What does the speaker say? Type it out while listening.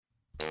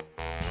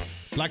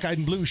Black Eyed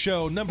and Blue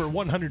Show, number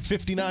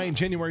 159,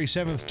 January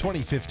 7th,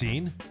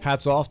 2015.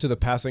 Hats off to the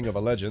passing of a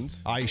legend.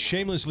 I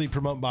shamelessly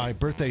promote my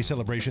birthday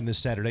celebration this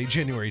Saturday,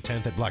 January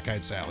 10th at Black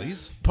Eyed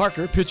Sally's.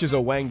 Parker pitches a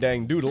wang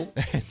dang doodle.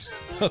 And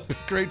another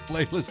great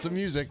playlist of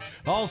music,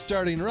 all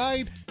starting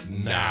right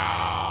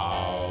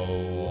now.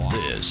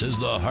 This is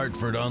the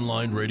Hartford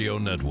Online Radio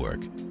Network.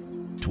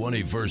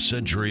 21st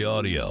Century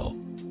Audio.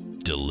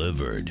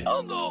 Delivered.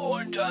 On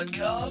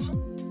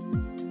thehorn.com.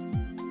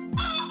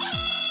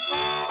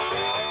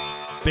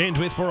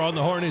 Bandwidth for On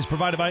the Horn is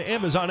provided by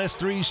Amazon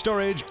S3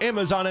 Storage.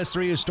 Amazon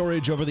S3 is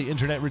storage over the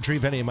internet.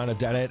 Retrieve any amount of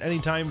data at any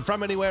time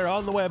from anywhere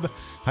on the web.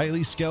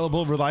 Highly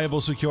scalable, reliable,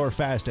 secure,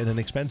 fast, and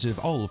inexpensive.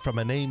 All from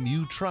a name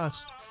you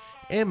trust.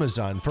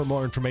 Amazon. For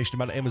more information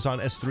about Amazon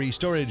S3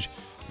 Storage,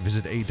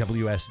 visit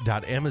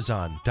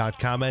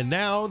aws.amazon.com. And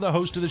now, the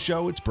host of the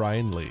show, it's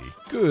Brian Lee.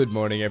 Good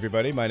morning,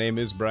 everybody. My name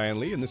is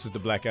Brian Lee, and this is the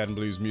Black Eyed and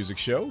Blues Music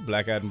Show.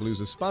 Black Eyed and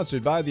Blues is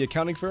sponsored by the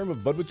accounting firm of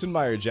Budwitz &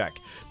 Meyerjack.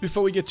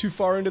 Before we get too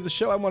far into the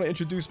show, I want to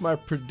introduce my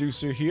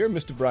producer here,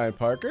 Mr. Brian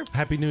Parker.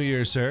 Happy New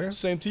Year, sir.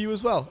 Same to you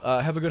as well.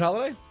 Have a good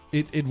holiday.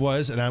 It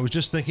was, and I was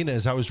just thinking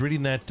as I was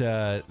reading that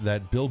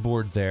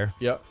billboard there,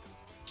 Yep.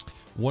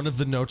 one of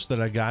the notes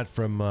that I got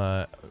from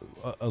a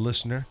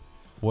listener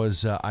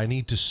was, I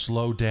need to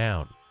slow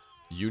down.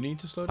 You need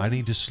to slow down? I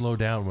need to slow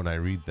down when I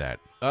read that.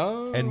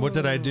 Oh. And what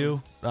did I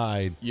do?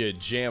 I You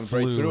jammed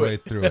flew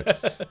right through it.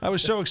 it. I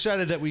was so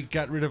excited that we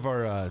got rid of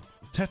our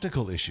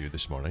technical issue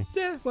this morning.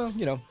 Yeah, well,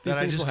 you know, these That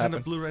I things just will kind happen.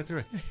 of blew right through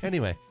it.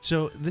 Anyway,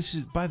 so this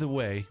is, by the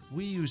way,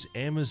 we use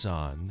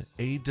Amazon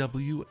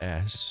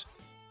AWS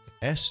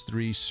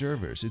S3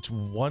 servers. It's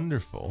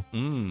wonderful.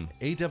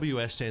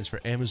 AWS stands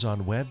for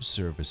Amazon Web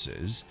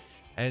Services,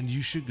 and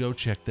you should go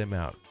check them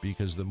out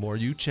because the more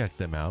you check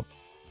them out,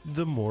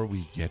 the more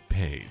we get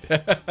paid.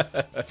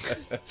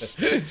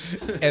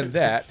 And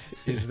that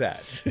is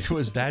that. It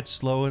was that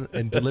slow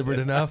and deliberate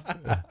enough.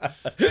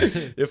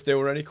 If there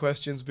were any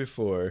questions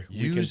before,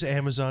 Use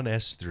Amazon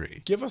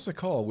S3 give us a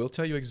call. We'll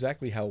tell you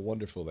exactly how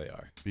wonderful they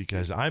are.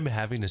 because I'm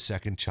having a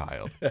second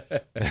child.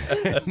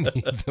 I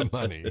need the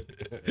money.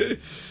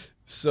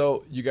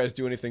 So, you guys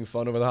do anything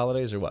fun over the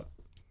holidays or what?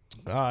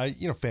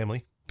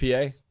 Family.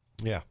 PA?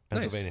 Yeah,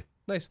 Pennsylvania.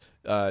 Nice.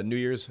 New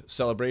Year's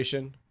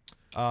celebration.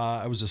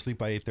 I was asleep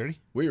by 8:30.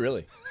 Were you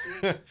really?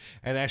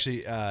 And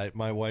actually,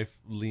 my wife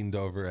leaned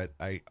over at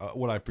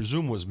what I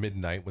presume was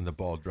midnight when the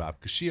ball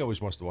dropped, because she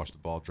always wants to watch the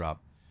ball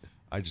drop.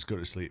 I just go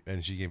to sleep,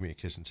 and she gave me a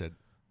kiss and said,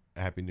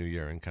 "Happy New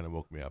Year," and kind of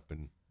woke me up,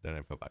 and then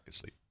I fell back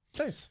asleep.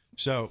 Nice.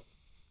 So,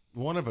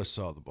 one of us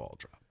saw the ball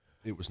drop.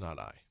 It was not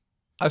I.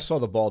 I saw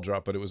the ball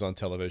drop, but it was on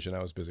television.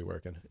 I was busy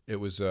working. It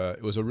was a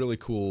really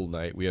cool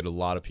night. We had a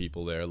lot of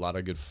people there, a lot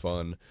of good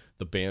fun.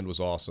 The band was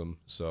awesome.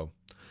 So,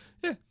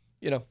 yeah.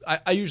 You know,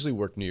 I usually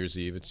work New Year's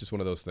Eve. It's just one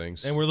of those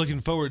things. And we're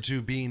looking forward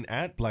to being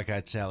at Black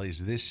Eyed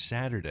Sally's this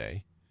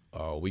Saturday.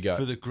 Oh, we got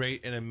for the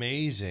great and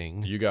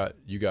amazing. You got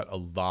a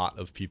lot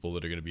of people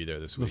that are going to be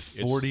there this week.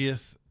 The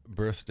 40th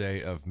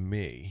birthday of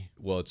me.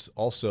 Well, it's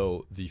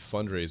also the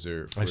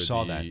fundraiser for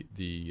the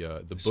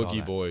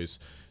Boogie Boys.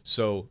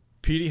 So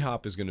Petey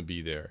Hop is going to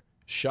be there.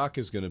 Shock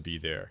is going to be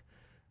there.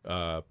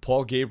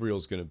 Paul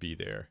Gabriel's going to be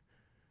there.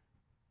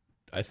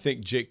 I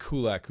think Jake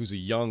Kulak, who's a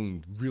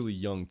really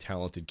young,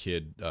 talented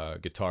kid,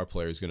 guitar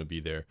player, is going to be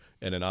there.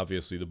 And then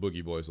obviously the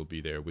Boogie Boys will be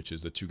there, which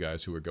is the two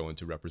guys who are going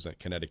to represent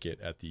Connecticut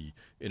at the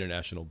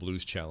International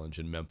Blues Challenge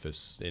in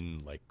Memphis in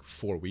like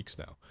 4 weeks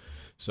now.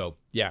 So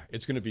yeah,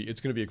 it's gonna be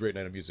a great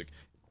night of music.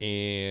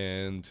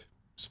 And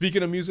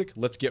speaking of music,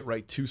 let's get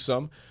right to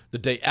some. The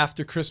day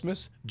after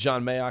Christmas,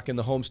 John Mayock and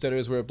the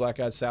Homesteaders were at Black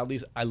Eyed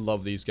Sally's. I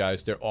love these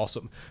guys. They're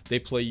awesome. They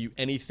play you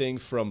anything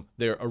from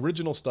their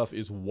original stuff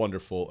is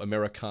wonderful,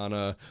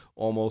 Americana,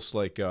 almost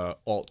like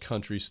alt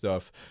country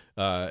stuff.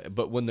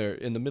 But when they're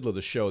in the middle of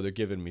the show, they're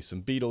giving me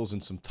some Beatles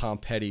and some Tom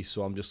Petty,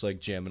 so I'm just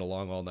like jamming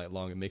along all night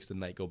long. It makes the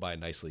night go by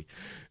nicely.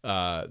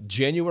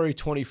 January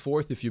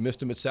 24th, if you missed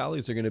them at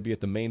Sally's, they're going to be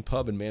at the Main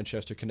Pub in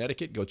Manchester,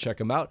 Connecticut. Go check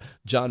them out.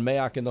 John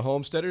Mayock and the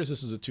Homesteaders.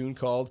 This is a tune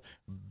called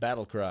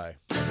Battle Cry.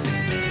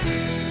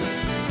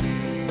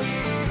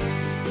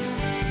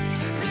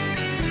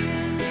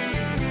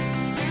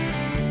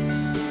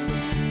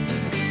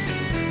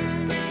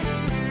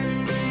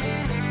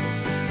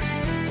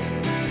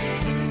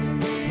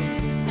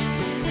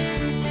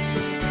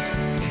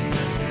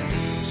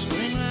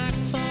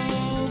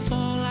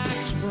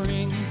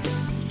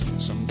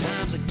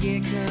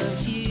 Get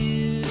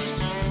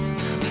confused.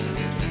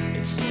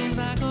 It seems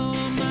like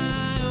all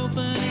my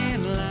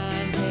opening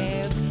lines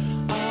have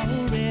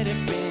already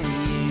been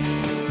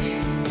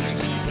used.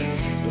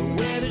 The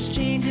weather's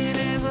changing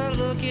as I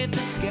look at the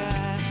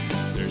sky.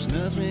 There's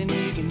nothing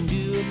you can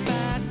do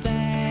about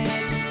that.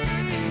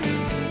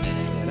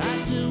 But I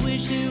still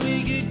wish that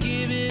we could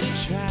give it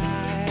a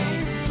try.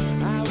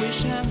 I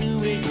wish I knew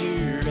where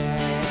you're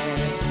at.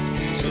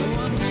 So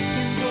I'm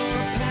looking for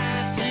a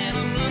path and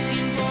I'm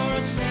looking for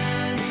a sign.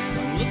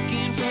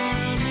 Looking for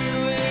a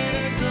new way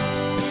to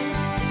go.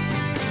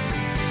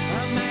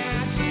 I'm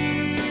out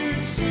here,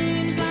 it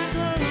seems like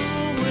a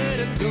long way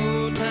to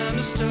go. Time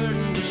to start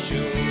starting to show.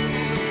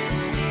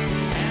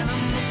 And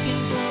I'm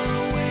looking for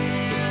a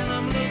way, and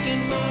I'm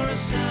looking for a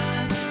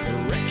sign,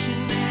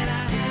 direction that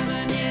I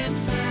haven't yet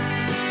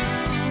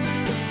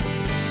found.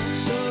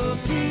 So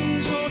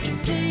please, won't you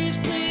please,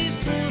 please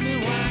tell me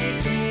why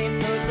you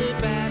can't put the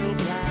battle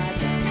cry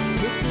down,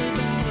 put the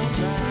battle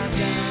cry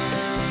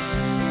down,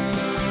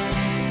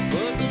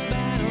 put the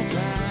battle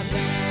cry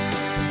down,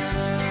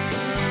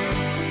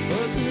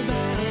 put the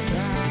battle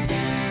cry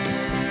down,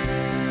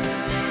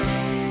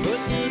 put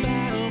the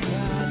battle cry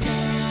down.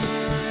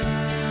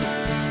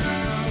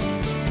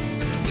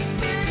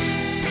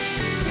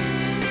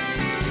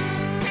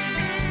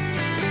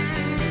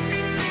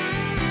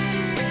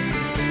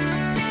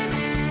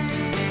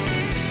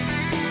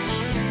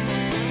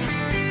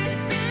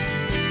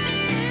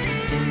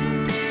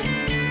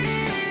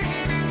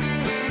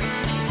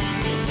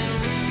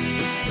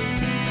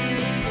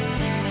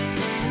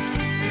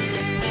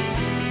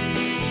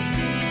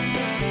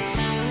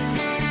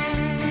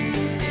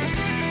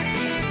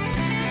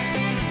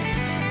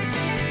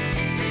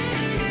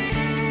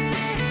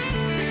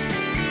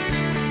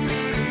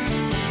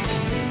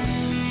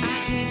 I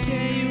can't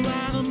tell you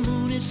why the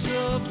moon is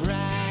so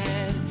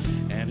bright,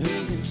 and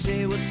who can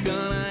say what's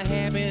gonna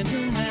happen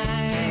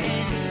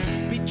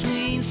tonight?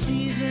 Between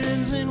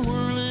seasons and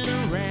whirling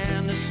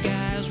around, the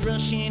sky's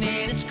rushing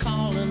and it's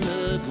calling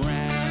the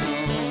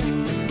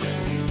ground.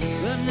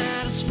 The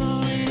night is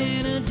falling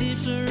in a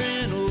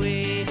different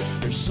way.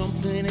 There's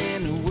something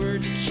in the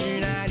words that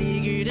you're not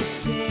eager to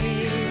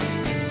say.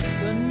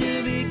 The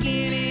new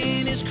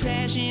beginning is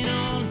crashing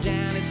on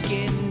down. It's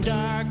getting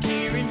dark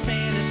here in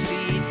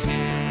Fantasy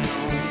Town.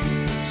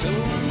 So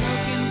I'm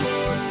looking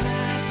for a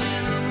path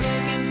and I'm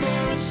looking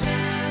for a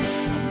sign.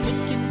 I'm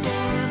looking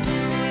for a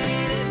new way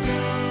to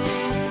go.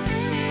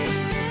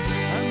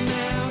 I'm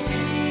now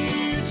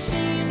here, it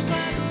seems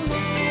like a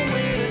long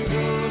way to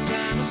go.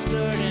 Time is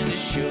starting to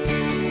show.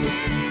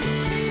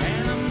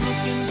 And I'm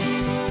looking for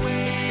a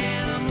way,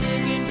 and I'm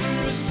looking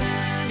for a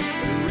sign,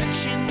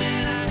 direction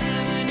that I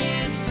haven't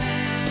yet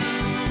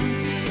found.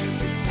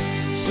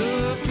 So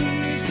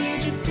please,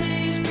 can't you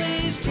please,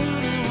 please tell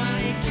me why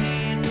you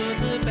can't put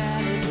the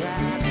battle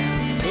cry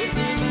down, put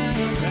the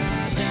battle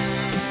cry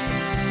down,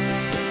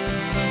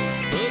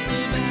 put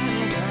the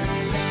battle cry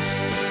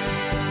down,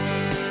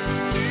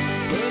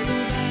 put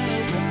the battle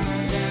cry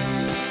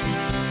down,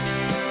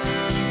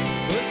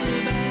 put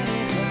the battle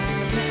cry down.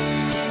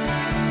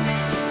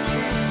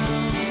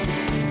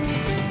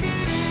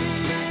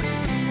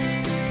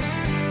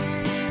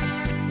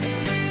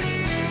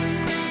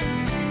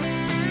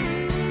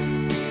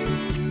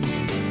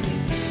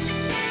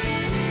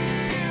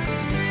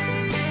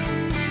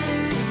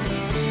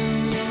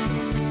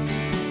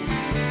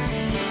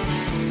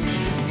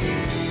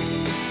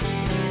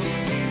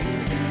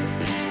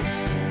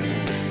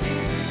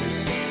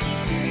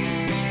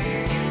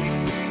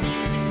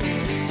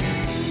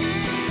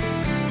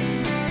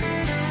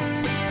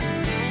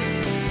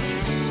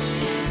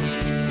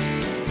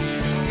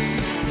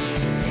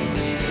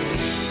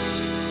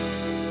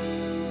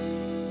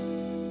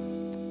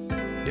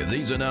 If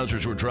these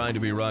announcers were trying to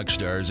be rock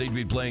stars, they'd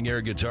be playing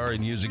air guitar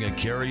and using a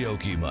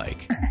karaoke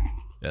mic.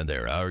 And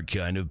they're our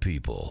kind of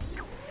people.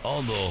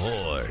 On the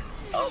Horn.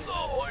 On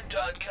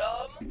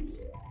thehorn.com.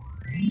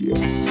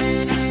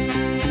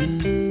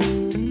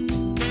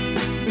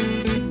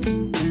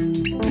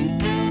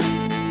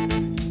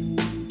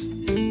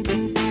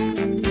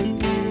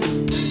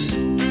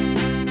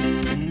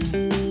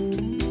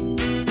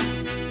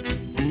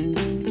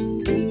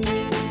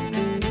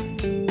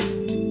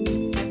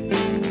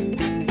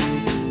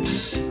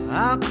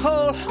 I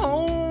called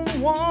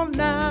home one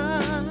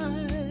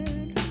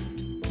night,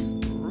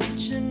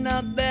 reaching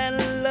out that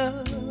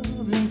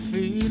loving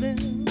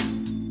feeling.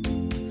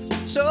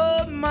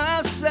 Told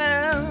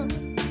myself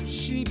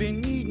she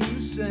been eating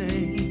the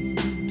same,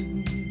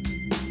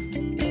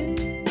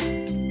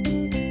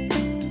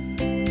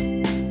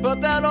 but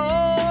that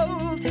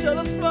old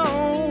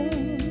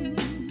telephone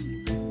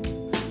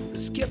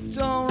just kept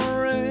on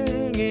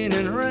ringing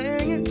and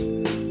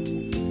ringing.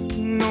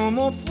 No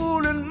more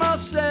fooling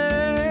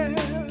myself,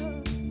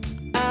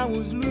 I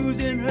was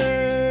losing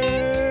her.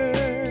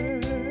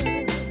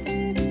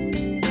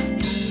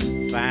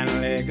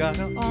 Finally got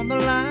her on the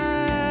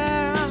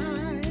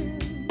line.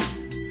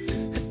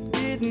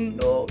 Didn't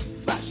know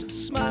if I should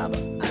smile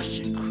or I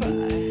should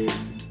cry.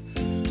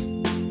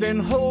 Then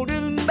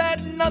holding back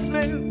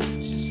nothing,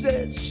 she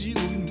said she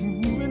was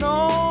moving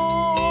on.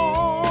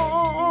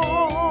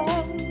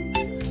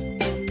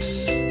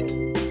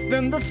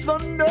 Then the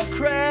thunder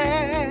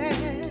crashed,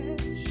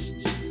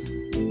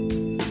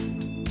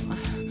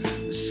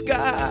 the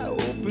sky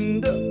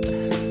opened up,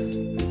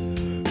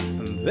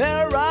 and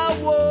there I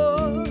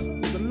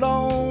was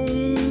alone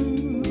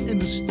in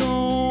the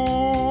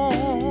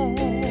storm.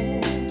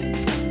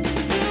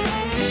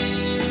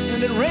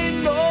 And it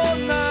rained all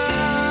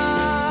night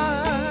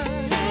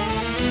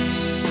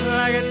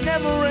like it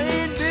never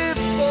rained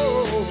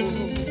before.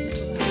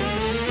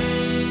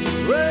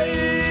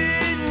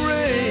 Rain,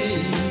 rain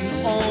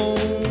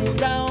on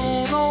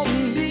down on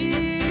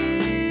me.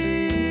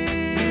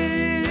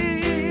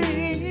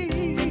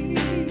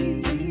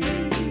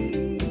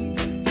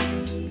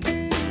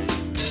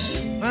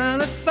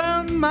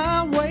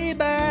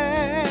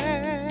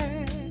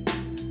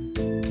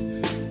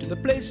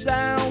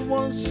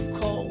 house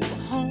called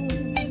home.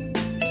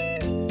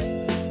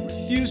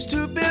 Refuse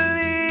to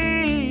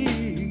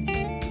believe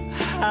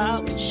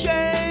how it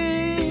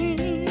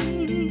changed.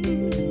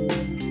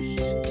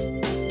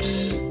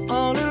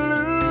 All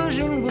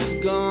illusion was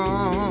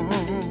gone.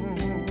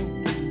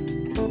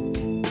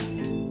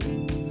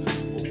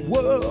 A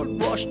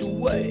world washed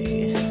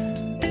away.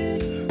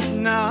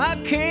 Now I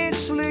can't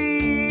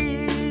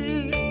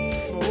sleep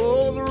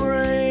for the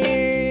rain.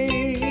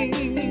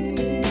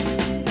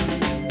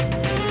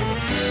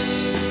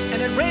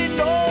 And it rained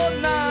all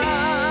night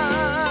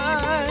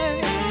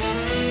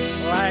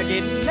like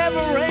it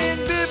never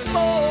rained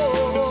before.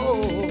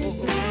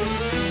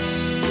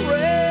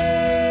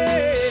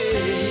 Rain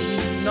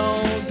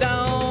all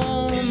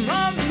down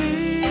on me.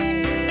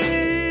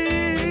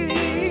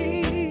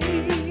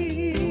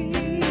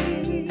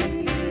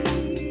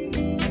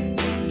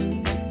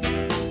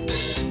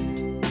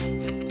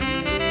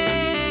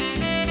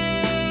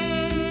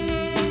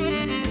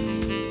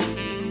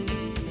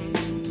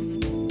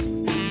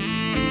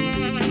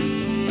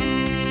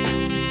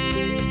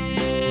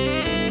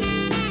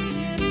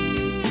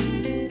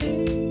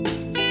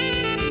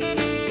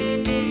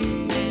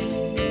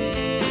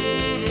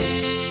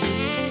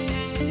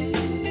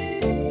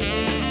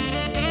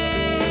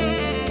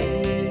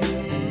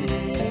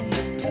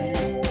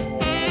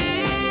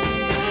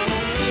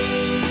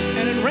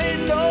 And it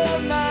rained all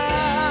night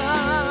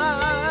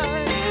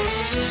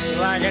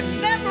like it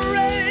never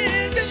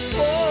rained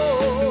before.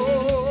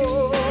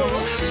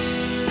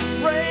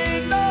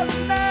 Rained all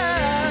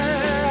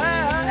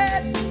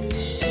night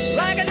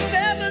like it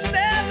never,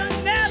 never,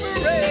 never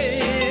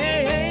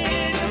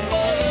rained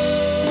before.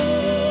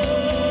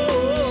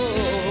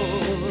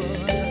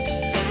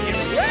 It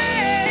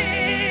rained,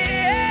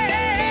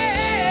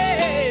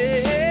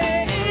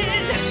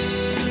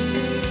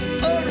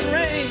 oh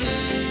rain.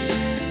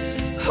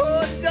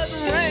 Oh, it's just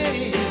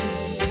rain.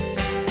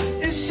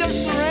 It's just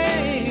the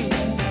rain.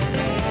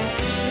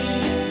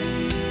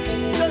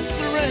 Just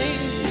the rain.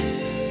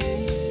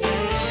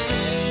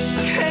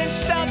 I can't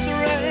stop the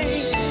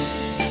rain.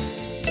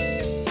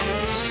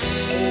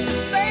 Oh,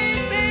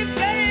 baby,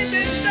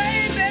 baby,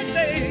 baby,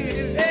 baby.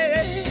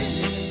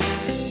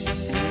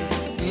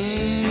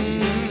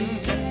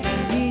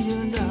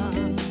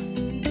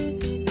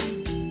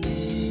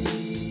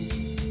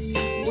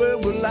 Where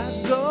will I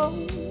go?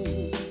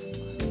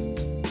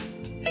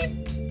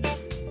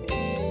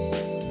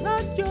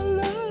 Not your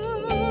love.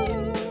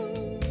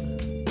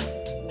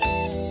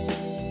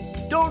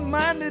 Don't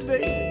mind me,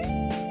 baby.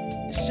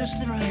 It's just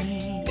the rain.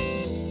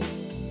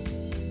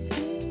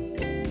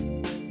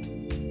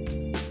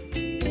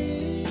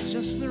 It's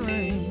just the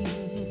rain.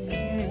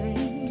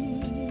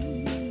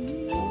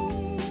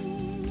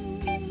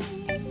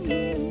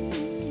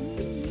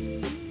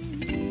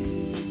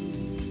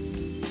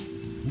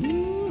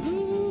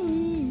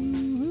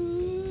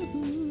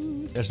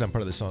 That's not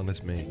part of the song.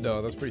 That's me.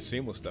 No, that's pretty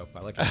seamless though.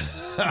 I like it.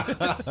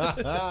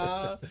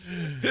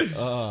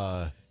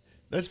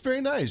 That's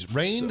very nice.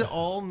 Rained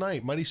all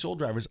night. Mighty Soul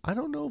Drivers. I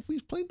don't know if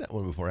we've played that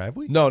one before, have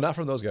we? No, not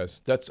from those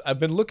guys. I've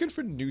been looking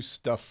for new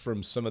stuff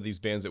from some of these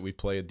bands that we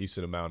play a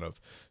decent amount of.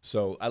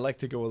 So I like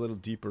to go a little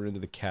deeper into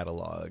the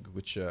catalog,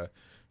 which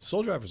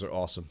Soul Drivers are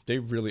awesome. They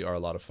really are a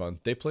lot of fun.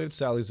 They played at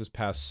Sally's this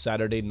past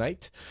Saturday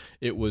night.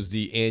 It was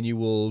the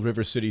annual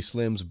River City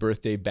Slims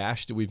birthday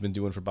bash that we've been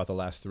doing for about the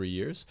last 3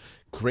 years.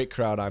 Great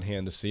crowd on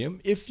hand to see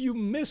them. If you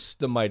missed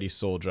the Mighty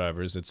Soul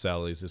Drivers at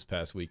Sally's this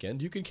past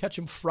weekend, you can catch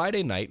them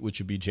Friday night, which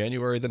would be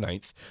January the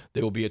 9th.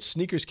 They will be at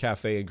Sneakers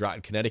Cafe in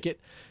Groton, Connecticut.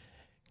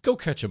 Go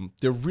catch them.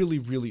 They're really,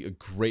 really a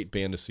great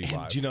band to see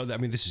live. Do you know that?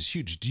 I mean, this is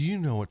huge. Do you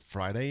know what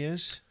Friday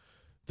is?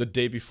 The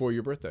day before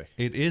your birthday.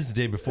 It is the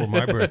day before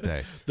my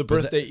birthday. The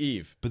birthday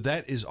eve. But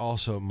that is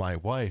also my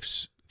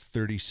wife's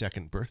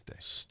 32nd birthday.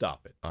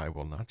 Stop it. I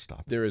will not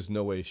stop. There is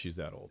no way she's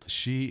that old.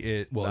 She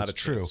is, well, Not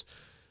it's a true. chance.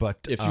 But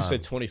If you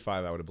said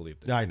 25, I would have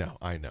believed it. I know.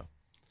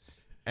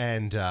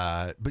 And,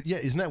 but yeah,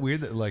 isn't that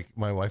weird that like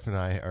my wife and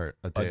I are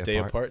a day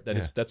apart?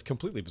 That's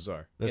completely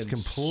bizarre. That's And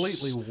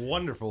completely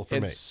wonderful for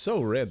and me.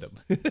 so random.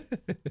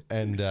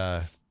 And,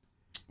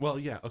 well,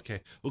 yeah,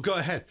 okay. Well, go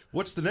ahead.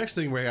 What's the next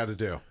thing we got to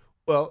do?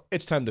 Well,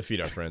 it's time to feed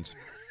our friends.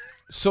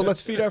 So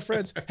let's feed our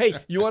friends. Hey,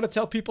 you want to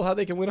tell people how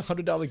they can win a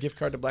 $100 gift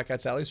card to Black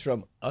Eyed Sally's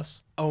from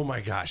us? Oh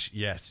my gosh,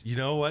 yes. You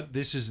know what?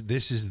 This is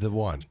the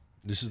one.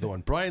 This is the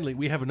one. Brian Lee,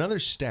 we have another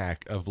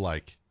stack of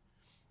like,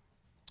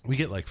 we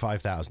get like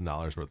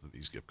 $5,000 worth of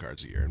these gift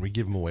cards a year, and we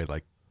give them away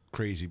like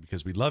crazy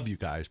because we love you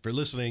guys for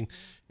listening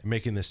and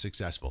making this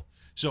successful.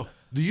 So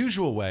the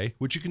usual way,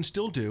 which you can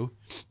still do,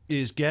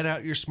 is get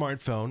out your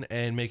smartphone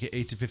and make an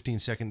 8 to 15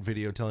 second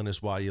video telling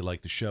us why you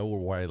like the show or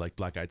why you like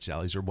Black Eyed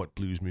Sally's or what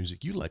blues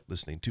music you like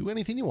listening to,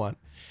 anything you want,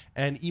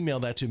 and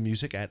email that to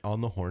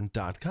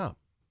music@onthehorn.com.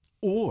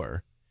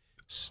 Or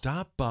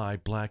stop by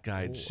Black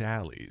Eyed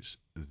Sally's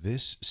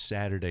this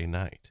Saturday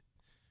night.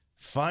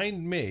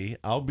 Find me.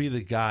 I'll be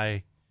the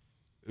guy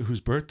whose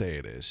birthday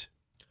it is.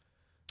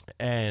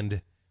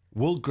 And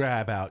we'll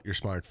grab out your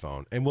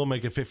smartphone and we'll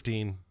make a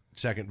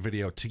 15-second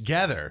video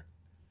together.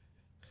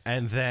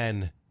 And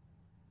then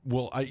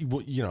well,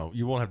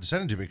 you won't have to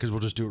send it to me because we'll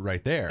just do it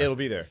right there. It'll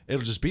be there.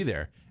 It'll just be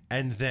there,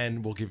 and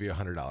then we'll give you a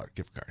 $100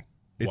 gift card.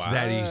 It's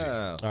that easy.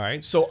 All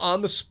right. So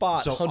on the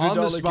spot,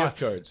 $100 gift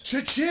cards.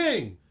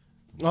 Cha-ching!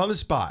 On the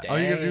spot. All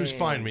you got to do is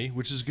find me,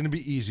 which is going to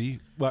be easy.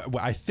 Well,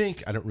 I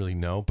don't really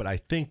know, but I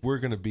think we're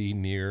going to be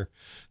near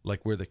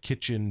like where the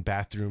kitchen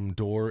bathroom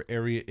door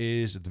area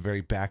is at the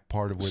very back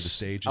part of where the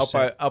stage is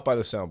out by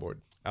the soundboard.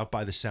 Out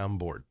by the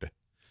soundboard.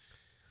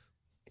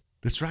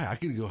 That's right. I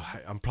could go.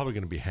 I'm probably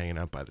going to be hanging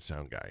out by the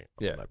sound guy.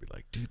 Yeah. I'd be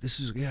like, dude, this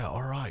is,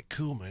 all right,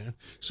 cool, man.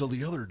 So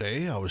the other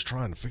day I was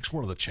trying to fix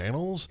one of the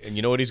channels. And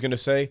you know what he's going to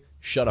say?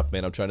 Shut up,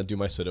 man. I'm trying to do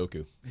my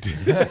Sudoku.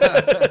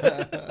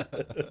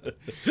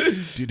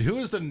 Dude, who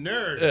is the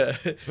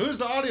nerd? Who's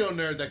the audio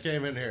nerd that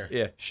came in here?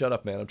 Yeah, shut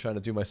up, man. I'm trying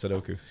to do my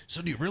Sudoku.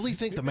 So do you really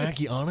think the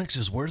Mackie Onyx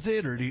is worth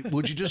it, or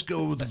would you just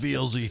go with the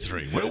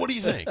VLZ3? What do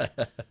you think?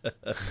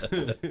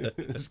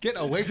 Just get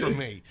away from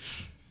me.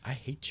 I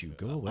hate you.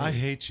 Go away. I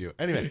hate you.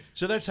 Anyway,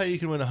 so that's how you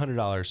can win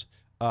 $100.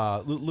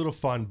 Little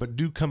fun, but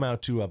do come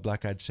out to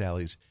Black Eyed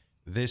Sally's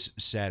this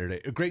Saturday.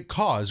 A great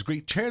cause,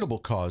 great charitable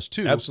cause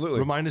too. Absolutely.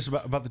 Remind us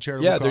about the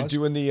charitable cause.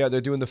 Yeah,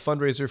 they're doing the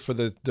fundraiser for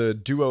the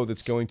duo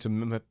that's going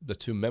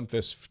to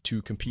Memphis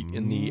to compete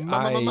in the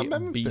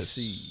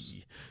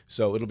IBC.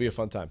 So it'll be a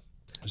fun time.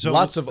 So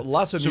lots of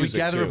music. So we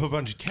gather too. up a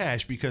bunch of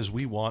cash because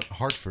we want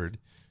Hartford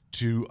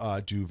to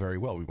do very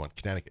well. We want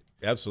Connecticut.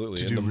 Absolutely.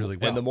 To do really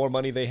well. And the more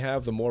money they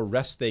have, the more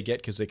rest they get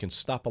because they can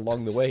stop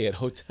along the way at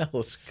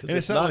hotels. Because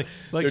it's not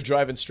like they're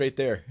driving straight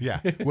there.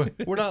 Yeah.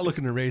 We're not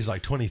looking to raise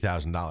like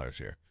 $20,000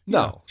 here.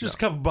 No. Just a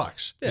couple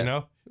bucks, you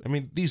know? I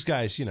mean, these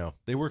guys,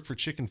 they work for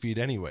chicken feed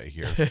anyway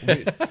here.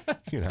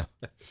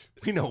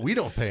 We know we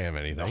don't pay them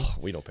anything. No,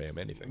 we don't pay them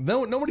anything.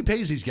 No, nobody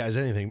pays these guys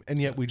anything, and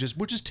yet we're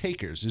just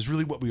takers is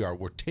really what we are.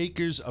 We're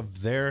takers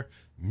of their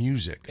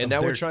music. And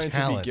now we're trying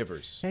to be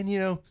givers.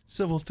 And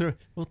so we'll throw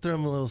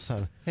them a little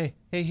something. Hey,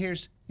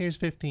 here's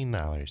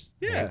 $15.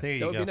 Yeah, there you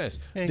that would go. be nice.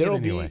 Hey,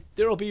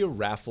 there'll be a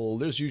raffle.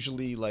 There's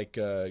usually like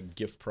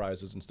gift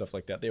prizes and stuff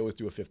like that. They always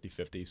do a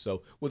 50-50.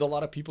 So with a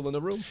lot of people in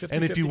the room, 50-50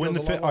 and if you win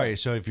all right,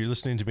 so if you're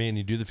listening to me and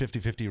you do the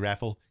 50-50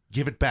 raffle,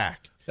 give it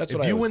back. That's if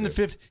what I you always win do. the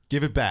 50,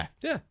 give it back.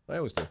 Yeah, I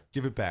always do.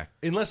 Give it back.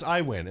 Unless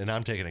I win and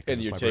I'm taking it.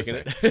 And you're my taking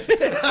birthday. it.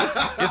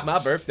 It's my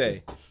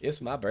birthday.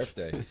 It's my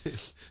birthday.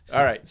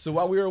 All right. So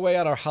while we were away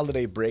on our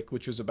holiday break,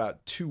 which was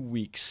about 2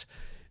 weeks,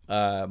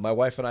 my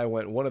wife and I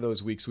went one of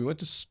those weeks. We went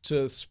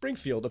to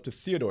Springfield up to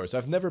Theodore's.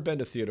 I've never been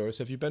to Theodore's.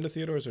 Have you been to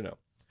Theodore's or no?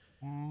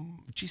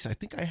 Geez, I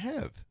think I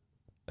have.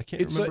 I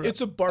can't remember.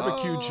 It's a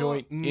barbecue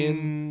joint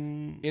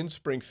in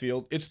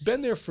Springfield. It's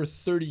been there for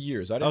 30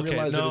 years. I didn't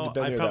realize it had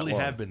been there I probably that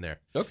long. have been there.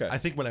 Okay. I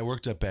think when I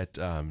worked up at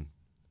the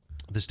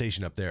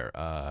station up there,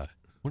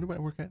 what did I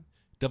work at?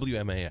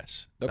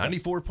 WMAS. Okay.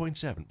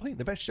 94.7. Playing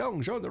the best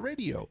songs on the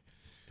radio.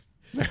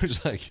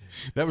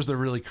 That was the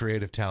really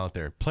creative talent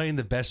there. Playing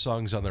the best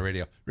songs on the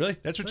radio. Really?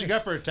 That's what you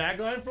got for a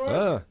tagline for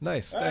us?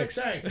 Nice. Thanks.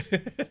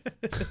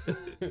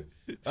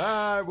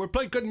 We're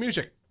playing good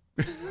music.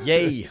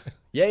 Yay.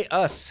 Yay,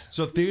 us.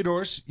 So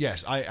Theodore's,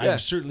 yes,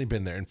 I've certainly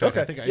been there. In fact,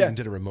 I think I even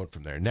did a remote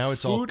from there. Now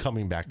it's all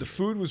coming back. The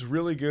food was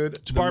really good.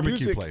 It's a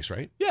barbecue place,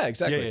 right? Yeah,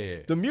 exactly. Yeah.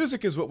 The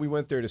music is what we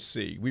went there to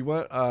see. We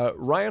went.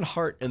 Ryan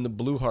Hart and the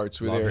Blue Hearts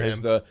were Love there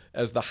him.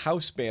 as the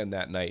house band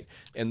that night,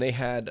 and they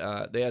had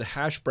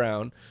Hash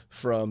Brown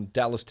from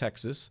Dallas,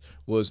 Texas,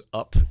 was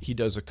up. He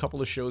does a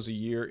couple of shows a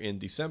year in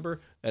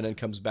December, and then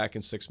comes back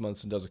in 6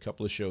 months and does a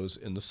couple of shows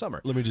in the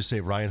summer. Let me just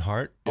say, Ryan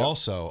Hart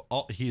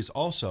he is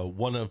also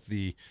one of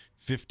the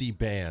 50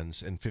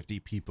 bands and 50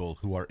 people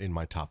who are in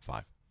my top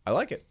 5. I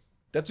like it.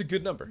 That's a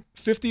good number.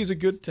 50 is a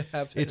good to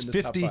have in the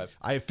 50, top 5.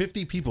 I have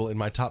 50 people in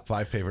my top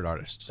 5 favorite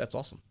artists. That's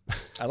awesome.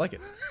 I like it.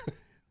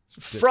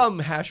 From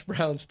Hash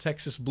Brown's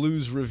Texas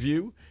Blues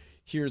Review,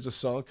 here's a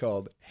song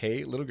called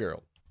Hey Little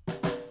Girl.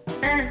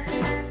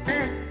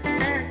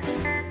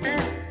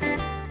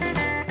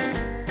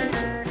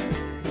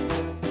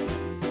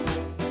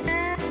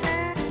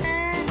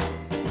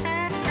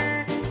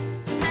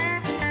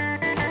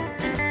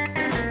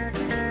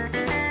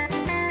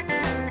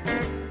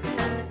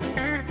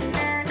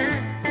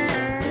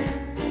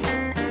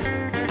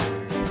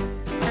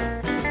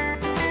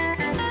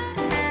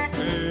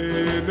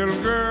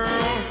 Little girl,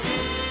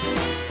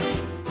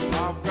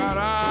 I've got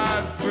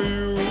eyes for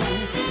you.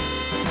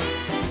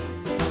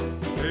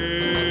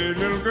 Hey,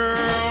 little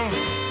girl,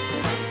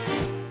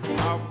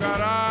 I've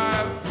got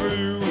eyes for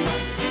you.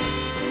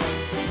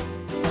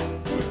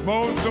 But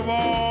most of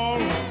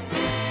all,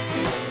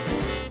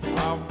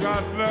 I've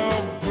got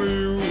love for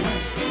you.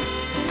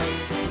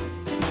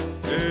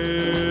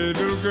 Hey,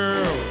 little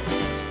girl,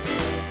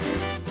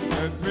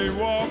 let me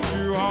walk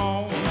you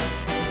home.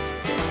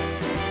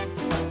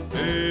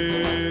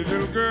 Hey,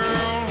 little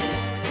girl,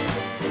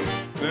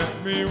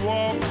 let me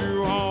walk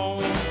you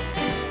home.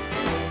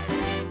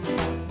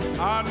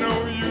 I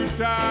know you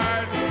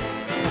tired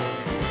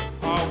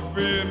of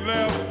being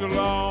left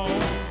alone.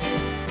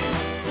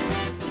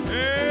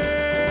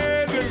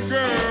 Hey, little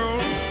girl,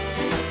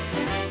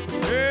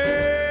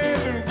 hey,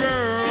 little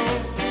girl,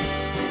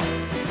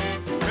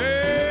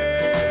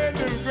 hey,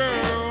 little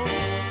girl,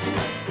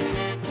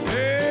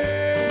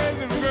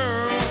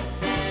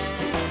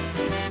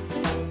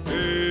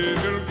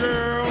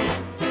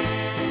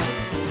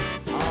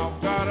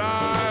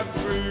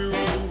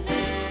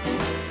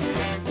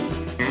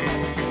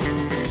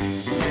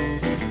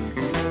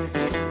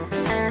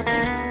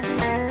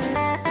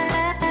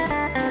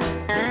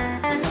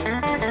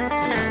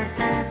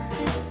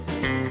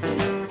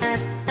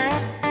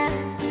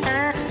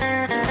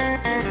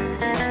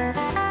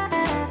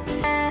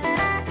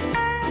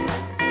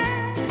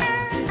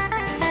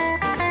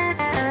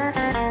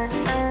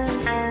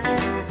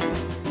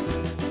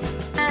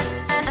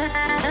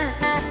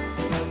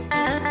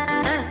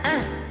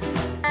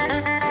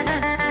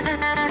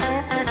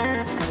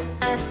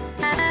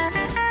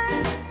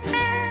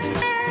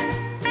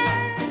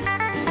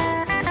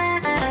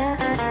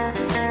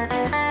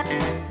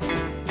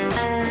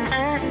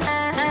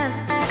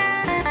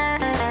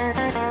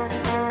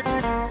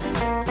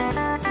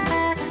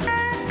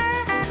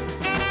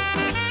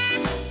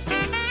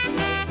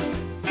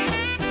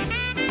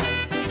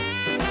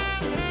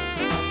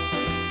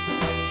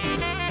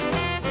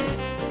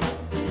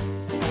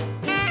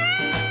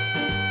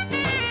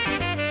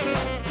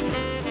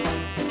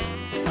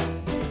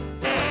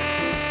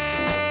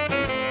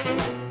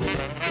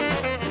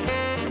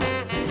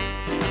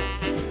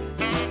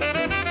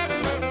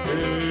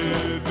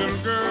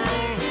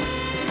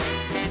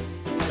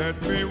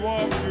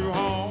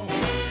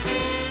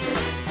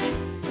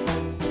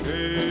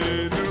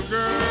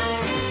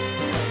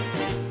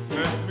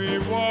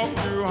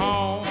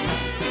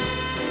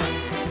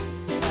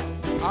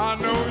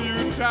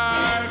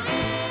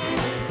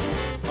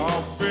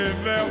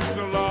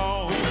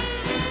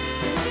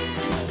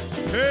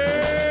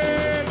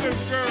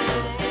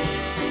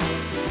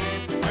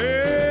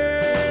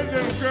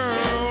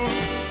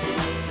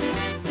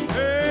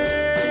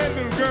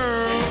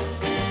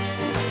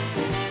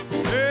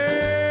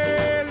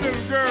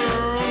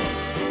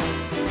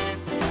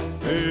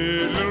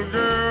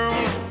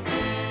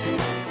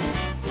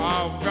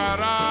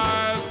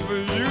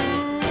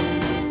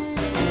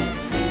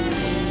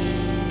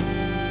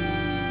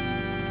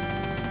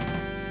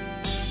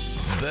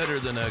 better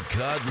than a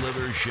cod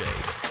liver shake,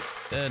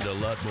 and a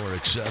lot more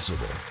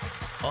accessible.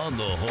 On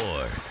the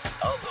Horn.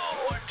 On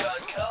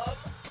thehorn.com.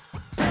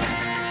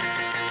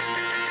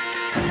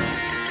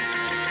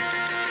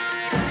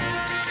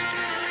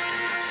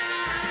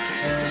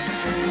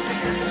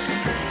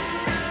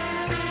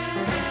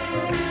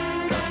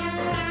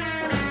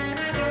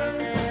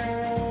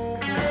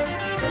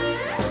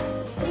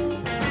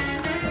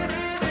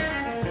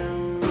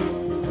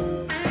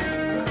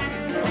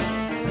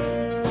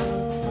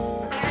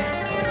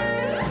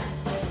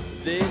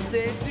 They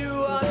say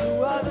do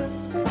unto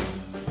others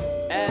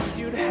as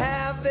you'd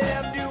have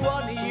them do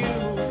unto you.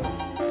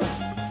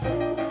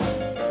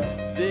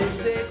 They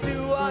say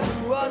do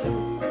unto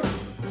others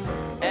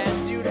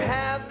as you'd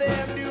have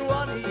them do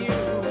unto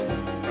you.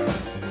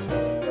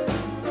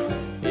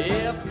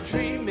 If you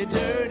treat me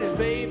dirty,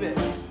 baby,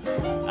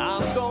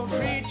 I'm gonna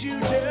treat you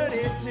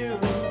dirty too.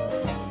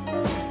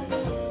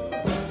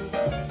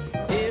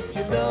 If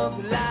you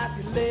love the life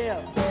you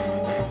live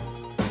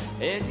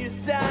and you're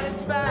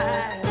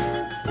satisfied,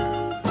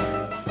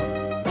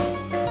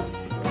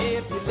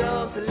 if you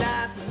love the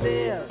life you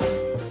live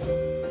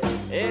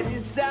and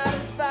you're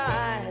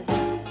satisfied,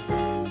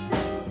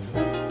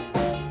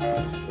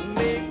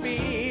 make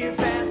me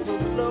fast or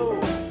slow,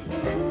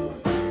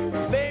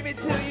 baby,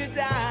 till you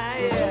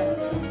die, yeah.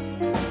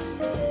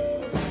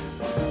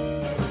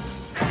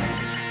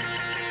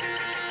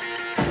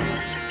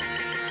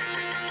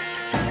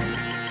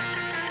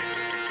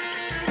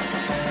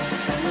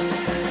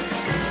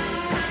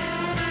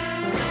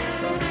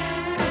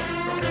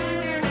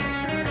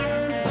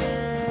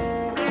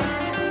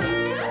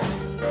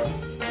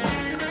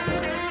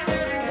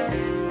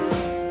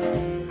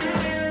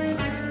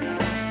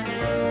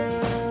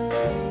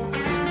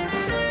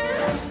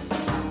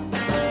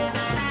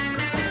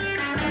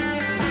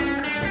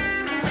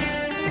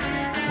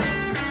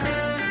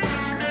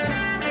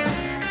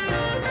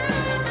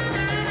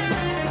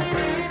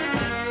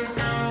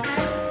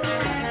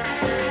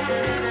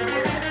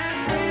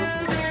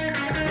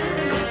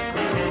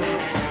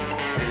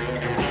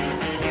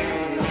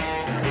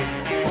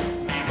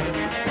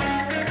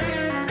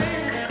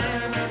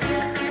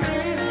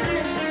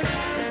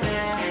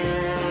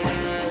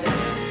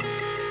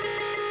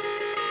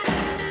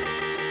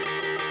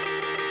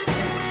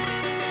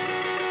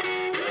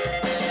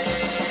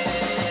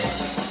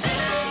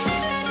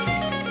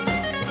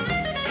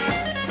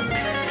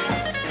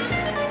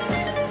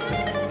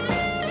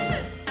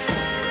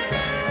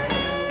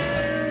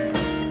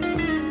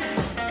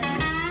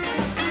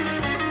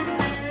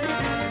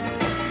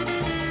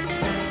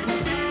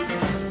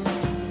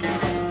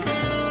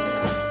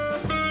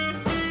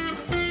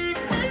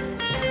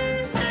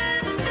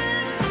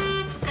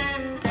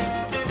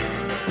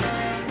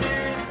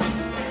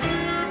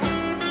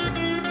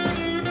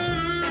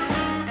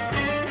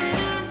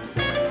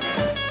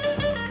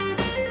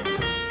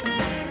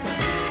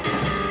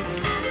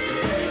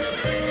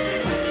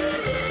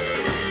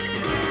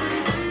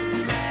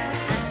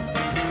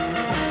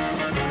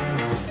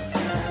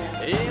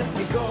 If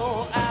you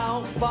go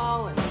out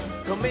ballin',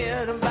 come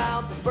in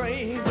about the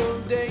break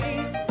of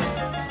day.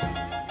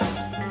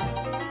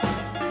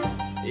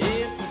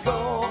 If you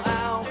go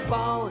out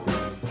ballin',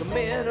 come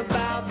in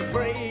about the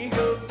break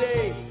of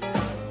day.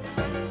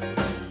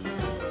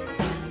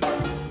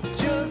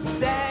 Just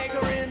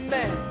staggering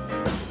back,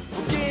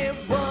 forget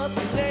what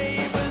the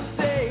neighbors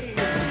say.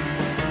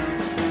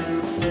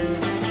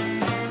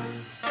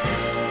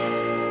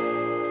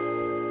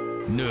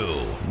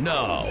 New,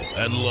 now,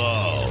 and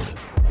loud.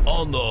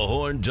 On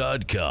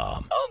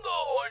thehorn.com. On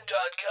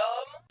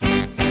thehorn.com.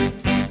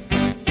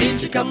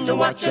 Did you come to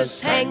watch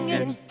us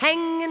hanging,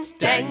 hanging,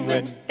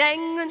 dangling,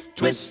 dangling,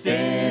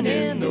 twisting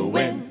in the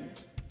wind?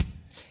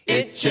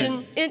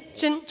 Itching,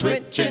 itching,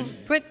 twitching,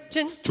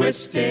 twitching,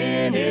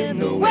 twisting in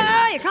the wind.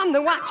 Well, you come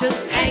to watch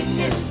us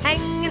hanging,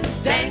 hanging,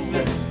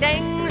 dangling,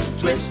 dangling,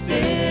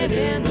 twisting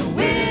in the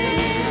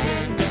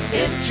wind.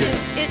 Itching,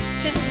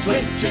 itching,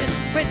 twitching,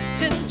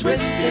 twitching,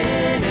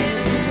 twisting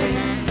in the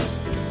wind.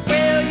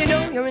 Well, you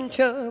know you're in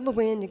trouble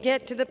when you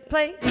get to the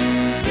place.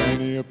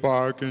 Plenty of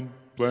parking,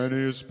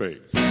 plenty of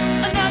space.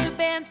 Another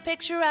band's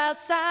picture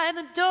outside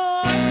the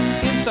door.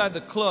 Inside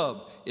the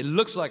club, it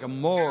looks like a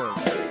morgue.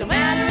 Don't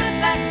matter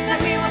if last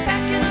night we were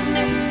packing a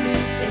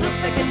night. It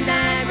looks like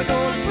tonight we're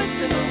gonna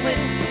twist in the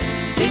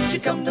wind. Did you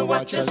come to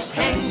watch us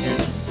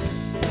hanging,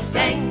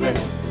 dangling,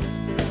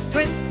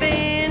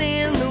 twisting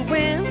in the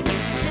wind?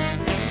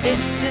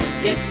 Itching,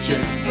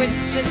 itching,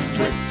 twitching,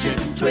 twitching,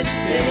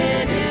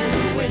 twisting in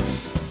the wind.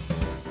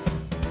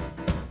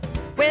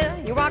 Well,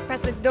 you walk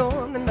past the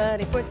door and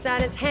buddy puts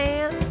out his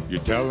hand. You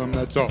tell him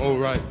that's all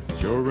right,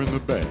 'cause you're in the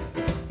band.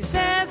 He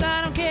says,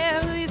 I don't care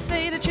who you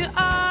say that you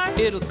are.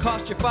 It'll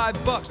cost you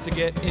 $5 to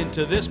get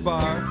into this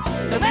bar.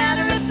 No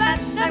matter if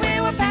last night we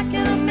were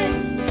packing them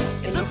in.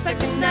 It looks like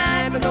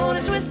tonight we're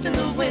gonna twist in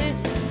the wind.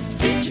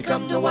 Did you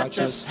come to watch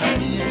us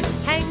hanging,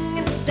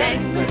 hanging,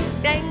 dangling,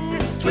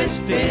 dangling,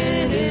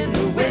 twisting in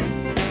the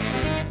wind?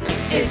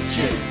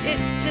 Itching,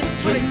 itching,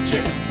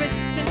 twitching,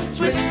 twitching,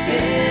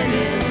 twisting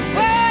in the wind.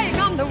 Well, you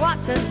come to watch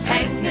watchers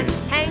hanging,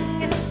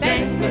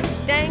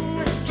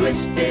 dangling,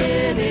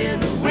 twisted in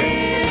the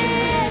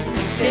wind.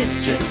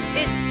 Itching,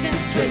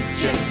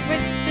 twitching,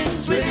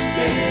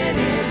 twisted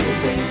in the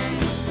wind.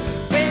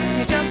 When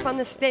you jump on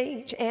the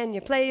stage and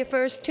you play your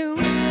first tune,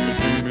 You're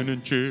screaming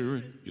and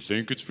cheering, you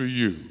think it's for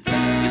you.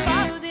 You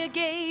follow their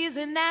gaze,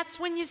 and that's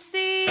when you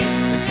see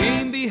the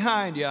game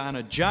behind you on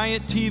a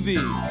giant TV.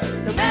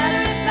 no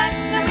matter if last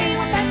night we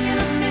were back in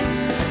a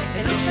minute,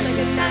 it looks like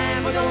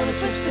tonight we're gonna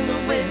twist in the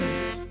wind.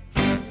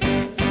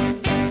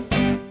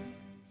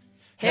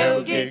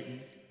 Hell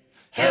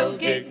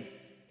gig,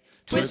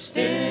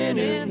 twisting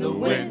in the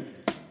wind.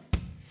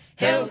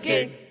 Hell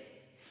gig,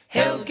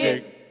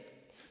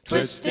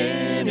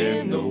 twisting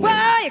in the wind.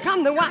 Well, here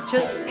come the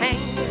watchers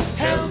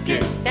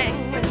hanging,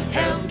 dangling,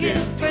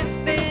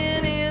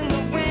 twisting in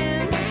the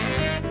wind.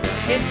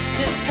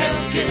 Itching,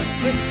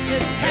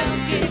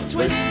 twitching,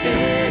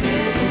 twisting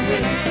in the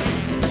wind.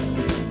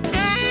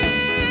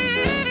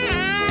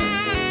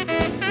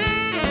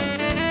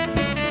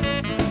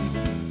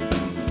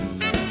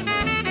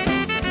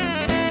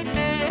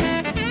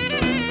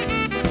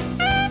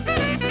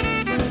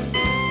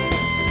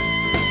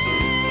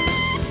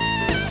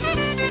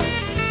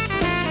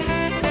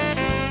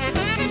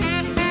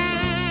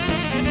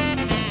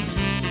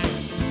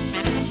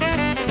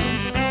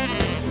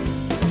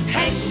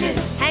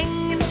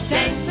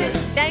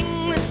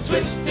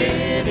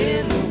 Twisted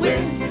in the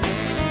wind.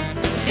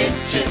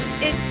 Itching,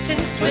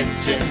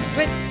 twitching,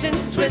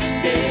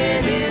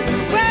 twisted in the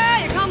wind. Well,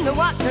 here come the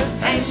watchers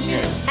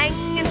hanging,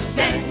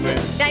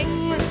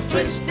 dangling,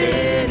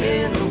 twisted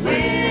in the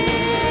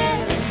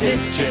wind.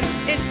 Itching,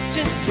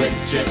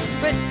 twitching,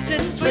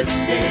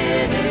 twisted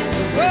in the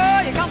wind.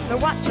 Well, here come the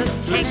watchers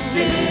twisted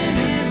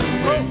in the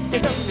wind.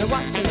 Here come the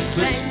watchers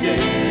twisted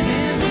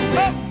in the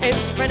wind.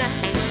 Every night,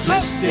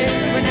 twisted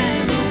every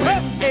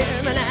night,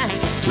 every night.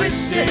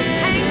 Twisted,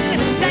 hanging,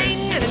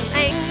 dangling,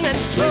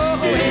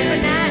 twisted every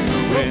night,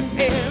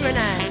 every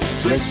night.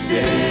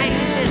 Twisted,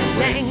 hanging,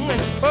 dangling,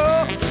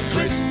 oh,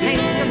 twisted,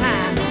 hanging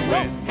high,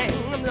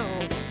 hanging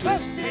low,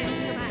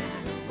 twisted high.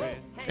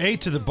 A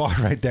to the bar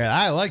right there.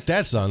 I like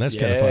that song. That's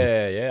kind of fun.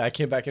 Yeah. I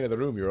came back into the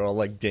room. You were all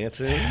like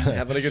dancing,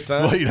 having a good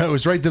time. Well, it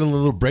was right there in a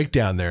little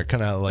breakdown there,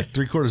 kind of like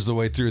 3/4 of the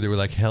way through. They were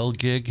like, hell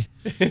gig.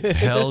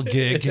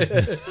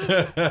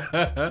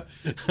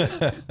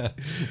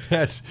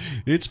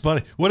 It's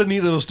funny. What a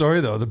neat little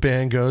story, though. The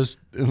band goes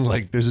and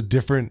like there's a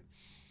different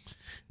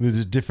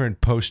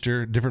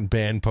poster, different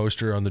band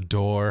poster on the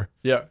door.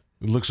 Yeah.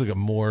 It looks like a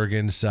morgue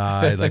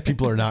inside. Like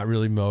people are not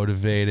really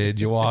motivated.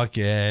 You walk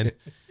in.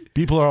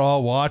 People are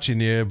all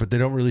watching you, but they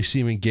don't really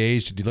seem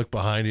engaged. And you look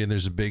behind you, and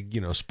there's a big,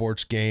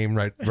 sports game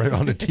right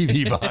on the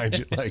TV behind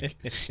you. Like,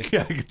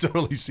 yeah, I can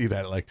totally see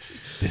that. Like,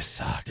 this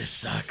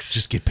sucks.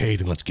 Just get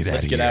paid and let's get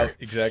out of here. Let's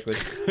get out. Exactly.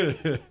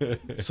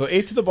 So,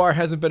 8 to the Bar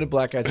hasn't been at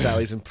Black Eyed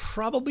Sally's in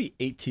probably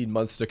 18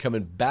 months. They're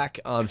coming back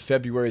on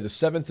February the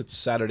 7th. It's a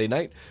Saturday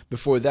night.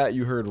 Before that,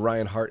 you heard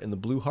Ryan Hart and the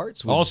Blue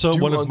Hearts. Also,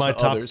 one of my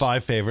top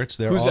 5 favorites.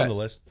 They're Who's on that? the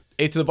list.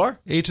 8 to the Bar?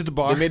 8 to the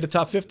Bar. They made the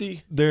top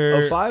 50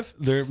 They're of 5?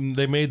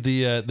 They made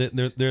they're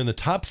in the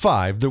top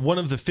 5. They're one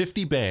of the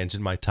 50 bands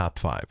in my top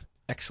 5.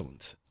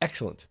 Excellent.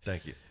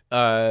 Thank you.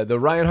 The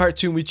Ryan Hart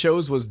tune we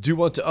chose was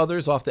Do Unto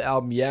Others off the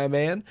album Yeah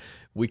Man.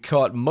 We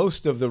caught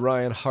most of the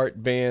Ryan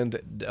Hart band,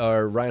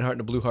 Ryan Hart and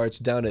the Blue Hearts,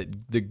 down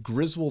at the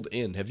Griswold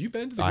Inn. Have you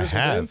been to the Griswold Inn?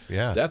 I have,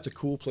 yeah. That's a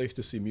cool place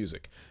to see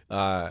music.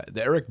 The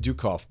Eric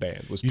Dukoff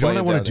band was You playing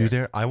know what I want to down do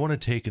there? I want to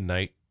take a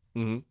night.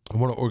 Mm-hmm. I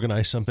want to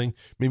organize something,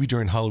 maybe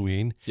during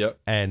Halloween, Yep.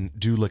 and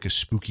do like a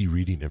spooky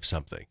reading of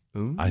something.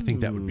 Ooh. I think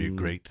that would be a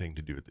great thing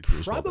to do at the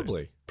Griswold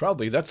Inn.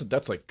 Probably.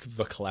 That's like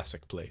the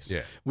classic place.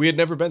 Yeah. We had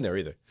never been there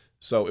either.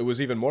 So it was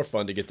even more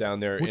fun to get down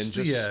there. What's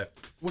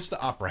the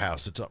opera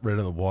house that's up right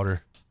on the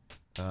water?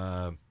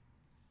 Oh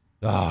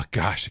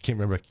gosh, I can't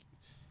remember.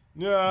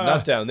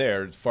 Not down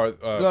there, farther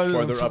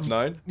up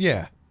 9.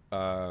 Yeah.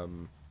 Oh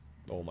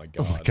my god.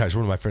 Oh my gosh,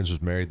 one of my friends was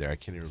married there. I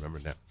can't even remember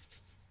now.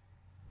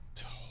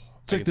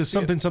 It's like the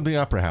something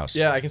opera house.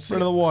 Yeah, I can see it.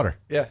 Right on the water.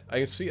 Yeah, I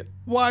can see it.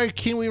 Why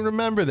can't we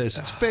remember this?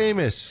 It's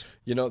famous.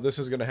 You know, this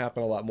is going to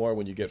happen a lot more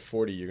when you get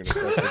 40. You're going to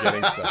start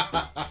forgetting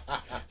stuff.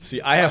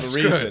 See, I have a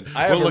reason.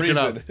 I have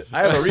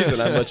a reason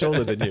I'm much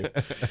older than you.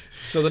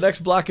 So the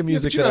next block of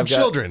music that I've got.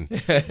 Children.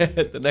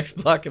 The next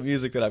block of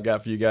music that I've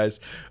got for you guys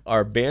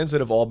are bands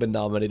that have all been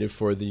nominated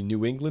for the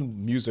New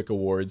England Music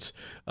Awards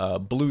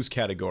blues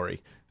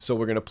category. So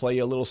we're going to play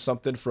a little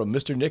something from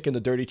Mr. Nick and the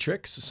Dirty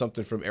Tricks,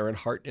 something from Aaron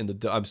Harp and the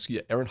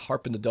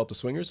Delta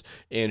Swingers,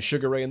 and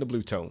Sugar Ray and the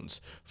Blue Tones.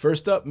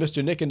 First up,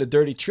 Mr. Nick and the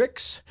Dirty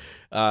Tricks.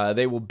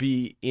 They will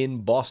be in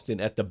Boston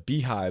at the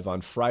Beehive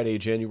on Friday,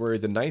 January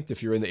the 9th.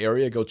 If you're in the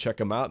area, go check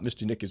them out.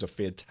 Mr. Nick is a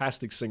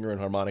fantastic singer and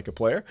harmonica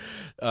player.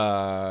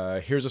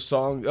 Here's a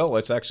song. Oh,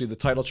 it's actually the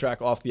title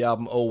track off the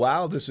album, Oh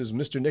Wow. This is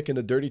Mr. Nick and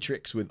the Dirty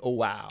Tricks with Oh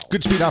Wow.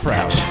 Goodspeed Opera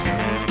House.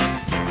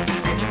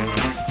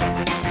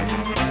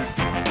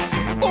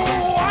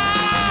 Oh,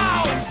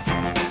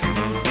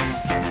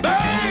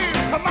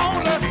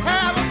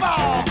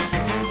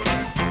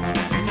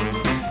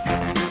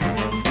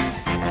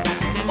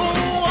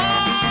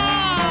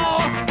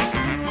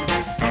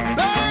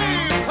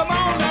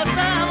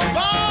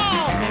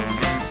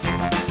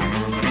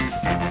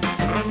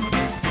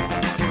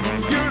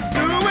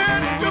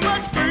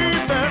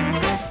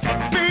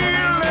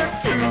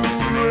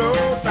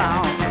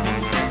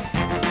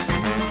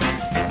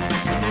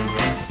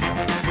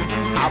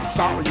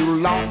 Now you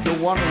lost your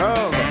one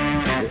love.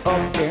 You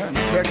up and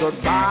said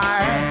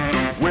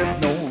goodbye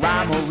with no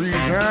rhyme or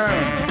reason.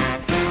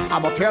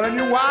 I'm a telling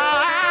you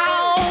why.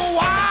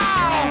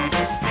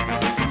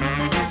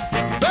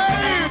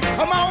 Babe,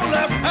 come on,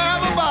 let's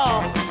have a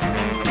ball.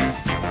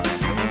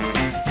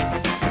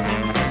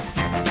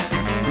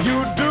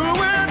 You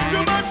doing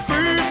too much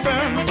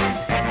creeping,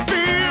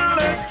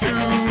 feeling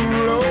too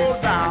low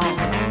down.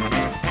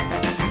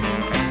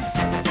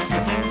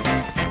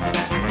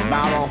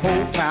 Now the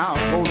whole town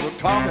goes a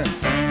talking,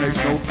 makes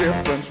no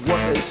difference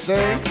what they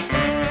say.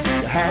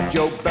 You had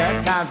your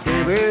bad times,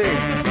 baby,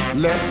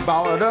 let's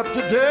ball it up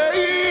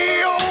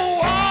today.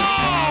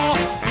 Oh,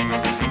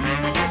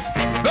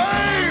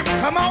 babe,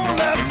 come on,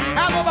 let's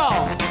have a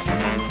ball.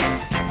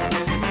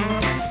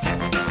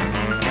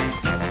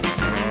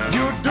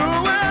 You're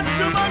doing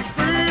too much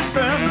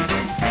creeping,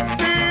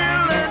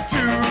 feeling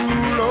too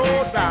low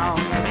down.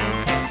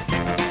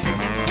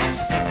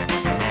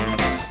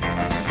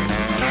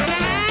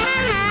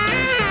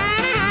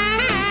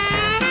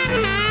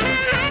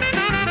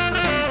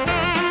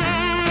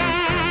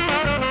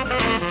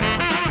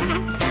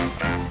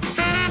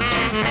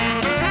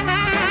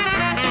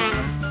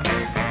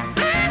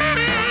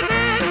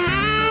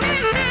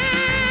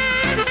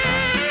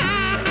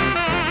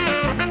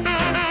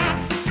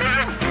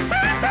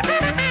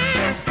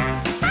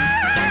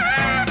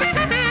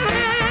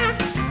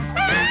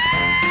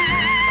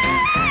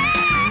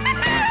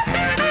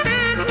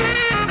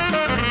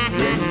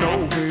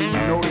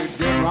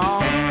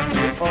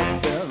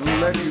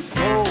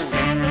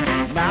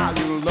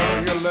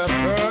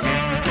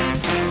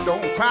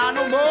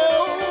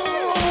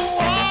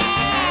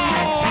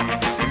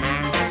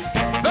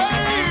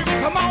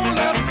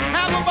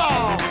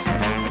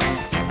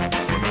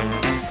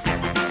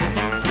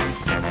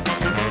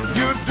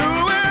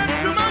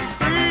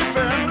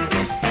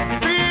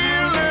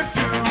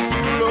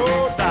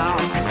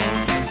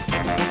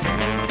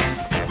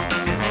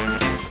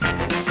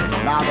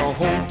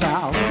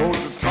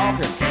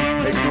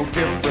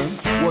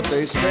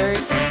 They say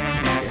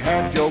you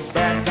had your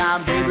bad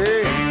time,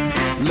 baby.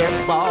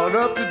 Let's ball it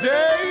up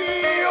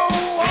today. Oh,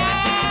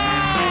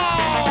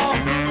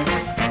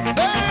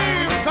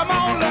 babe, come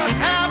on, let's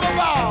have a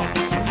ball.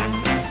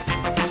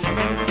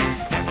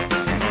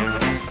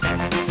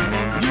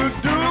 You're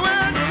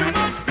doing too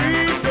much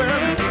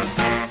creeping,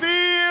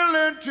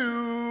 feeling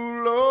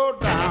too low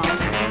down.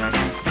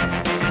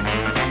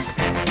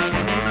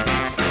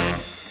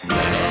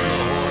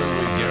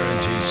 We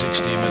guarantee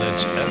 60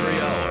 minutes every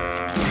hour.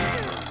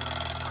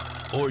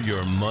 Or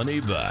your money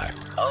back.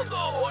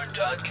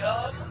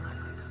 OnTheHorn.com.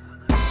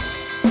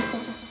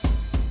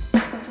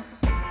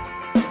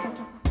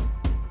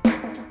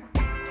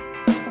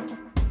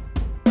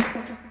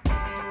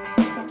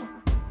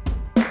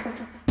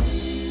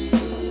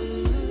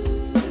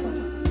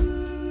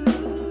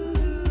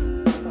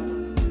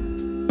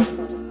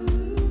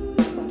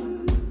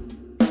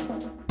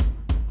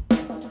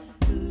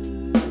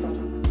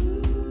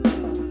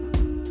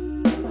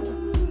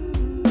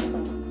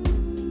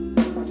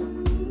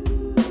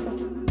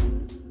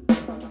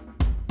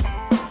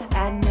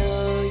 I know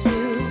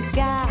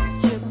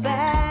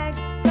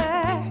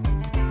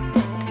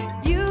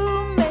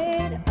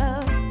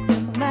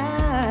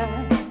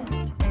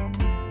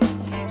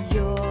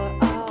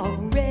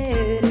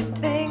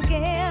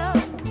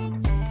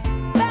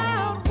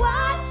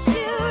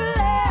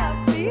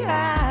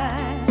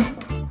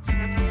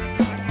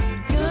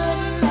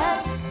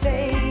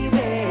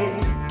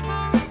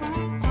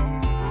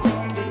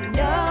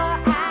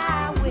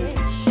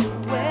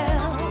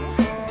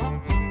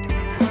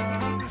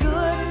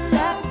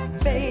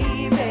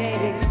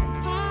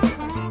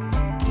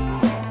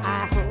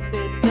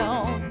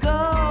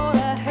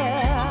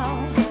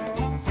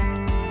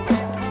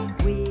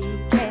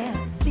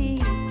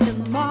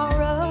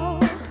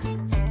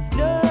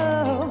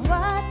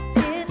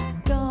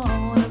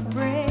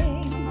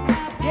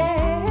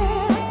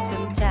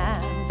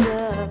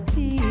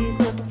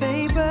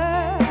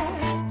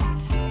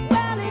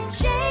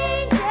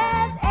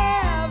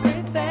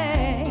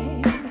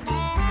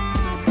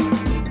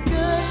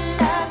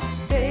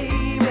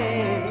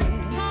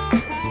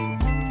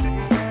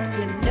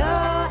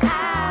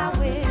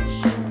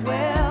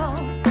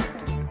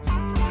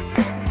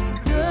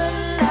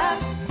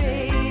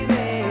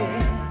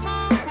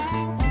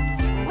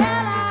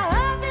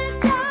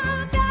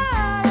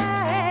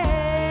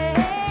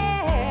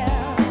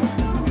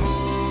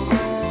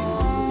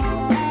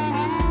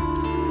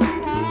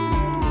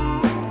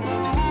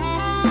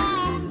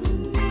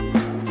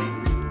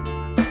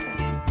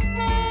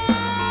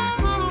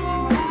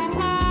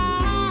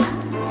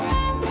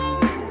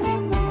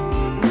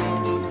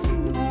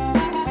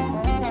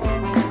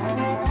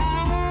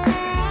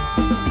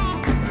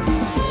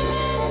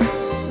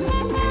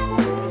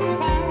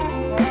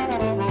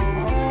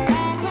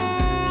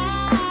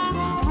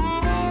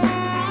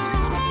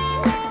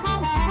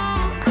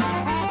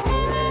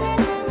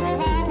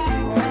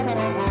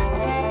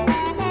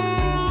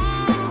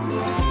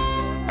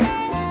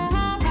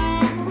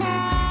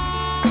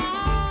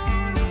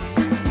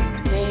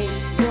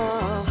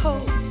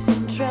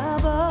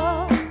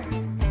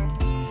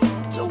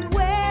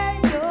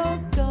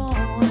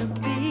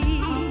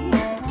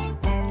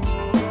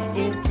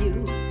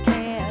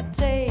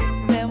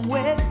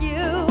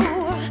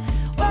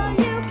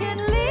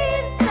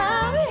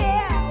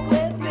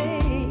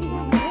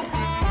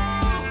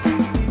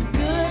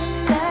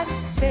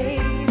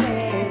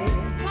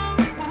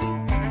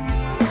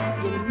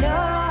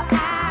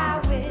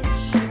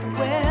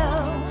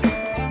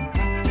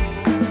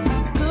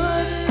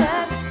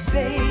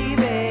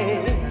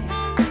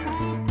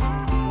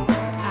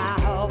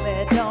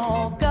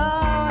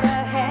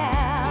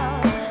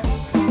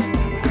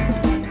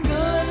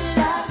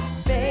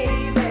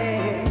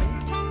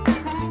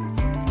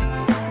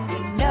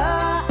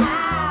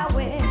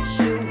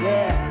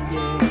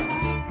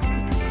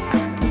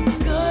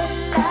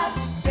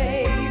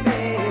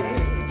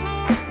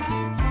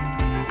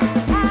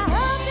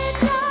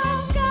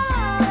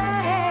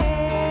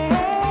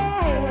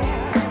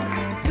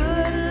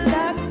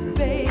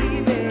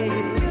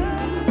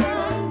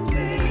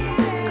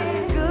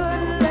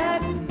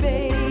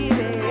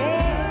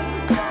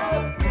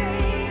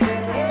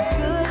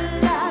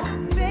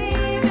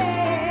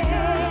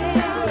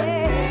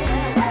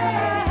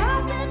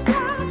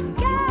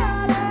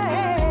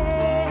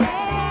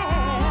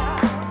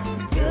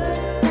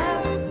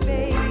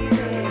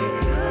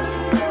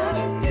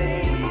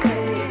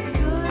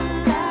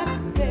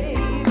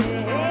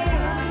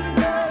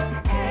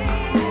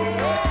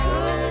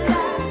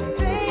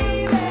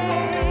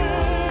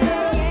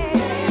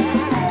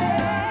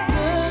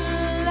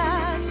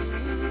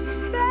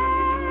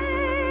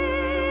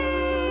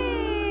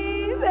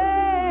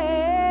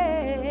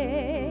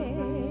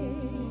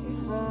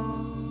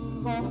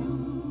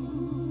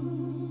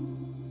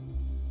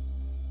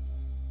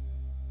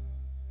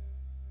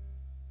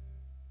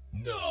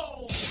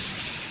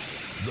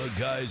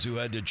guys who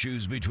had to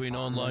choose between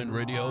online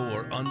radio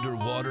or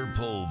underwater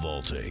pole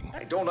vaulting.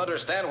 I don't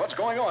understand what's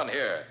going on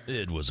here.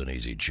 It was an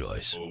easy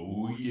choice.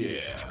 Oh,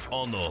 yeah.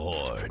 On the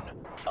Horn.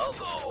 On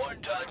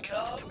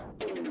thehorn.com.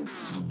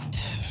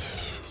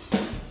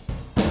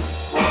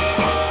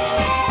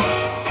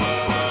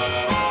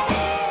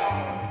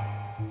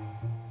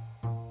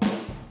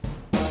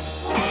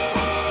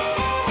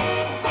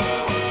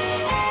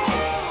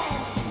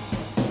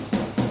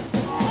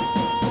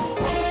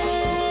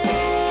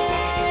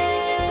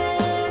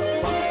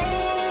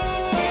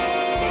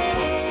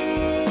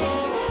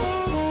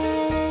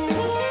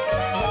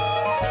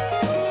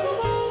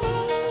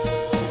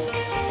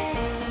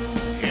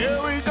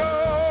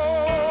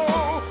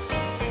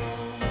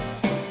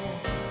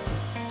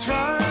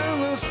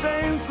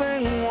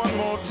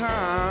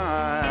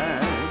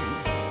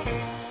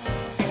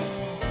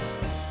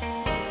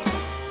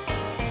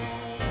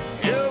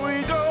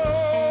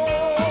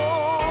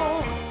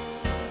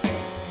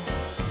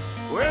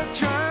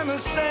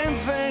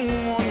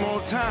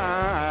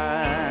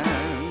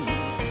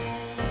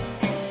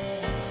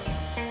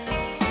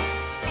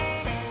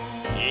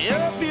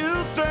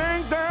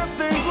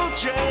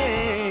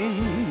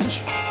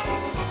 Change,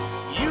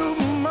 you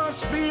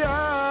must be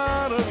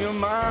out of your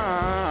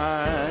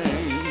mind.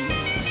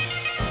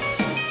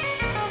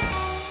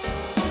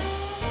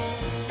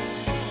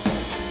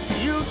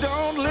 You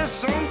don't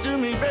listen to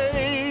me,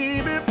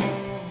 baby,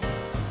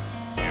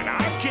 and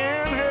I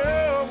can't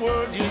help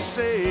what you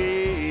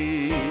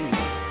say.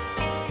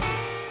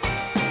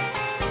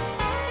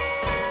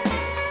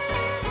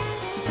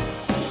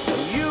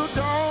 You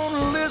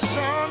don't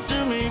listen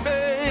to me, baby,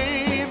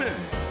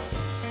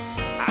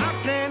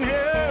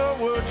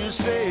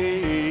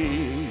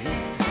 say.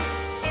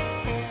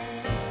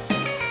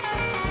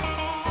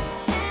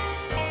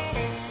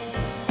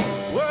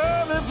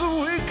 Well, if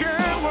we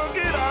can't work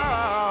it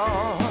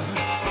out,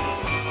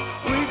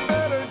 we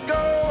better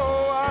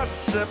go our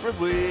separate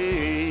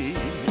ways.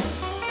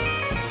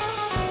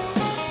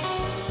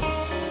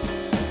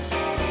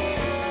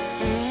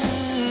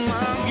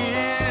 I'll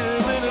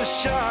give it a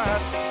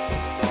shot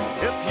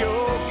if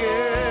you'll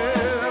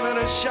give it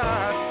a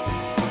shot,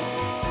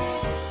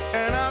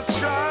 and I'll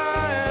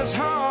try as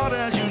hard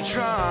as you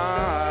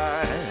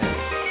try.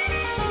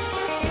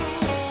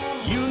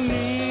 You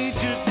need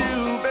to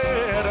do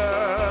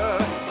better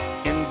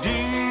in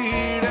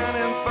deed and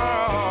in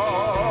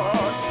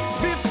thought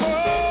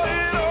before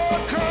it all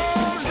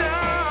comes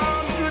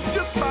down to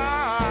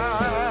goodbye.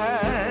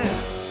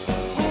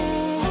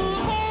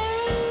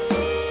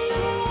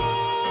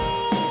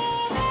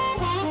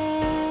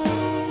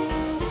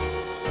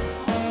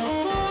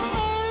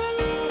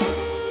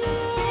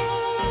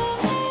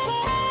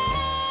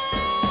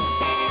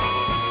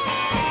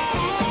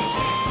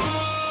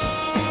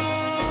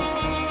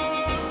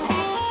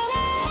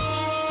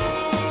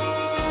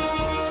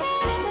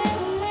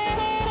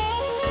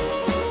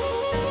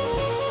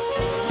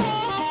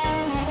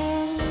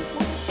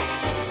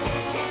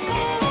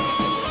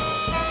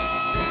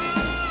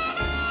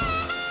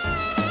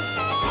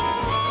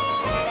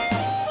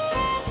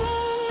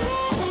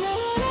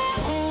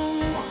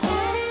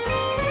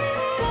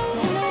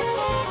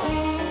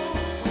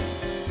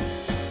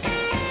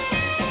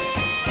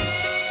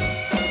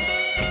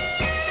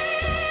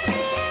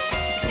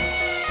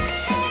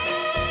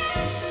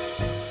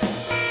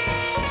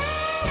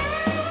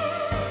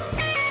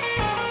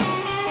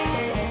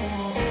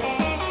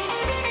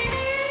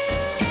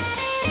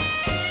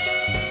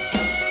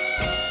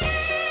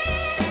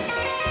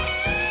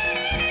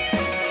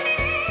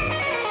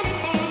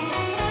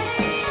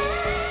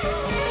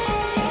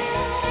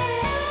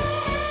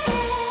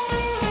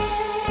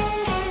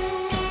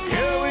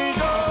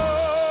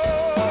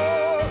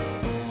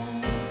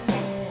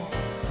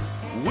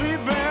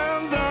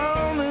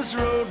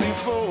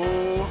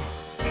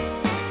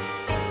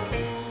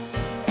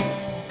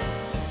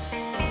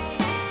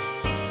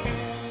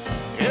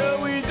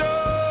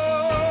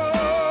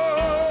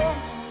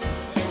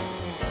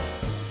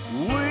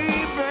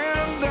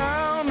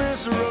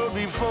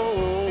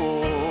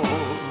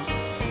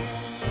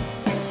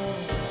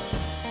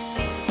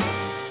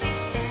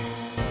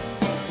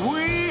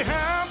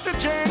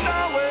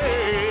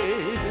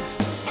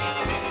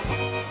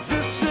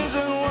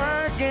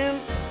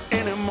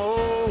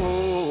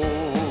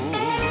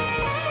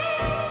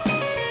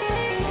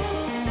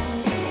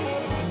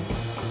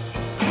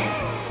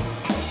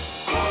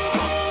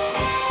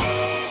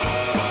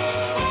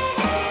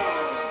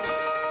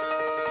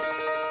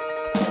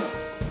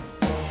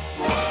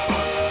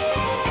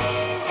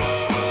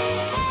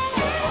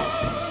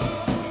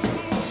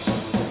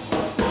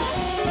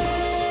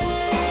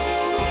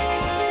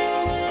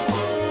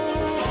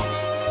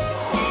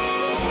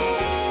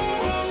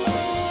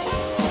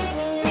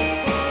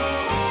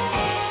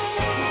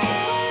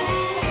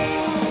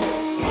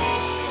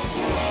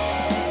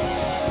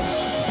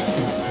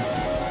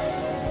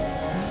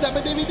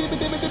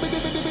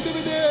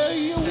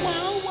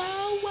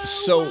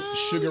 So,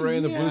 Sugar Ray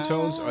and the Blue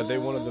Tones, are they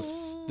one of the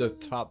the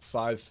top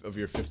 5 of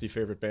your 50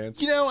 favorite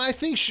bands? You know, I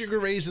think Sugar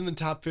Ray's in the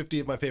top 50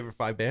 of my favorite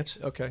 5 bands.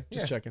 Okay,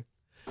 just checking.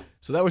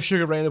 So that was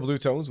Sugar Ray and the Blue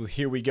Tones with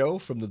Here We Go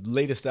from the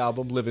latest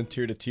album, Living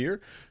Tear to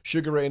Tear.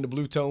 Sugar Ray and the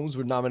Blue Tones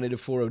were nominated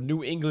for a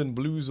New England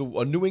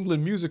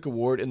Music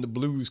Award in the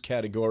blues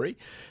category.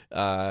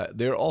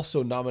 They're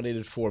also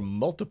nominated for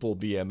multiple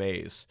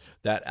BMAs.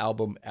 That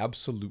album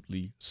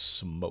absolutely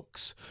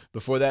smokes.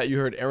 Before that, you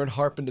heard Aaron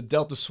Harp and the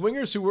Delta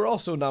Swingers, who were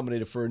also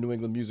nominated for a New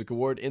England Music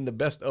Award in the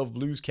Best of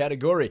Blues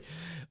category.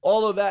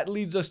 All of that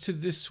leads us to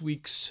this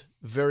week's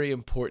very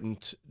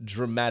important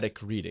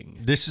dramatic reading.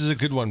 This is a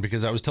good one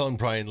because I was telling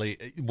Brian Lee,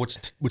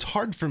 what's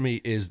hard for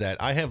me is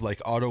that I have like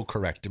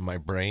autocorrect in my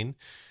brain.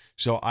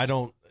 So I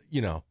don't,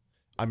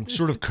 I'm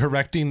sort of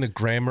correcting the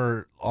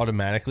grammar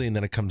automatically and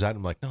then it comes out and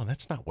I'm like, no,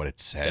 that's not what it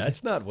said.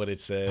 That's not what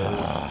it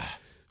says.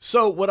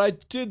 So what I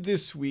did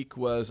this week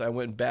was I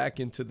went back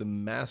into the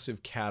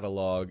massive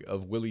catalog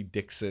of Willie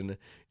Dixon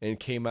and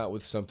came out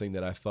with something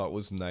that I thought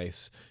was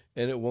nice.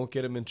 And it won't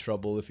get him in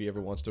trouble if he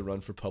ever wants to run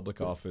for public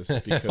office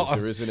because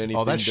there isn't anything dirty.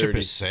 Oh, that ship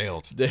has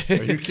sailed.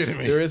 Are you kidding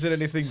me? There isn't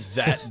anything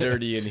that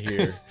dirty in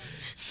here.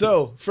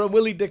 So, from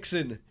Willie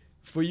Dixon,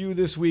 for you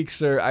this week,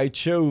 sir, I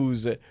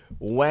chose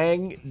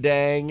Wang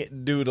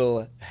Dang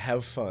Doodle,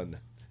 Have Fun.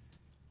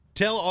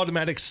 Tell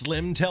Automatic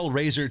Slim, tell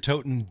Razor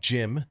Totin'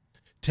 Jim,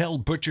 tell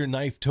Butcher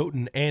Knife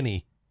Totin'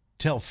 Annie,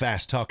 tell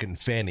Fast Talkin'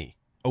 Fanny.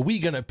 Are we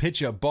gonna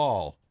pitch a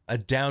ball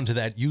down to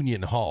that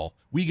Union Hall?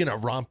 We gonna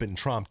romp and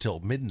tromp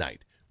till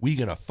midnight. We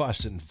gonna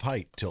fuss and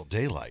fight till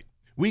daylight.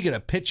 We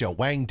gonna pitch a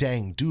wang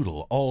dang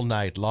doodle all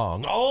night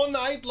long. All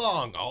night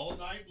long, all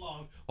night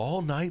long,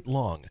 all night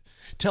long.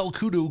 Tell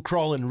Kudu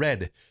Crawlin'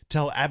 Red,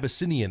 tell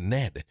Abyssinian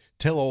Ned,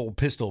 tell old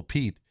Pistol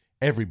Pete,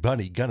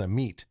 everybody gonna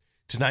meet.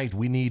 Tonight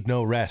we need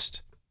no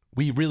rest.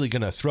 We really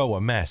gonna throw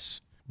a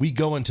mess. We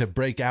going to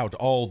break out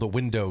all the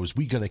windows.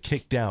 We gonna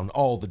kick down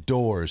all the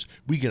doors.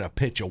 We gonna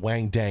pitch a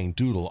wang dang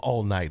doodle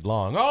all night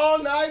long. All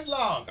night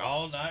long,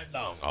 all night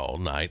long, all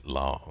night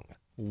long.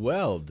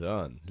 Well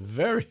done.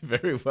 Very,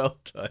 very well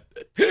done.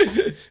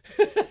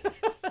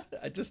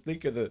 I just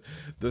think of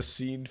the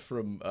scene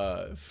from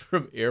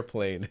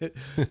Airplane.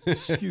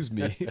 Excuse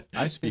me,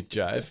 I speak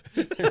jive.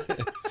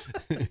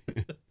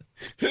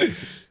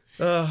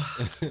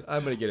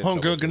 I'm gonna get it.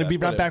 Homegirl gonna be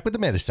right back with the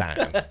medicine.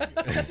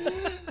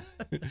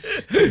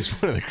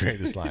 It's one of the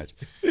greatest lines.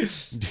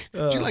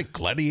 Do you like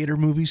gladiator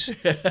movies?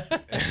 You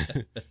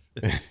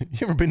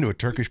ever been to a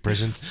Turkish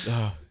prison?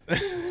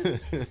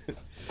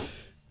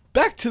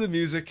 Back to the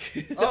music.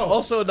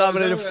 Also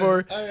nominated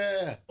for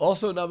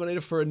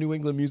a New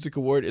England Music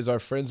Award is our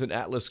friends in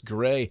Atlas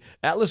Gray.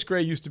 Atlas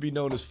Gray used to be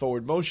known as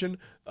Forward Motion.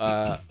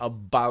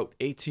 About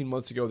 18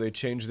 months ago, they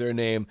changed their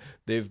name.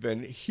 They've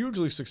been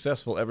hugely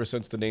successful ever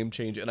since the name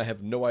change, and I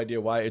have no idea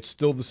why. It's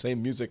still the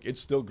same music.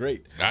 It's still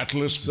great.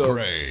 Atlas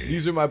Gray.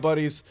 These are my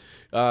buddies.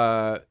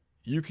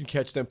 You can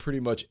catch them pretty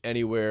much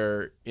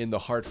anywhere in the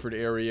Hartford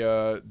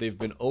area. They've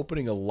been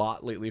opening a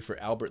lot lately for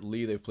Albert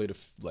Lee. They've played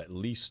at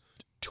least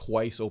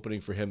twice opening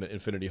for him at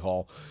Infinity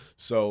Hall.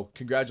 So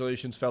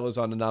congratulations, fellas,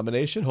 on the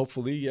nomination.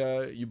 Hopefully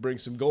you bring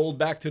some gold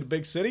back to the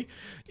big city.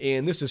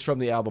 And this is from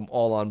the album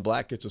All on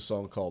Black. It's a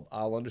song called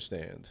I'll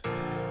Understand.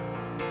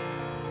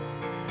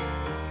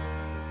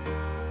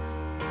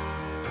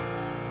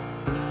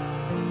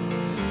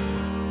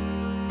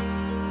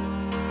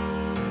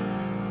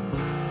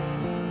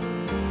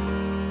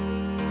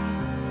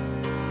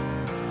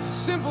 It's a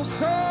simple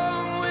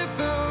song with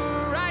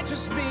a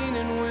righteous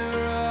meaning.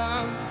 We're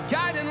a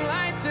guiding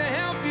light to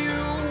help you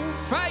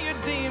fight your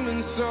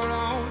demons. So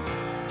don't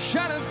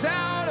shut us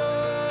out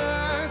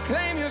or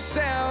claim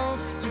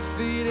yourself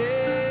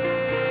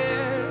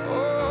defeated.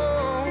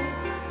 Oh,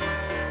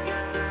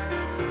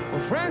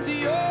 well, friends of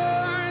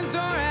yours, or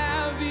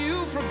have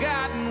you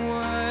forgotten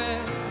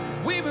what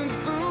we've been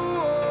through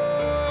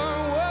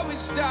or what we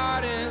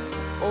started?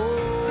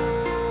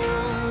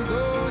 Oh,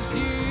 those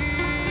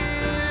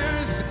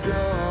years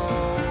ago.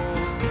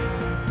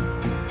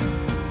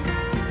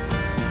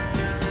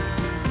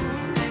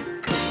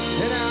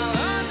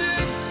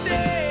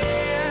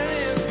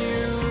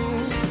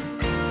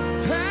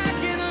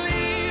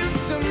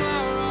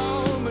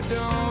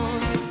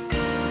 Don't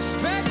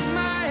expect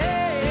my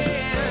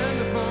hand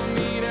for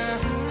me to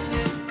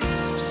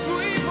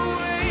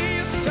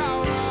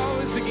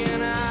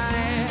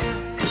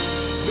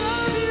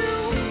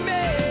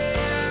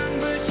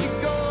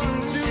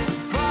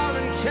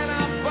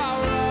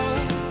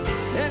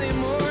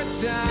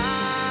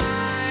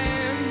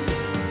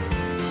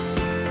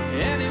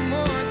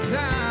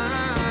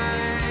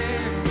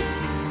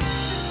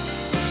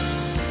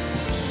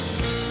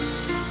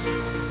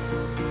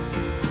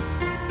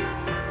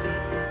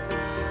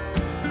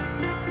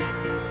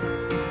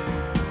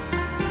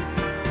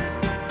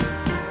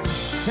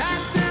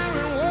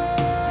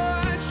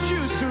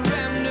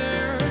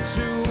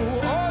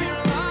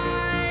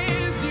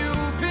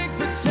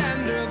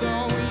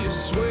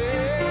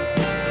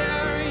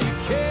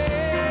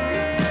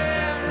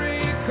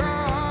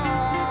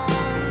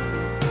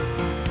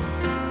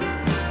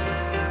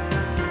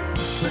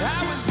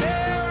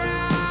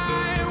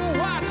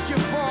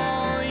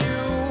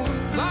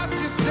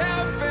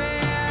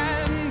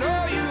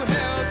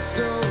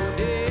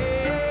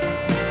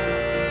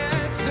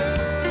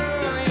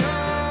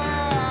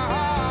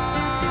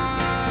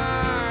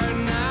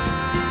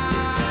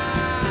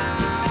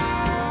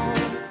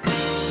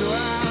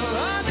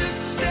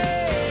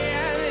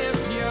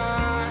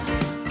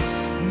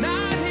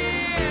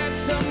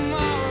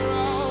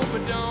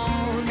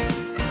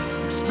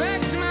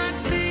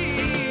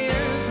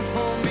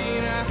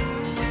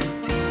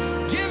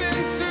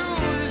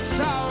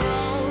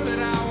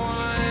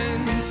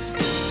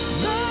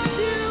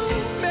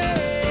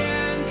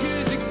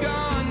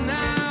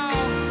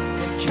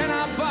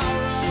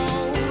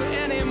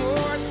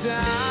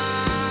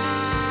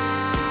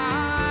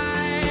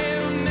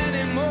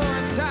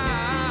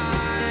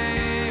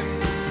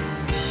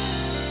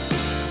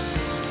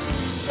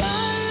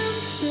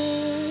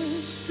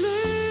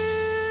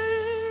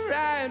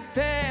right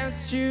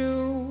past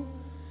you.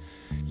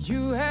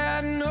 You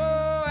had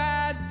no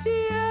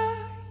idea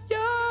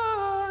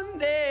your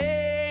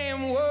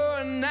name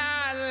one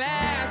night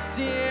last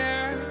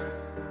year.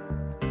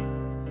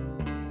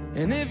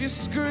 And if you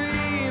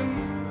scream,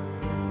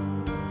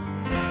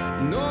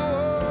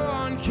 no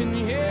one can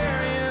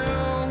hear you.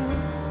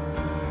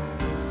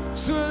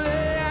 So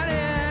let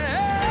it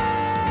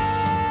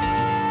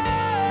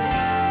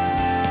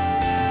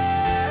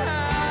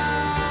out.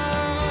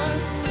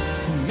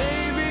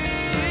 Maybe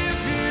if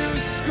you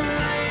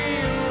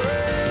scream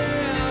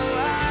real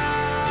loud.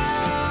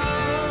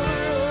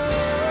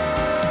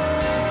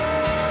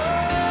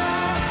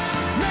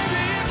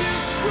 Maybe if you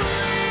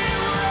scream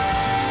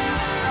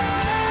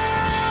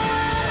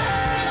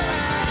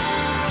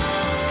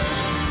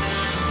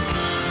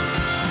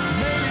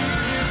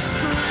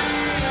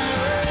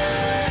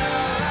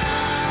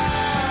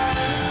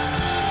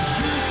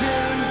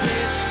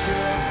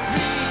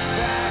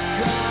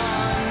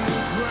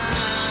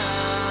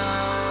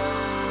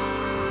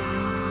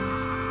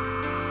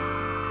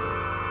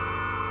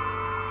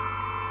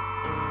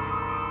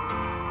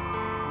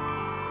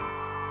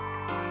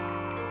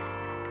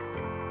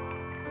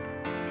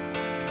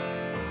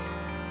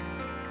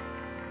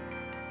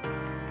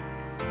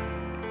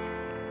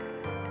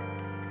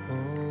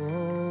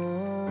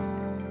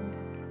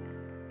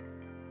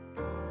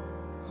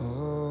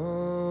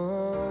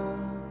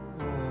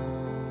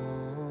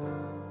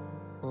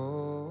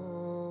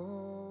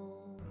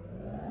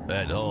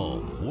At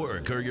home,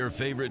 work, or your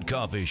favorite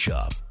coffee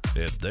shop,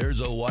 if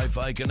there's a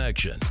Wi-Fi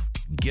connection,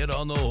 get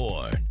on the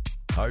horn.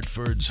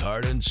 Hartford's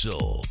heart and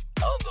soul.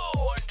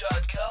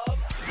 OnTheHorn.com.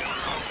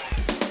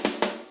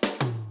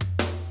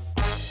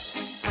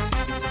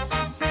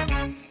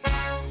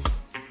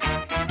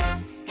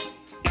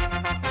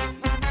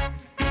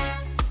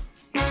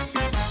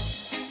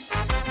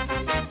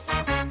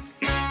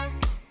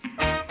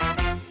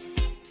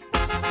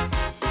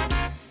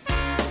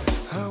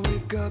 I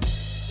wake up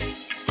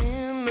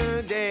in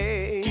the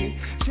day,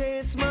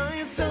 chase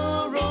my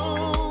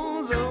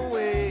sorrows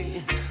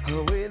away,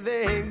 away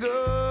they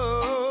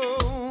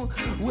go,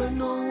 where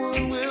no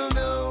one will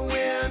know,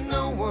 where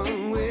no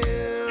one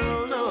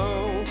will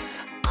know.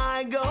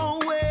 I go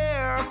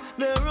where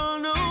there are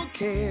no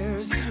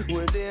cares,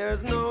 where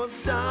there's no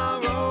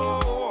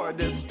sorrow or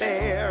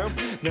despair.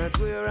 That's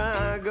where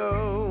I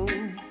go,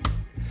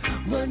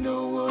 where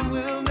no one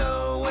will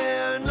know,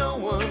 where no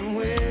one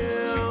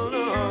will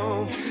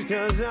know.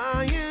 'Cause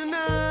I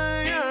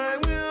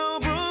will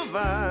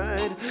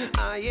provide,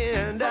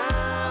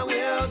 I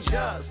will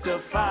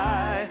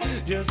justify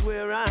just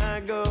where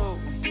I go,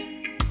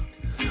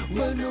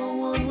 where no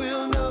one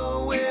will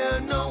know, where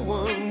no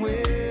one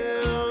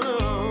will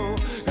know.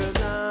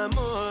 'Cause I'm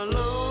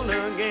alone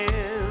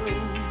again,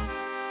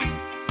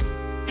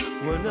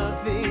 where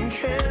nothing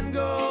can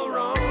go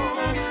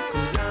wrong.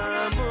 'Cause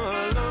I'm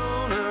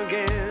alone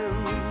again,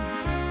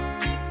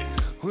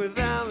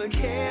 without a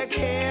care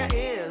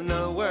in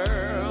the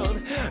world.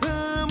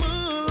 I'm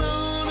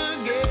alone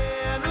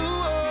again,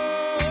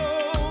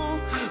 oh,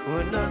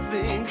 where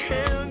nothing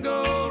can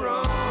go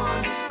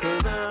wrong.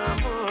 'Cause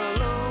I'm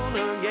alone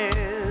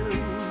again,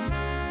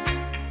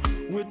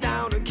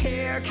 without a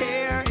care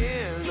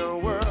in the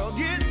world.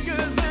 Yeah,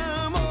 'cause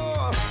I'm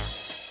all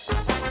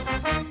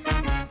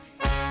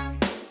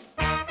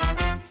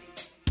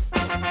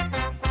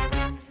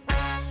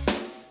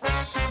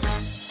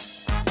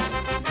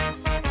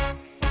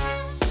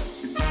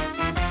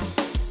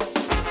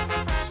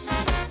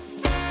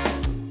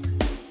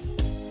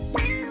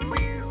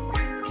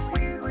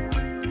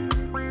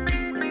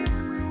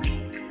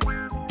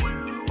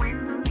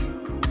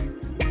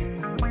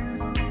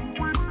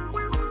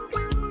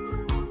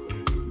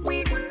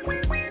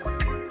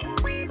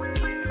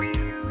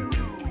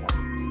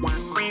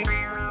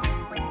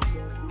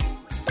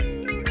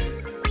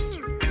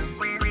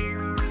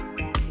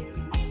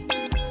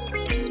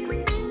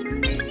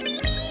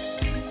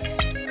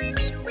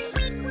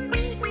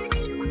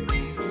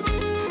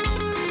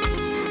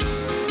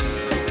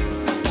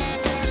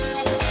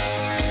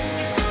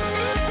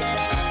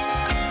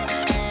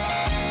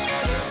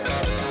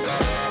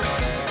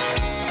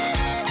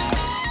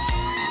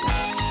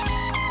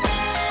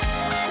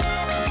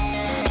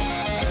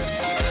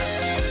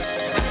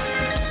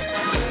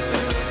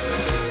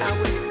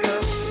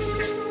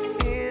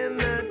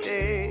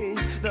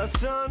the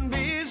sun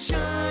be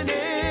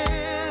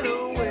shining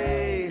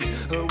away,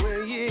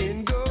 away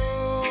it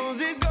goes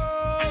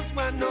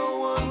where no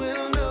one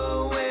will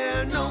know,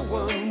 where no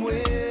one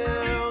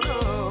will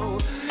know.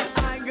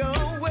 I go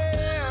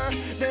where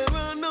there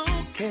are no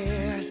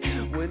cares,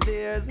 where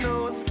there's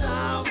no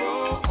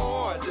sorrow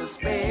or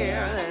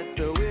despair. That's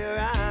where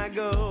I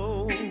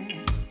go,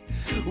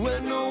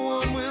 where no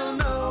one will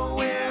know,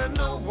 where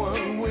no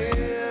one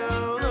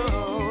will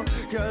know.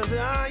 'Cause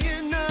I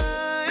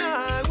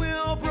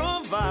will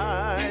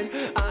provide,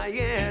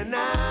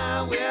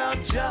 I will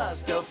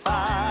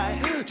justify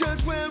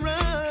just where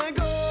I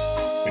go,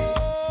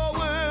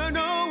 where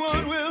no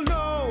one will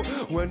know,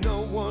 where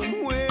no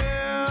one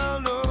will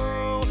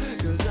know.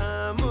 'Cause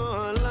I'm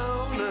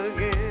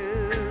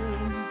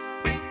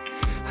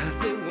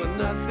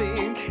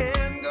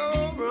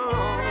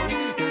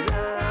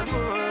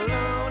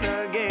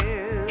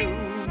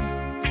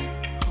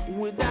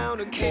without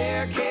a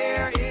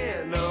care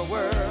in the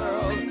world.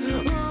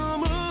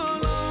 I'm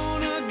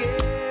alone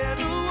again,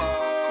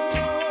 oh,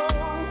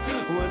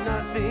 where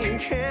nothing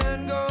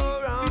can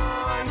go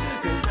wrong,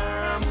 'cause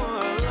I'm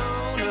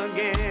alone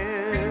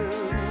again.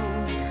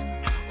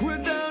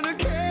 Without a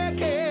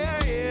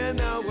care in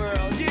the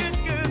world, yeah,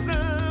 'cause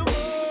I'm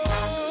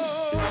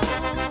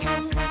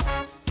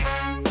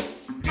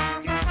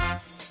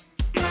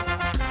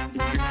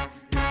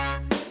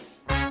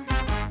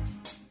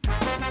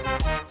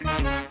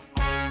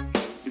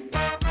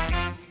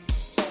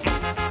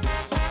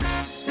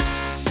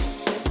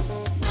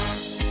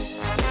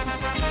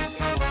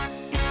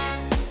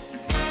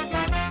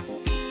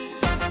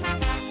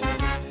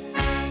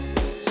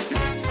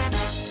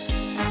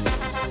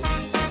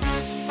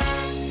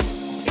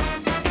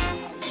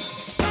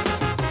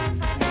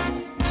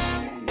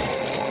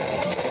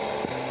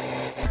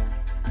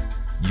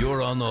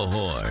You're on the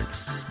Horn,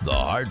 the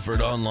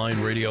Hartford Online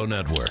Radio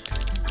Network.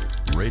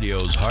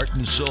 Radio's heart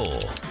and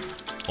soul.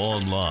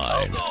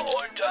 Online.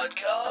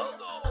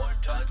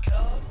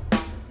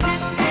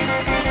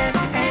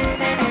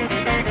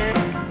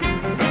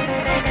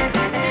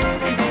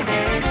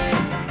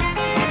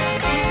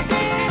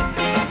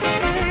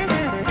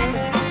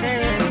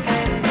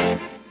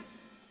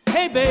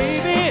 Hey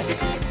baby,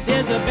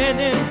 there's a band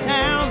in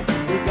town.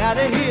 We got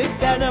a hit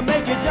that'll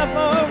make you jump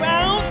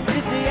around.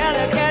 It's the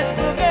Alley Cat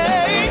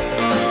Boogie.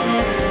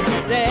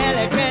 The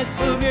Alley Cat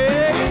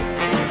Boogie.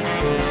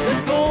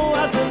 Let's go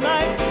out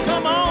tonight.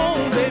 Come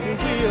on, baby,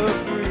 feel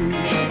free.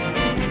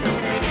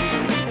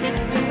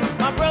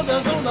 My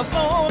brother's on the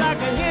phone. I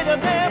can hear the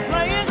band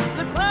playing.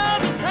 The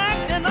club is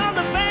packed and all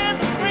the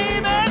fans are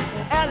screaming.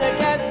 Alley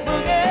Cat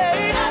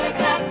Boogie. Alley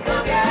Cat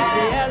Boogie. It's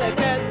the Alley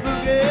Cat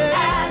Boogie.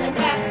 Alley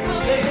Cat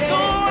Boogie. Let's go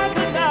out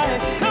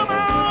tonight. Come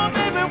on,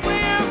 baby,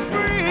 we're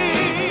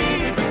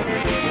free.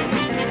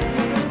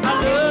 I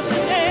love to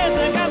dance.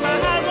 I got my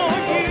eyes on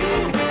you.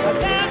 I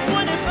got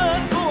 20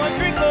 bucks for a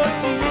drink or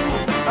two.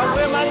 I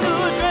wear my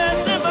new dress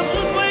and my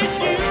blue suede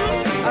shoes.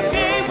 I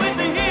can't wait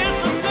to hear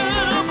some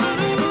good old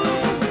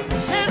blues.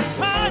 Let's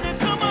party,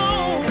 come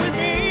on with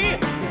me.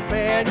 The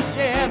band is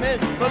jamming.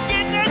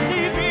 Forget that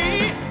TV.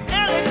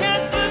 Alley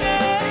Cat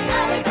Boogie.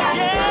 Alley Cat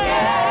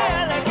Boogie.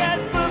 Alley Cat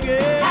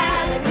Boogie.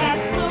 Alley Cat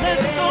Boogie.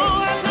 Let's go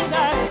out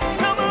tonight.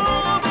 Come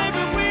on,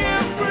 baby,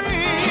 we're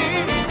free.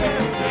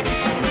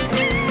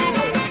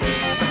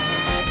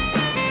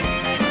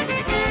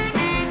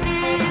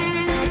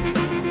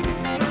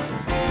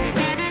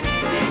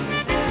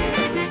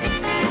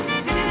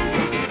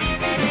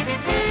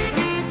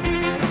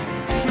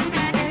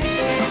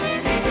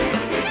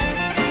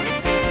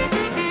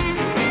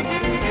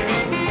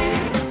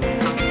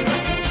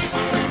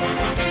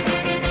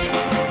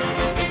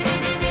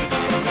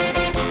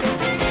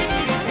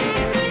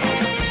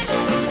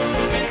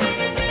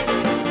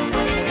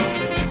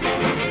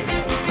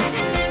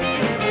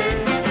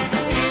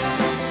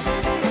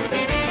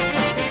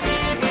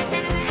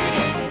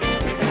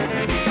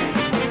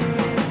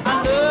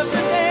 I love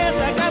to dance,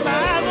 I got my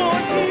eyes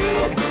on you.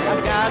 I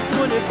got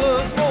 20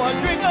 bucks for a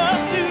drink or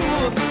two.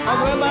 I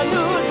wear my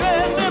new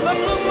dress and my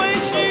blue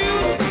suede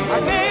shoes. I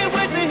can't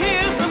wait to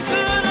hear some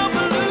good old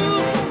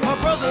blues. My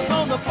brother's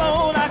on the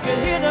phone, I can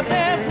hear the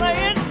band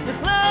playing. The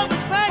club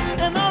is packed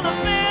and all the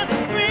fans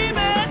are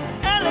screaming.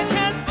 Alley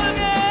Cat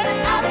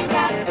Boogie. Alley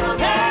Cat Boogie.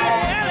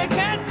 Hey, Alley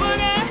Cat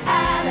Boogie.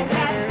 Alley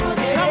Cat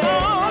Boogie. Come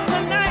on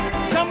tonight,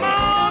 come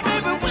on,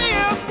 baby,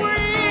 we're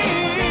free.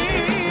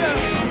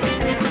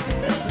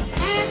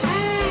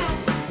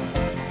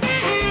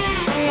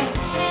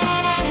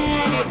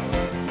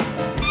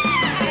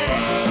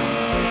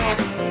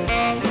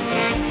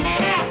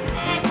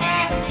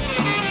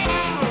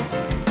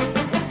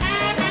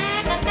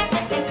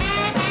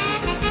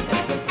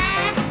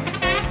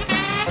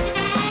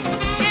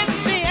 It's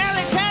the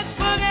Alley Cat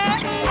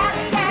Boogie.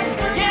 Alley Cat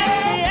Boogie. Yes,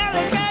 the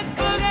Alley Cat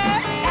Boogie.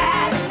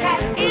 Alley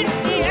Cat Boogie. It's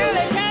the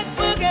Alley Cat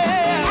Boogie.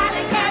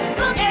 Alley Cat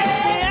Boogie. It's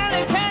the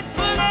Alley Cat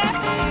Boogie.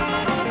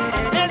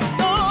 Let's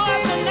go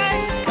out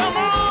tonight. Come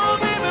on,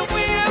 baby,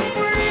 we're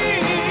free.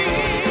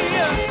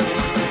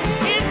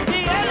 It's the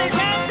Alley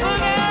Cat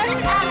Boogie. Alley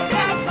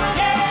Cat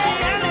Boogie. Yes, the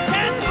Alley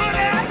Cat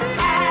Boogie.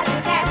 Alley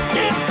Cat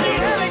Boogie. It's the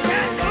Alley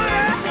Cat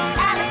Boogie.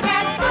 Alley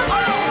Cat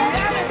Boogie.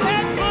 Alley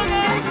Cat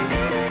Boogie.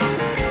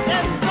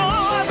 Let's go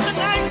out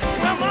tonight.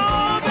 Come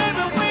on,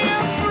 baby,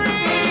 we're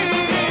free.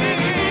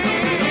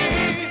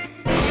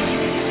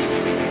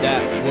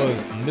 That was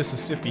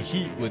Mississippi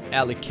Heat with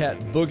Alley Cat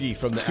Boogie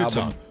from the It's a good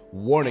album song.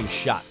 Warning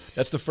Shot.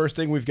 That's the first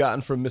thing we've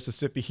gotten from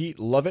Mississippi Heat.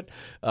 Love it.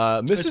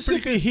 It's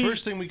Mississippi pretty good. Heat.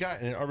 First thing we got,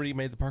 and it already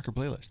made the Parker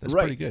playlist. That's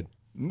Right. pretty good.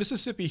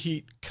 Mississippi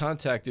Heat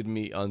contacted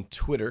me on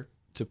Twitter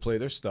to play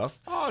their stuff.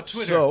 Oh,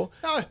 Twitter. So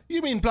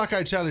You mean Black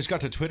Eyed Sally's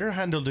got a Twitter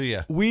handle, do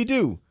you? we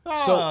do.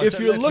 Ah, So if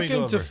that you're lets me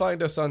looking go to over.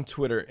 find us on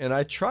Twitter, and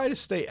I try to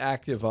stay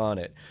active on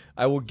it,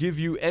 I will give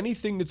you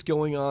anything that's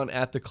going on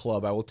at the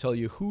club. I will tell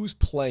you who's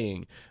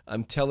playing.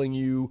 I'm telling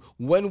you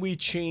when we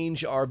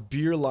change our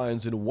beer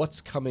lines and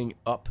what's coming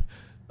up.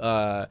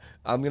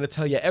 I'm going to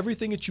tell you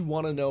everything that you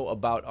want to know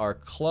about our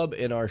club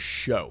and our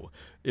show.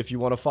 If you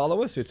want to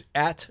follow us, it's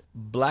at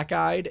Black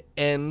Eyed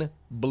N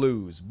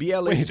Blues.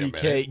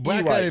 BLACKEYE.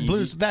 Black Eyed N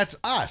Blues. That's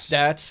us.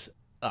 That's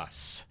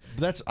us.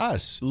 That's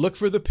us. Look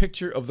for the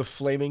picture of the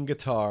flaming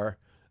guitar.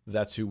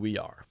 That's who we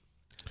are.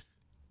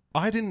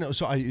 I didn't know.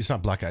 So it's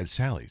not Black Eyed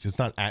Sally's. It's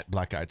not at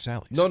Black Eyed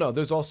Sally's. No.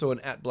 There's also an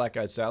at Black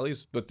Eyed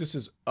Sally's, but this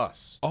is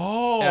us.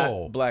 Oh.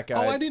 At Black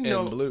Eyed I didn't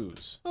know.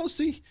 Blues. Oh,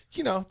 see,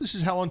 this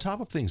is how on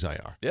top of things I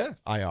are. Yeah.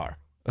 I are.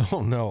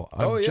 Oh no,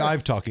 I'm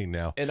jive talking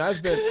now. And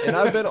I've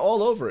been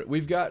all over it.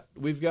 We've got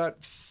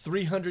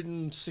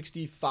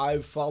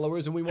 365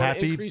 followers, and we want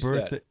to increase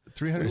that.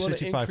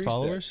 365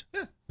 followers?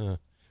 Yeah.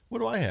 What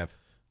do I have?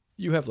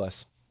 You have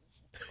less.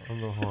 On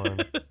the Horn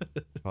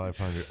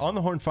 500. On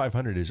the Horn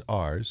 500 is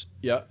ours.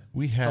 Yeah.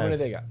 We have. How many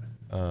they got?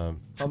 How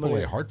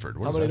many Hartford?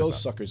 How many of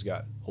those suckers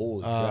got?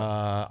 Holy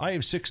crap. I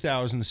have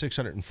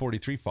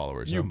 6,643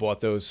 followers. You bought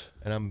those.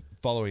 And I'm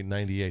following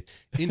 98.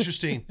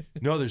 Interesting.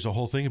 No, there's a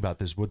whole thing about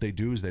this. What they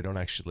do is they don't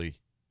actually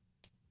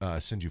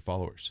send you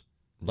followers.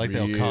 Like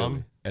really? They'll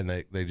come and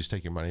they just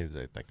take your money and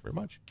say, thank you very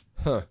much.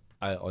 Huh.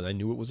 I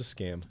knew it was a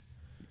scam.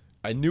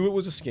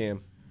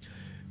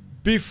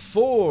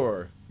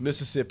 Before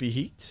Mississippi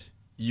Heat,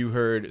 you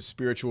heard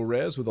Spiritual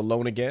Rez with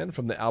Alone Again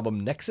from the album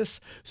Nexus.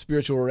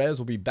 Spiritual Rez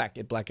will be back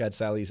at Black Eyed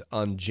Sally's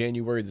on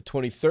January the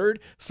 23rd.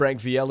 Frank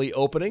Vielli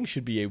opening.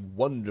 Should be a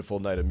wonderful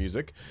night of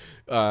music.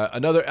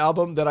 Another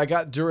album that I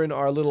got during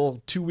our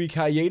little 2-week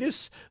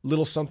hiatus,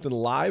 Little Something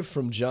Live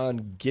from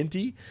John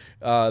Ginty.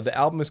 The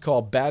album is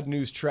called Bad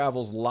News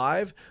Travels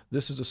Live.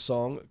 This is a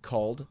song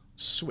called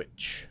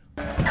Switch.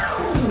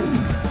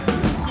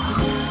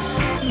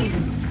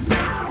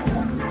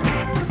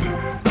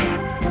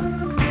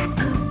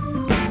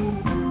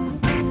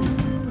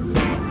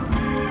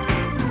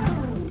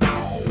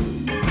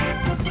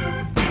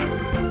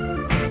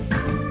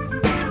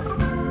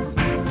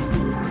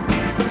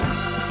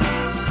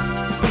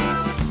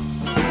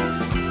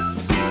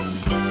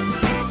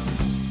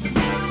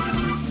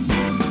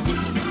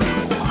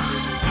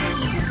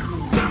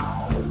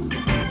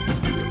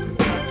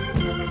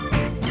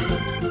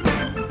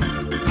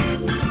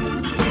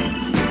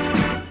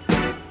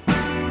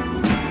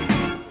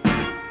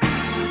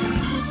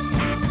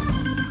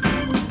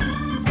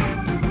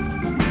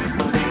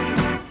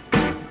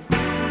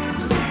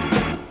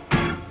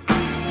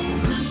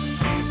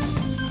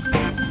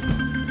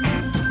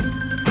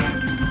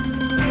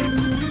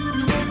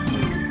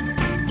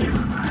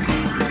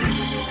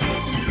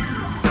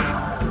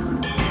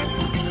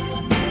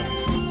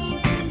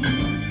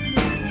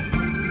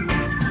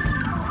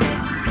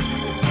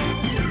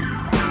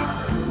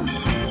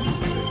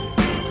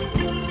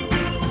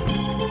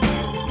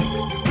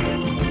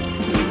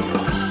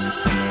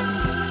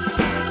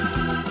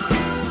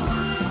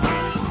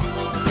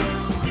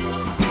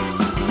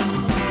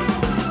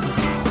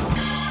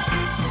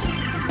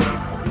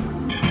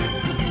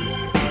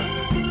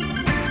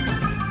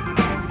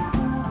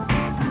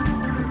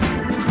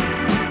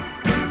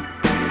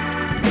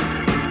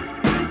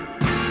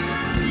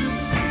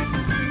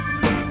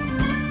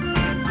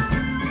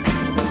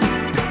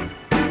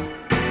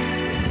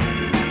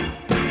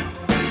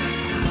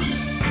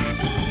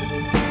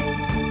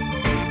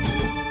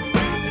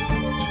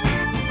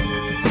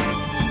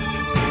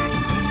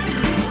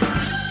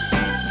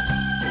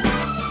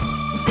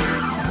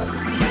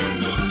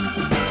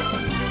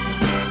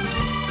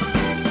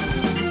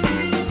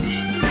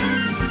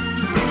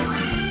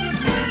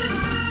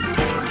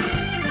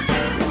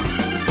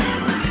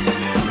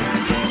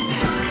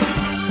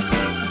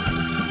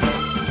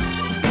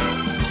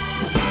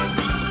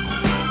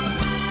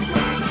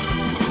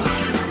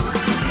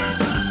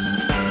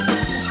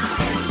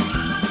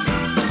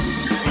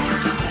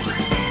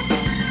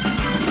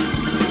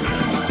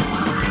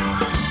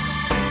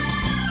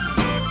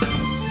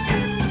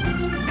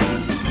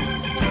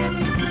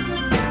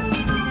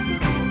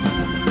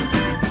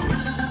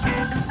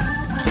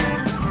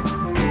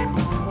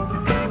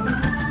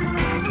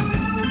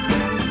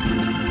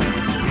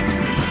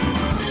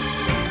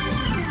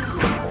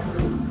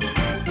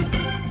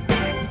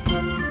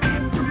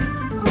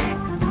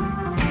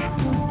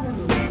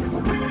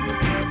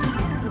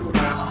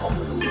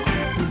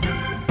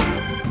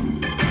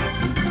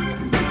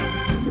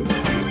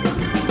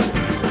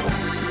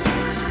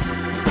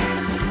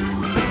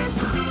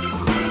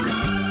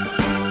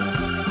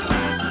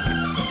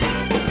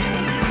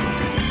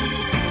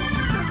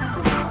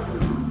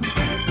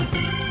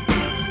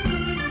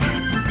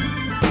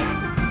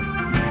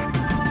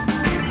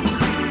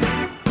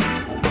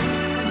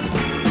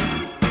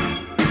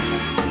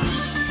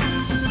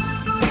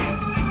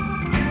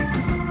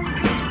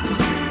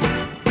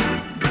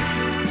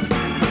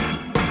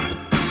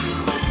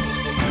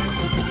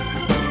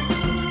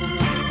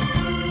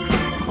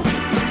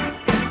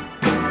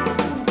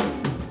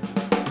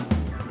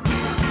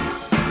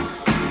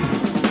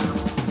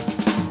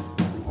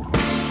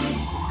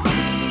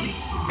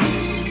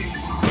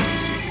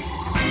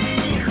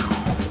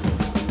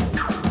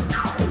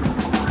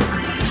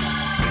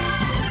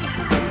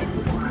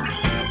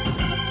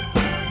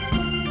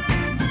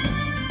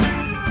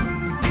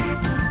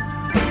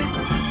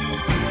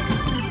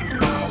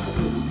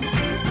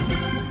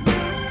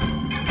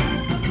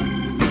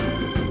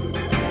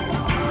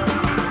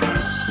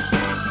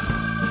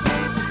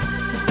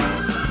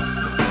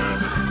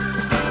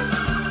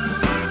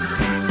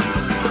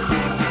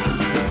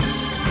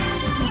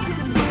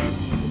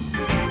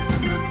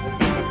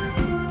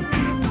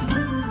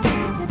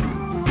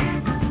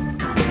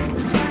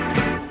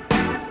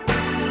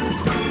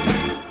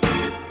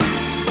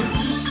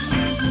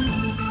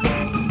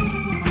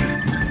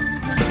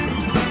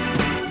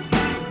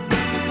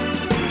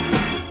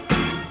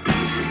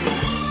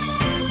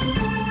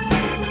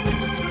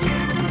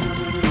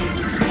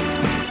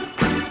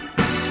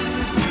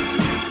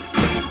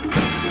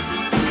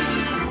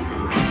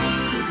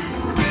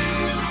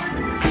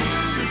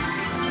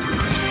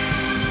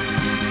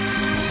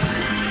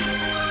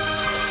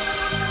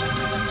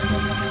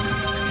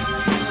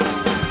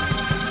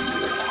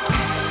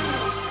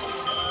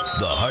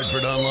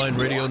 online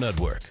radio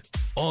network.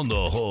 On the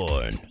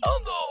Horn.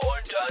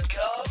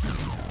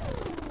 OnTheHorn.com.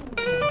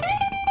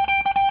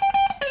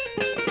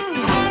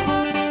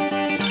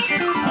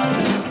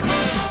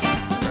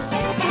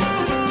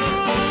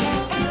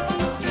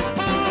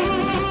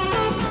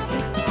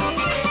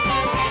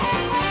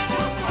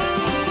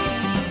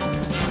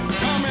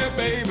 Come here,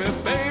 baby,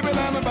 baby,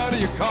 let me buddy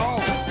you call.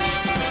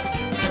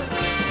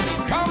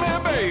 Come here,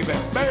 baby,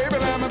 baby,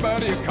 let me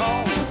buddy you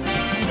call.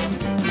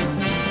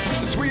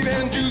 Sweet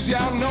and juicy,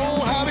 I know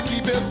how to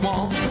keep it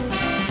warm.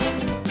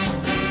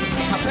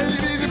 I take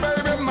it easy,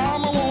 baby,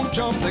 mama won't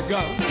jump the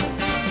gun.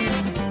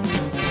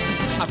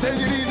 I take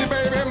it easy,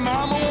 baby,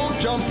 mama won't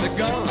jump the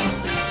gun.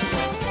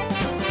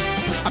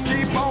 I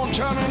keep on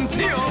churning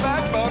till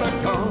that butter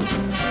comes.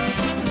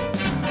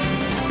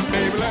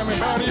 Baby, let me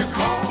buddy you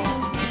call.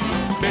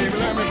 Baby,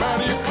 let me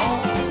buddy you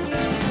call.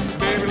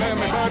 Baby, let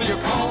me buddy you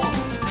call.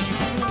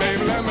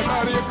 Baby, let me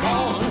buddy you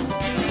call.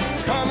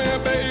 Come here,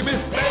 baby,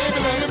 baby,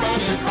 let me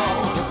buddy you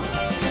call.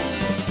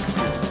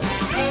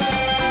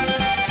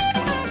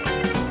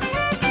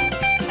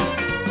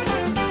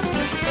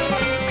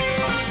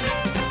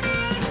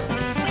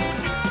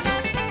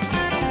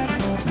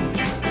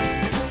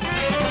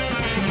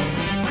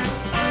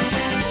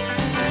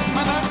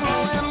 My knife's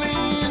long and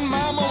lean,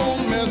 mama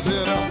won't mess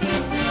it up.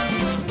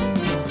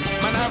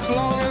 My knife's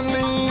long and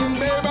lean,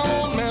 baby, I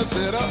won't mess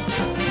it up.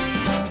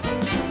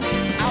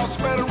 I'll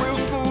spread it real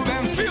smooth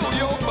and fill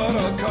your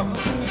buttercup.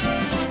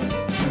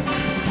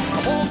 I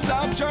won't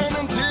stop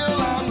churning till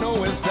I know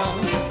it's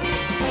done.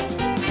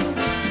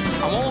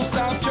 I won't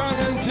stop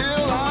churning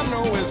till I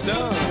know it's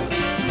done.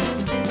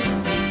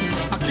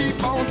 I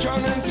keep on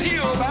churning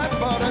till that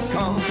butter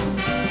comes.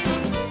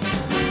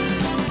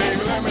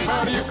 Baby, let me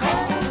butter you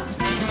call.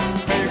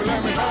 Baby,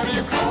 let me butter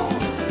you call.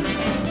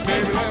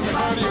 Baby, let me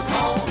butter you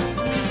call.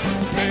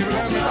 Baby,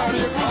 let me butter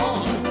you call.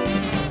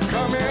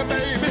 Come here,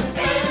 baby.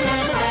 Baby,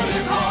 let me butter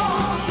you call.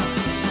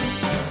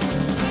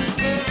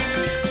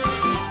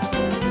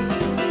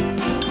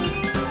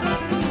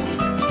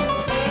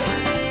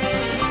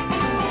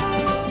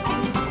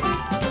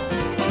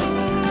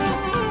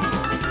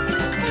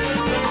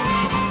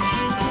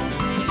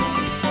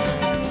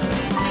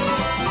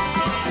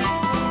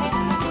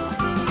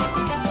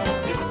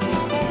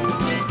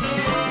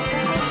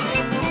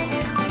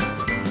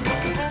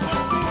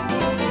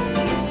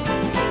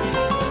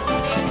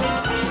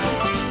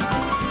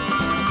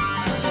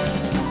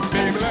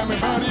 Baby, let me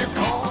butter you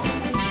call.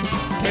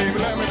 Baby,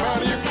 let me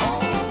butter you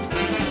call.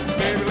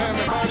 Baby, let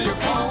me butter you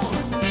call.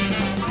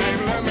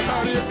 Baby, let me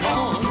butter you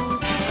call.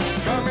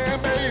 Come here,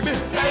 baby.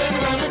 Baby,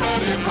 let me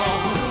butter you call.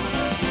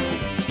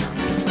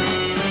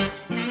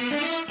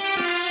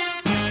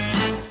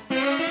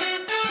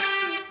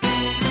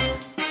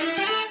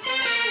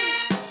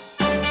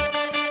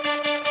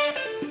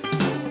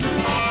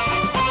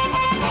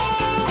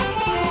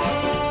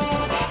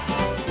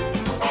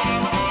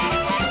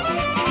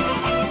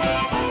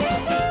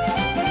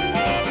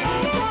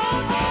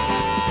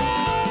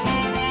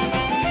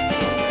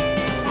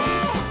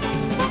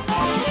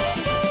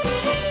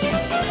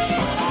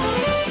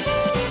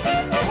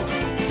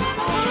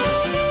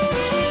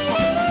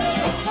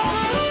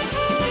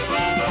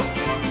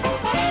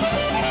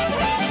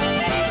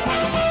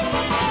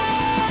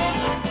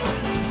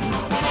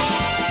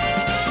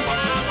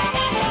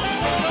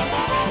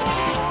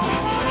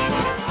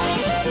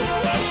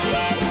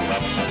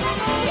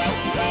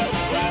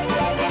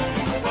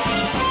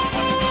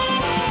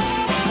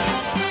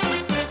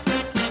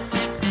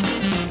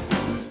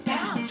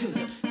 Down to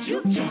the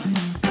juke joint.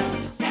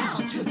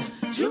 Down to the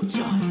juke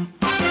joint.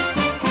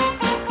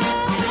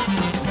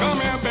 Come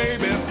here,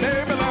 baby.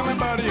 Baby, let me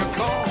butter you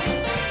call.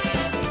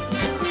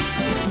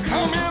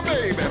 Come here,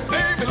 baby.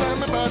 Baby, let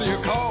me butter you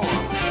call.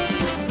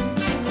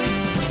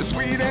 It's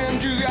sweet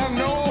and juicy, I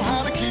know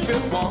how to keep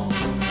it warm.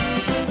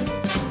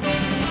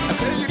 I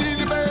take it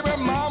easy, baby,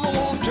 mama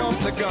won't jump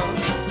the gun.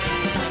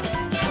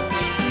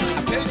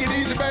 I take it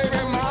easy, baby,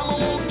 mama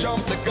won't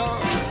jump the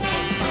gun.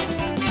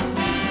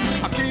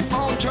 I keep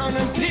on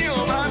churning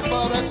till that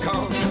butter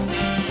comes.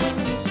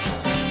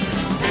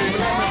 Baby,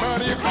 let me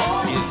butter you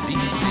call. It's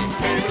easy.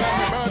 Baby, let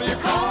me butter you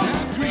call.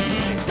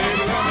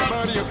 Baby, let me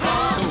butter you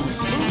call. So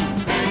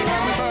smooth. Baby,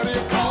 let me butter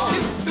you call.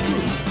 It's the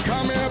groove.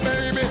 Come here,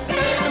 baby.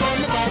 Baby, let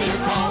me butter you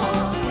call.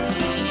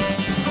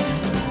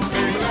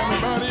 Baby, let me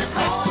butter you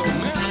call. So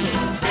mellow.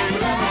 Baby,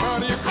 let me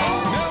butter you call.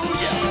 Mellow,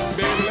 yeah.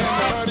 Baby, let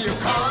me butter you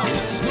call.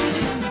 It's smooth.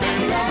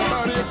 Baby, let me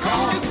butter you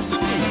call. It's the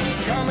groove.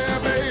 Come here,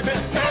 baby.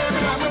 Baby,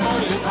 let me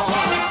butter you call.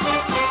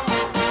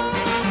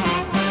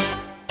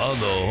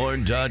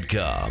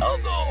 OnTheHorn.com.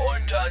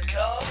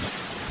 OnTheHorn.com.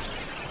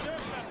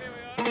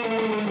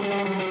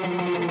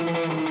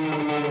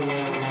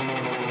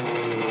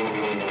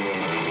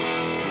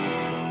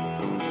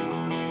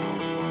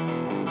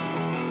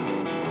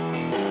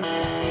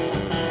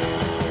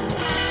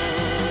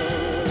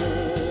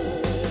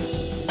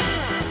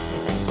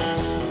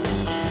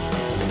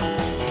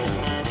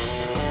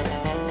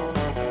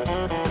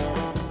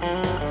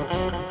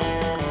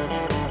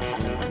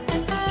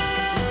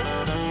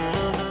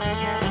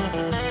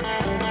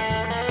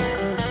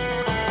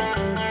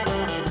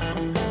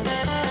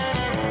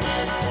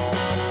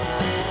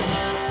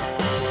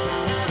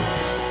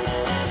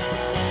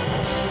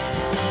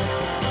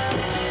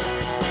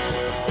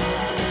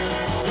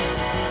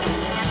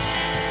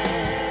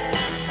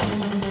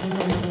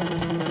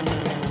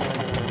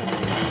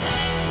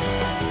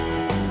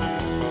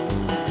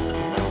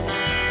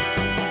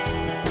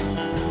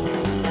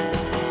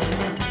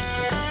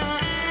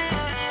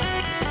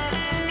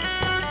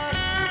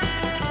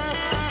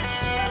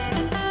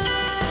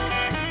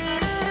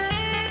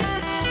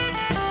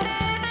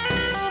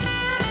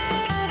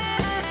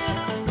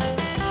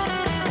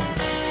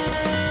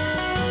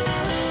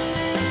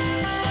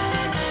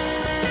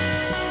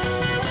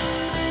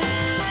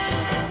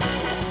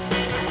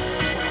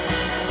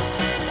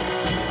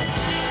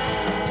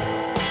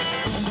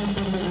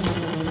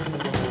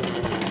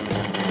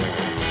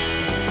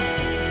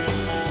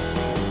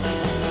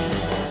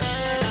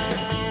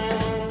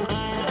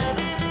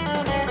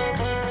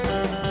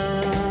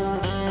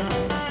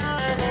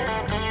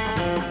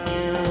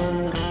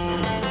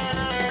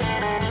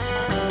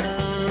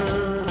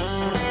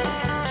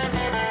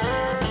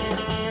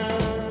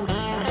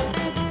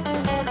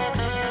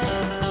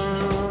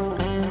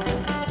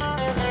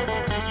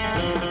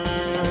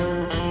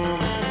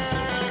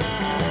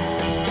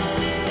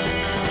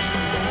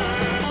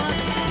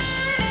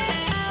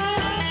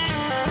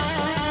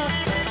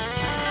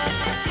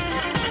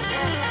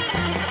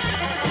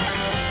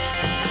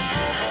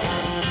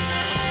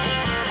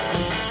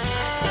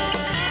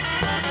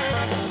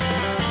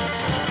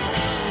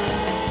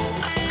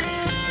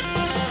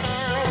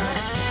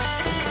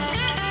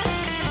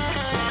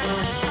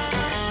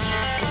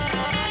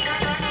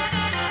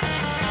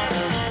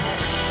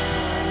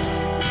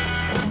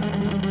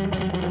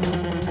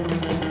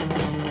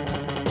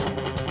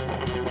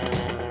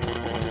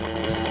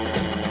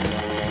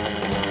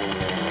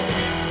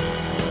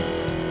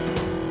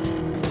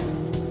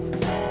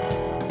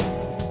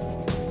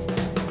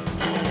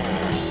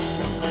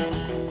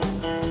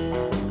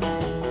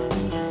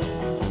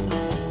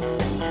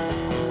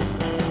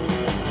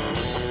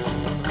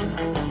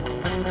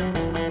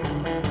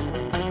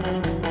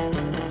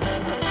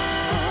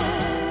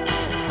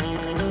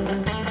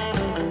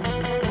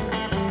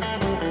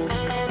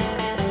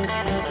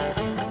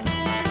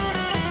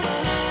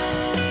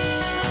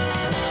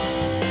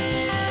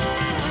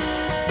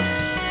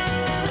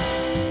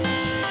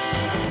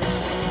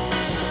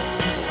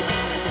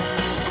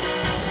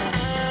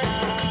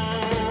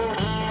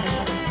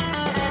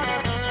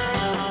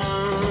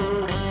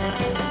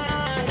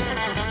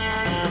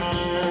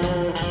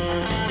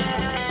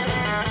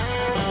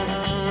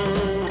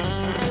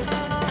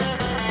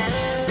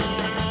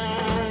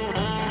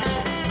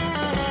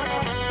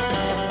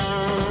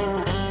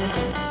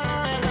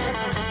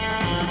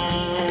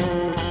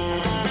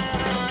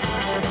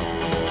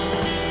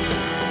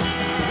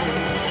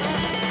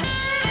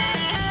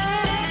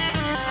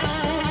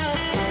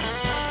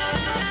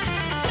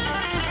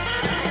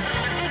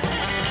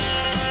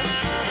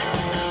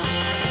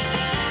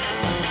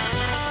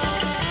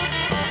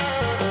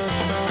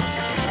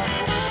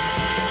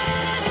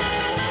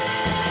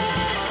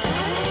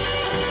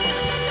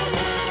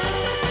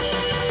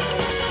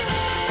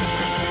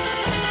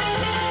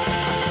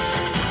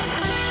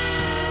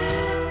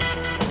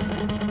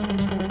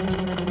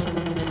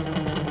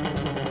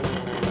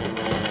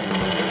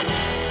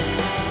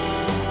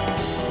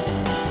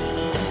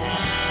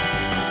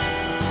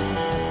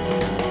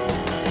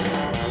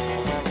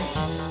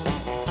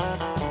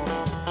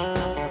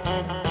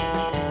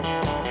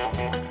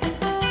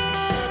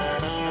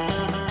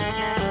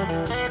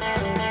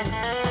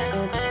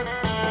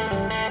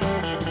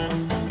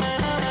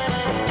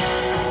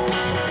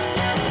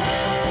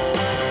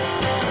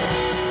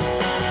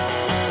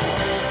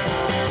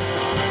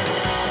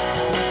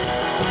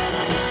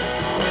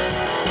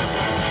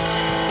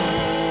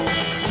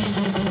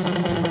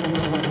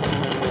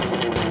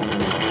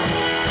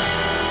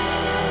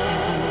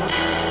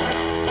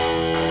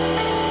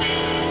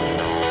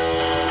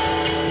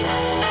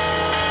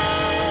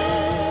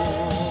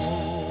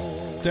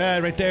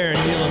 right there,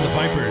 Neil and the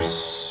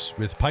Vipers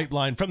with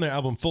Pipeline from their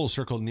album Full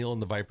Circle. Neil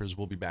and the Vipers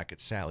will be back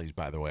at Sally's,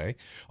 by the way,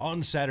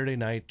 on Saturday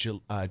night,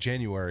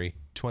 January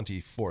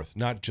 24th.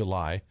 Not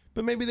July,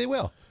 but maybe they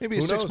will. Maybe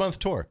a 6-month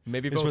tour.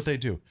 Maybe is both. what they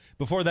do.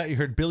 Before that, you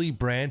heard Billy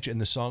Branch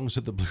and the Songs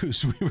of the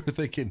Blues. We were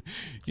thinking,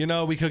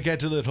 we could get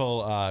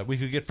to we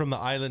could get from the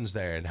islands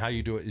there, and how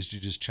you do it is you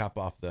just chop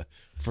off the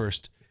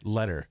first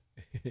letter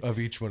of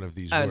each one of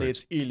these and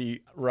words. It's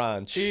Illy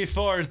Ranch.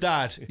 Before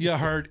that, you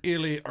heard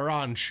Illy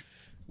Ranch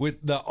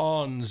with the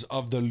ons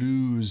of the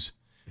Lose.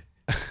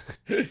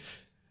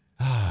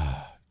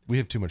 We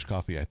have too much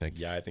coffee, I think.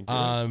 Yeah, I think you're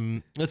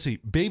right. Let's see.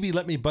 Baby,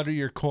 Let Me Butter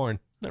Your Corn.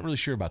 Not really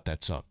sure about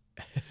that song.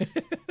 I think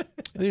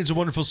it's a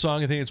wonderful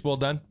song. I think it's well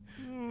done.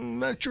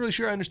 Not really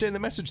sure I understand the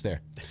message there.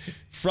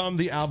 From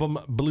the album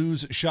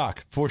Blues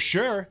Shock. For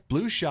sure,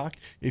 Blues Shock.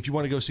 If you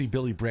want to go see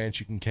Billy Branch,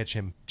 you can catch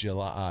him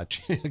July.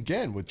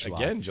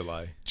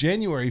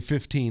 January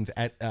 15th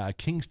at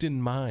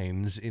Kingston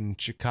Mines in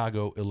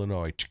Chicago,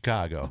 Illinois.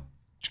 Chicago,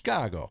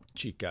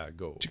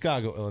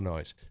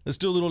 Illinois. Let's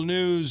do a little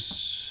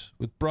news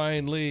with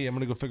Brian Lee. I'm going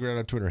to go figure out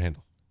our Twitter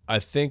handle. I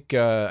think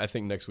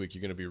next week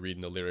you're going to be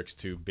reading the lyrics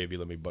to "Baby,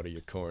 Let Me Butter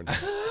Your Corn."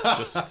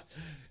 just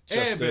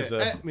as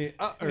let me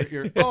utter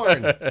your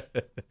corn.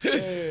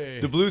 Hey.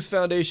 The Blues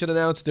Foundation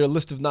announced their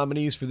list of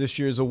nominees for this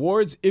year's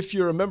awards. If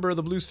you're a member of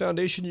the Blues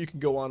Foundation, you can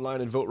go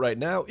online and vote right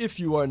now. If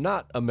you are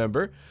not a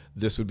member,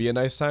 this would be a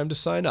nice time to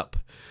sign up.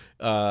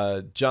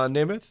 John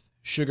Nemeth,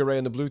 Sugar Ray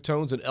and the Blue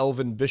Tones, and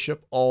Elvin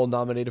Bishop all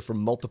nominated for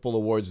multiple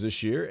awards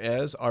this year,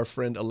 as our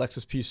friend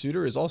Alexis P.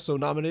 Suter is also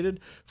nominated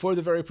for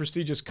the very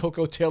prestigious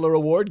Coco Taylor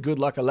Award. Good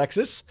luck,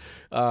 Alexis.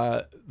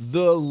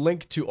 The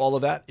link to all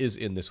of that is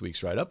in this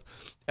week's write-up.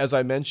 As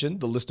I mentioned,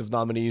 the list of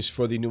nominees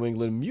for the New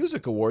England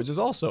Music Awards is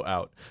also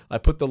out. I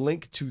put the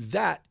link to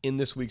that in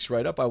this week's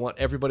write-up. I want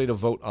everybody to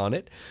vote on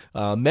it.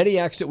 Many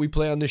acts that we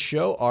play on this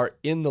show are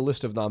in the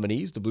list of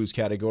nominees. The blues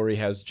category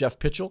has Jeff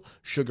Pitchell,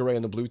 Sugar Ray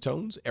and the Blue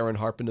Tones, Aaron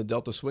Harp and the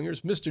Delta Swingers,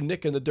 Mr.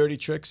 Nick and the Dirty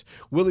Tricks,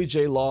 Willie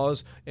J.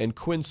 Laws, and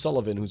Quinn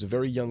Sullivan, who's a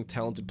very young,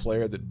 talented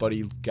player that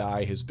Buddy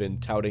Guy has been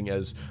touting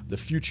as the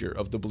future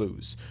of the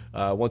blues.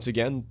 Once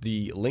again,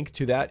 the link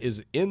to that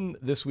is in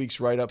this week's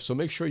write-up, so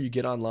make sure you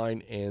get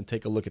online and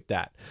take a look at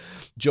that.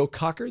 Joe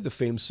Cocker, the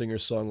famed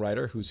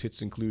singer-songwriter whose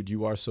hits include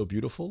You Are So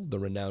Beautiful, the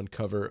renowned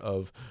cover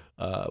of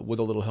With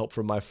a Little Help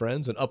from My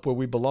Friends, and Up Where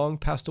We Belong,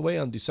 passed away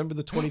on December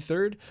the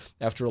 23rd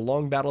after a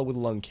long battle with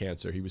lung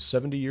cancer. He was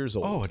 70 years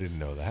old. Oh, I didn't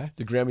know that.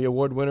 The Grammy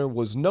Award winner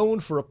was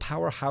known for a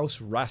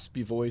powerhouse,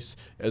 raspy voice,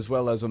 as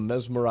well as a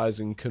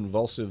mesmerizing,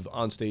 convulsive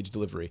onstage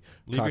delivery.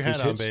 Leave your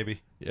hat on,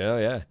 baby.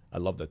 Yeah. I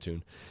love that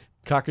tune.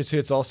 Cocker's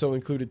hits also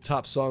included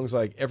top songs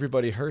like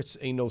Everybody Hurts,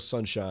 Ain't No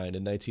Sunshine.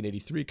 In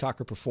 1983,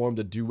 Cocker performed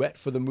a duet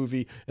for the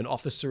movie An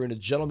Officer and a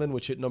Gentleman,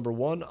 which hit number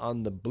 1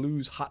 on the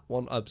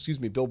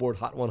Billboard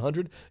Hot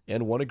 100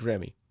 and won a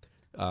Grammy.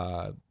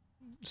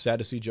 Sad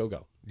to see Joe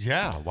go.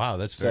 Yeah, wow,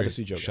 that's sad very to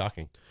see Joe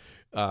shocking.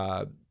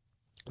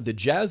 The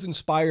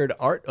jazz-inspired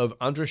art of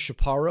Andres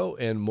Chaparro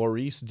and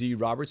Maurice D.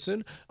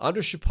 Robertson.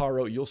 Andres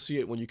Chaparro, you'll see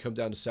it when you come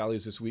down to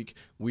Sally's this week.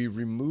 We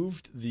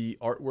removed the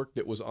artwork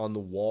that was on the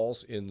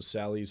walls in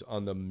Sally's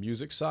on the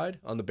music side,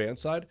 on the band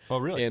side. Oh,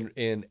 really?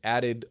 And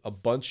added a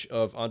bunch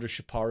of Andres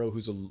Chaparro,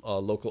 who's a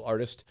local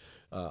artist.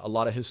 A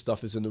lot of his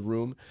stuff is in the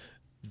room.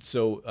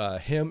 So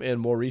him and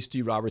Maurice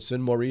D.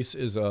 Robertson. Maurice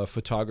is a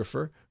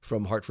photographer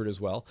from Hartford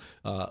as well.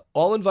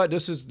 All invited.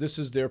 This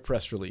is their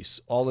press release.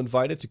 All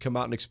invited to come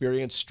out and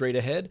experience Straight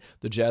Ahead,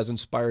 the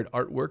jazz-inspired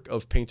artwork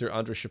of painter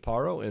Andres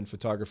Chaparro and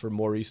photographer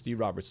Maurice D.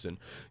 Robertson.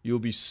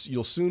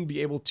 You'll soon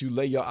be able to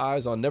lay your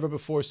eyes on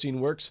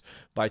never-before-seen works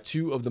by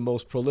two of the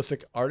most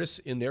prolific artists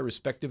in their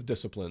respective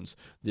disciplines.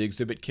 The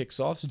exhibit kicks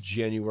off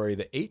January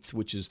the 8th,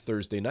 which is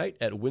Thursday night,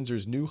 at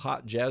Windsor's new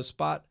hot jazz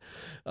spot,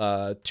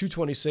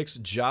 226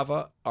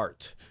 Java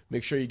Art.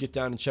 Make sure you get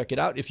down and check it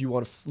out. If you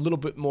want a little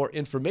bit more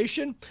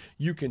information,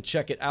 you can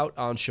check it out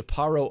on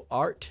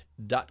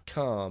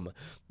chaparroart.com.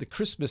 The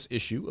Christmas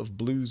issue of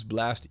Blues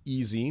Blast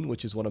e-zine,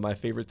 which is one of my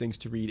favorite things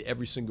to read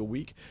every single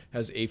week,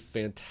 has a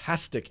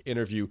fantastic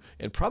interview,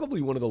 and probably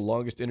one of the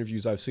longest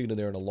interviews I've seen in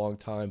there in a long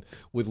time,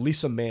 with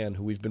Lisa Mann,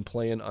 who we've been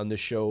playing on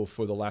this show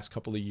for the last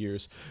couple of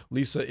years.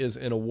 Lisa is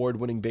an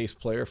award-winning bass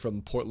player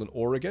from Portland,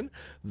 Oregon.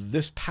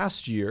 This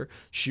past year,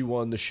 she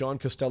won the Sean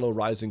Costello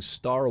Rising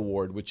Star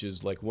Award, which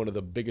is like one of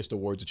the biggest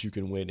awards that you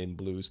can win in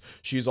blues.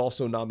 She's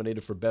also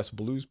nominated for Best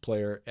Bass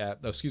Player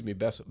at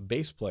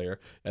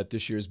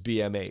this year's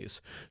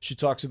BMAs. She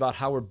talks about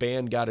how her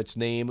band got its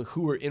name,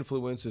 who her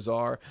influences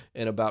are,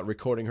 and about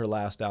recording her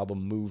last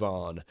album, Move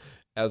On.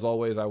 As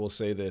always, I will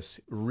say this: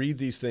 read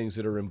these things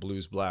that are in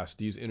Blues Blast.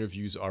 These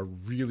interviews are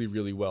really,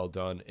 really well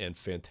done and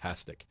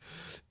fantastic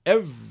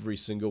every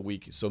single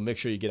week, so make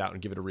sure you get out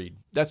and give it a read.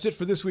 That's it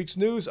for this week's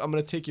news. I'm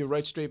going to take you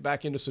right straight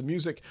back into some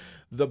music.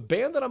 The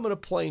band that I'm going to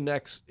play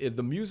next,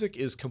 the music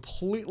is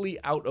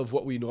completely out of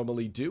what we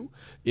normally do.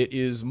 It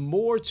is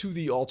more to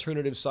the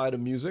alternative side of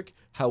music.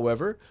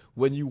 However,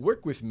 when you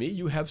work with me,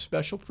 you have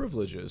special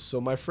privileges. So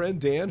my friend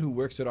Dan, who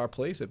works at our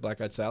place at Black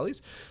Eyed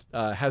Sally's,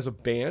 has a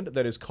band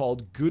that is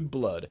called Good Blood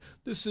Blood.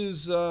 This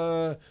is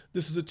a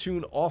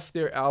tune off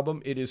their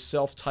album. It is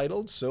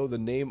self-titled, so the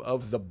name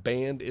of the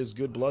band is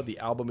Good Blood. The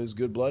album is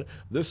Good Blood.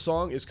 This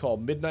song is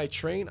called Midnight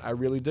Train. I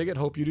really dig it.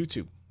 Hope you do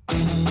too.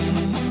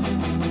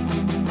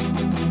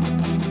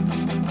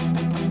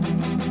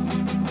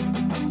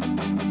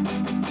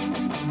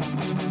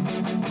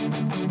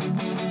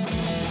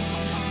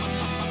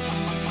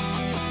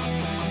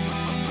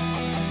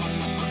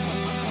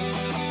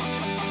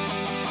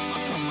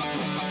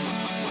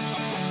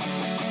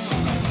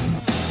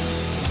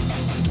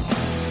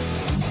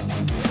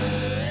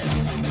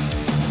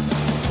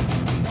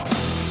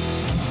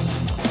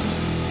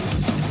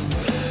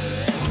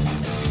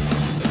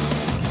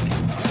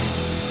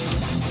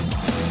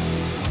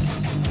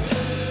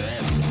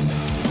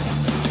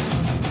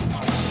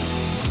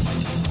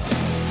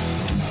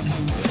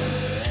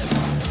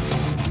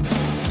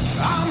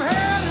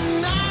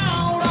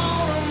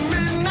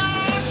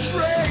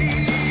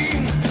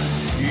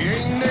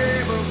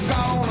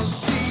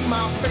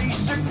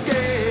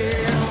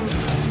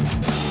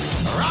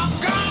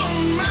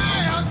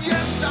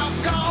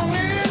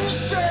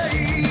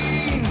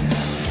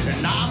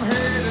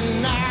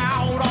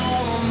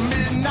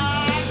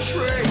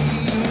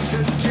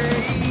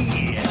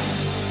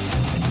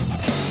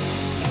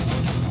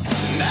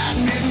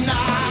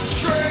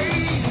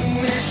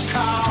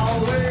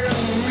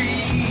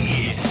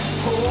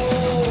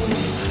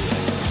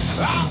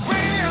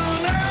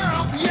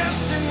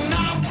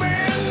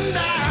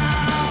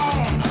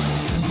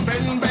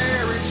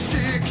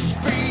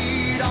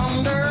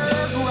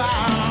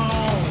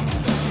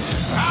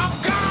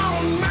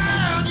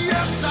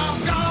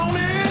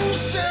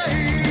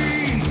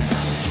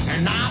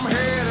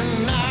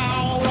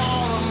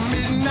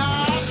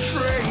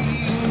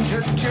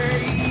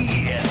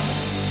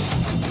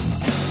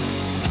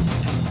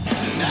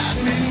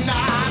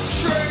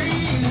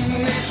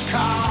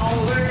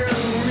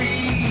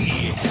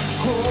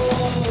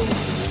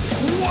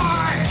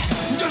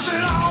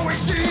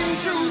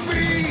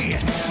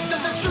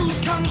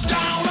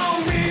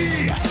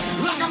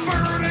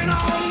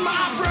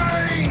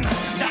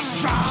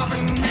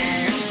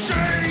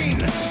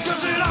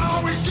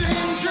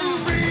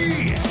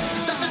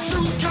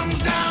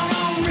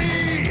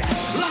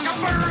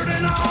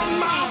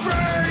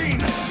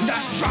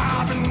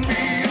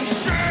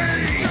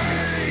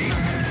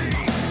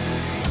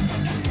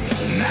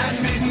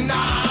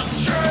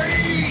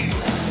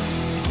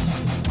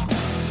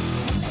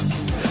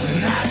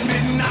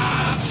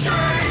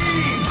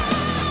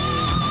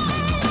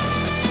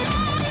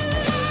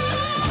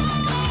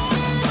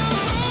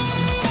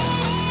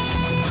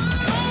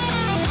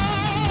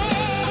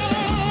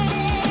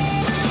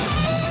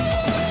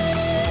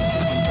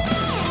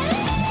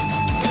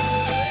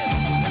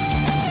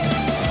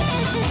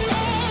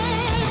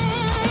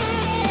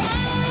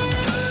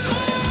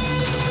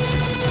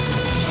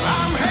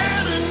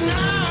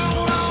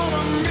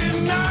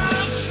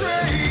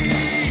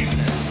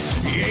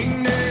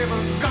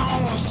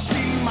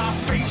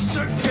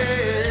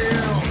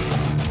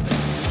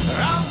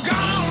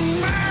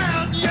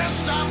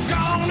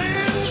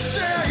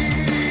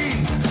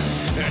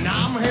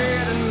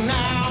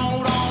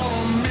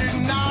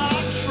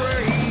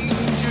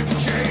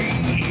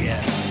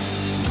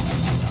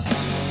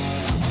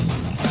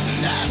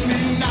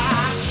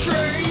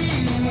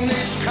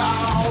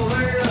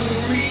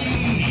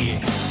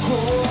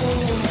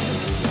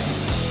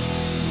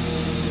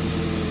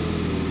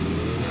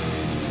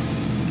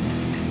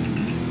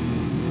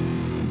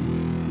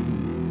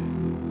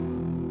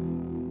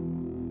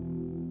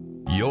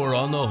 You're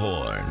on the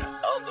Horn.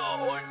 On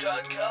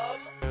thehorn.com.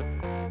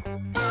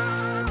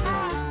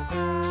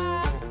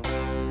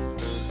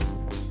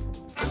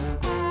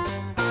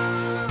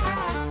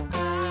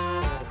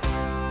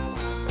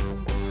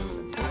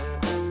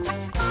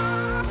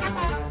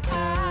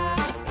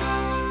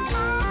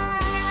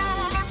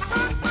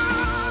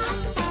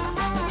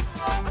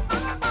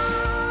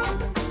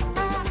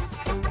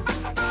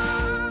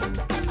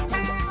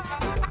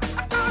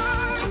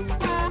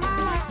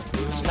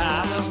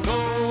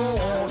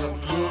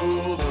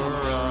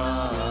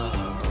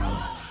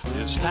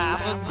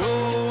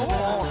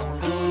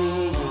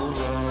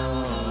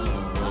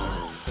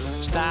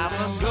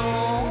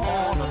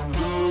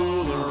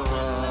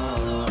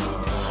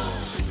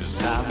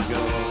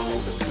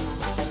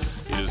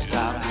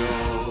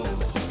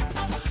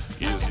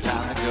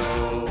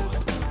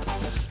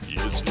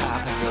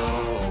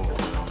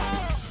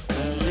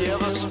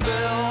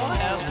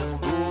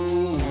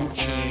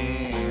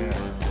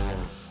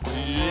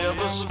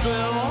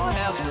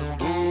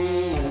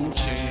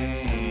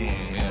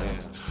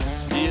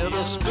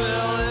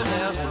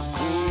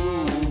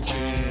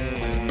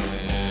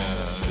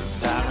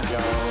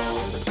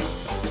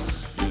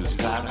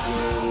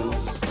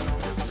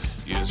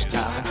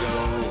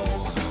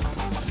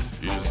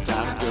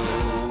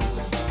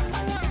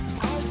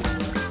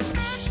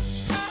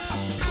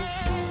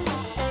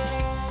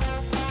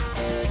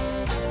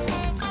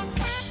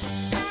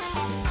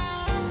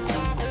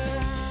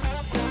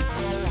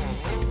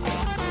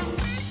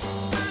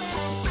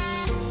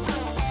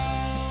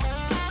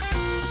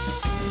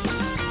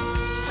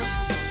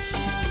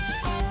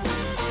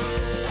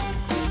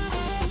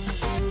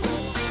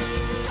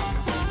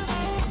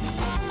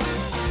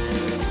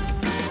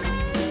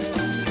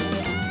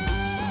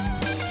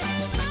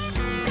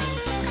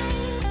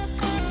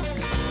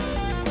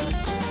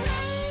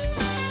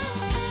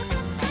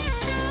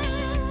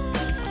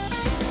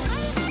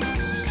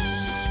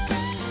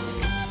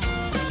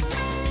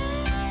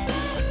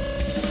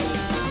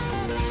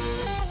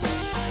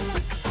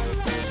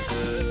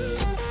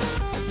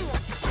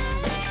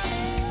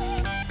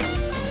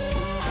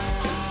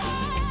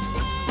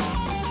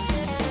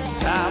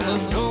 time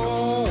to go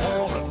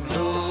on a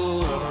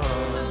tour.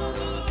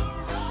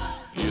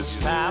 It's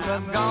time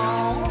to go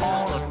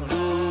on a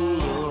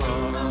tour.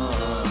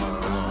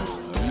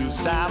 It's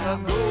time to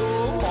go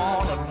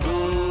on a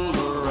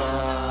tour.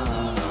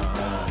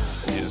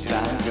 It's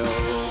time to go.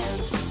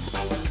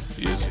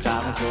 It's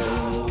time to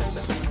go.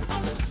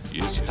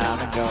 It's time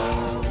to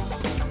go.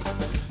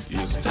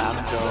 It's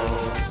time to go.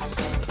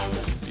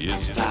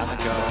 It's time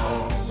to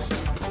go.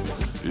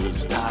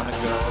 It's time to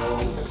go.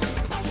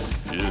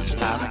 It's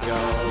time to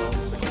go.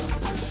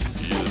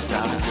 It's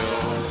time to go.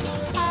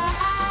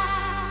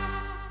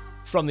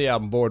 From the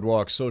album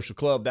Boardwalk Social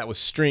Club, that was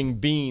String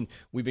Bean.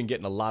 We've been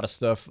getting a lot of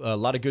stuff, a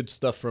lot of good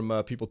stuff from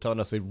people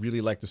telling us they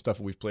really like the stuff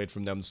that we've played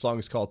from them. The song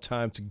is called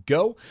Time to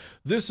Go.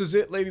 This is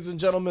it, ladies and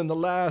gentlemen, the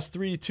last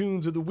 3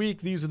 tunes of the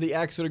week. These are the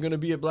acts that are going to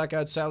be at Black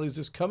Eyed Sally's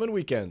this coming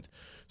weekend.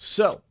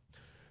 So,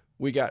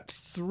 we got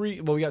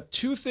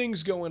 2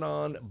 things going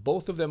on.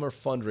 Both of them are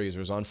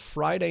fundraisers. On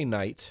Friday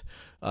night,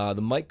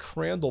 the Mike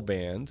Crandall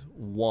Band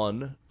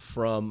won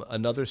from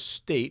another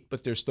state,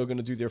 but they're still going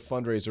to do their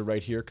fundraiser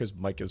right here because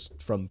Mike is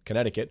from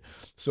Connecticut.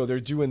 So they're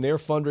doing their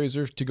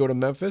fundraiser to go to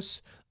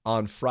Memphis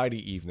on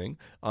Friday evening.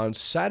 On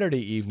Saturday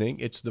evening,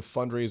 it's the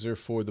fundraiser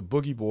for the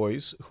Boogie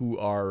Boys, who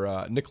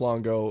are Nick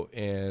Longo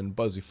and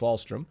Buzzy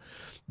Falstrom.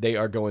 They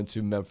are going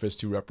to Memphis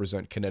to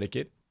represent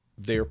Connecticut.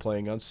 They're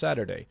playing on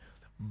Saturday.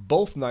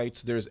 Both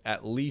nights, there's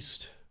at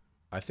least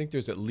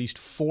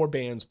 4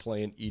 bands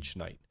playing each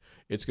night.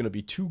 It's going to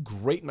be 2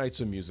 great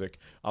nights of music.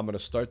 I'm going to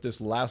start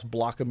this last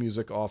block of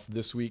music off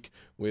this week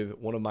with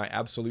one of my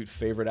absolute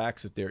favorite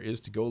acts that there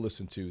is to go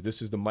listen to. This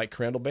is the Mike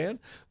Crandall Band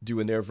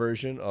doing their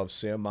version of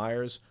Sam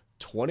Myers'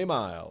 20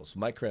 Miles.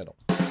 Mike Crandall.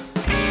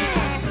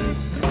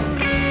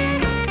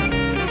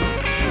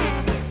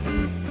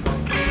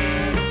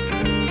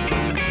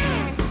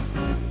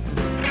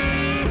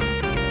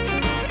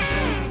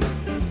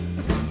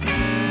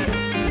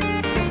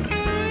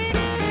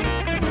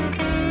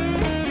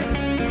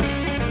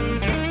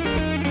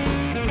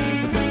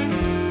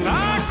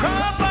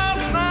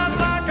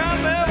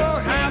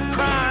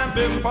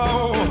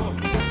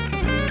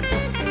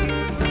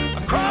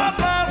 I cried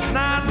last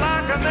night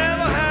like I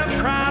never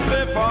have cried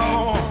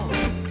before.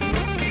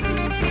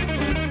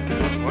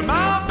 When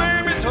my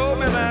baby told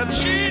me that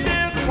she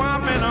didn't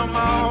want me no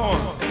more.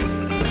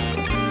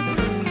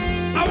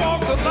 I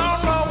walked a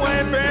long, long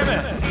way, baby,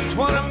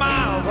 20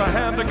 miles I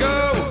had to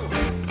go.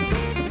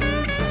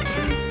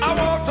 I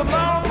walked a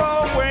long,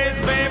 long ways,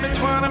 baby,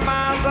 20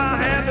 miles I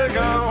had to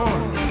go.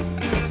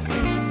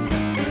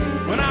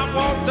 When I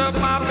walked up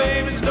my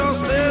baby's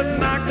doorstep,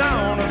 knocked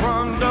on the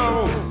front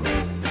door.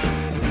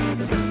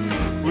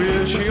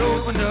 Well, she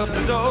opened up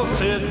the door,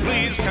 said,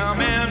 please come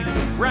in,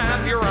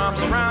 wrap your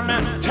arms around me,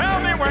 tell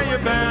me where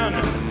you've been.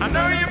 I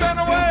know you've been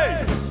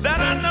away, that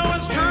I know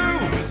is true.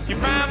 You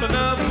found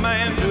another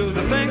man, do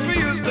the things we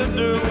used to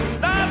do.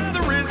 That's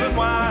the reason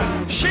why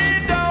she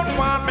don't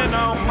want me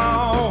no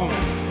more.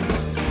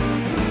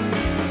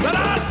 But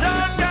I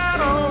done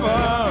got over.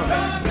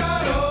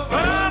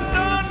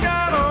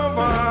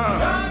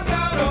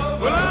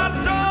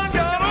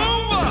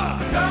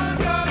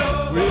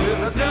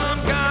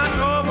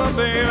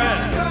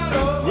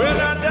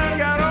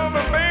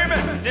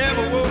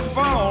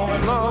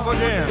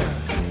 Again.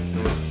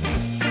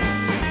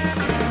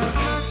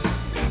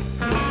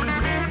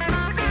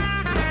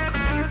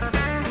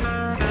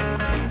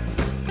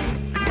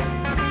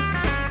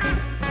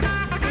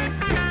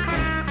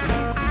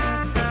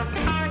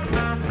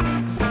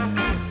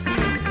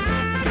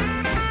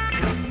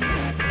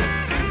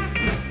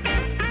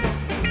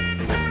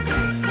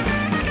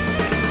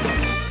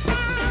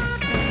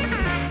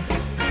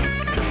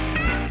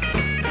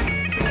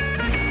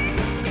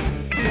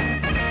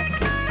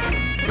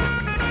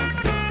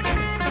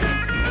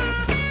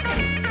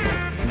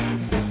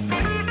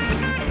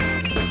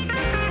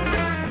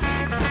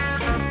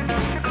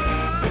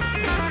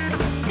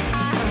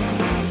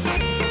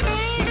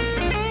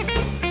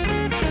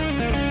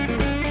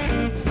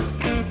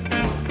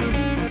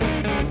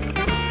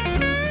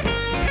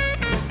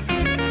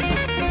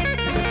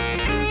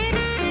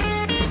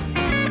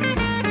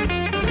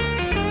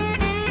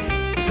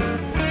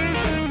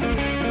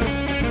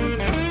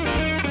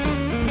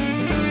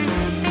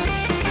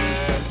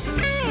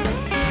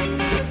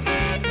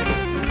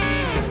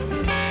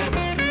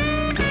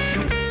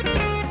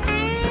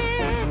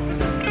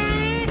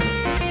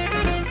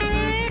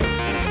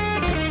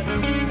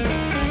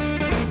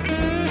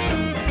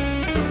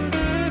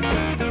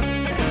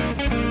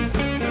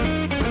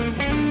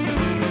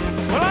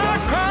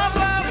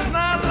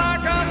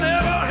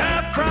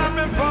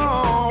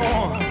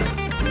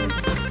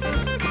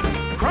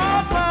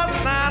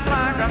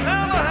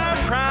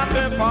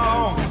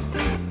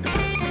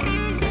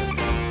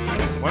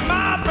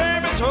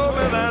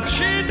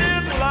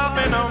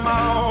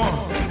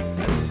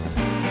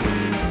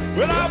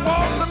 Well, I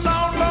walked a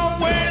long,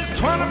 long ways,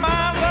 20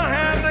 miles I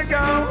had to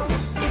go.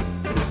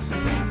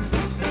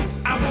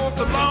 I walked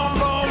a long,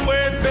 long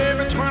ways,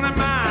 baby, 20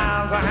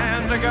 miles I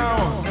had to go.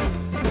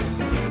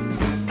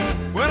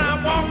 When I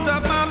walked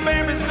up my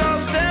baby's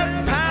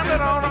doorstep,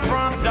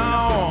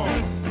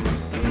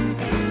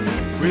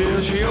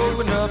 Well, she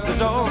opened up the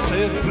door,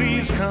 said,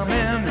 please come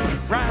in,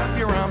 wrap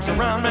your arms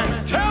around me,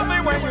 tell me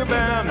where you've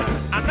been.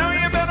 I know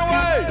you've been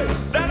away,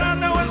 that I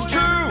know is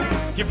true.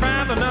 You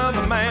found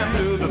another man,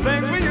 do the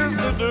things we used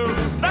to do.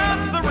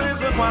 That's the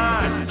reason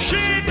why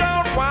she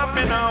don't want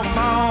me no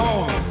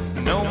more,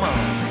 no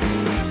more.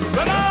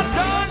 But I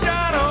done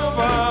got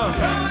over,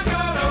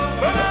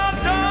 but I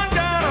done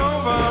got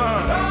over,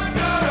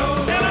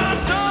 and I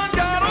done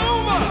got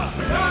over,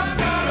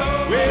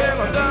 well,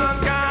 I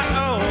done got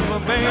over,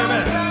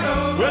 baby.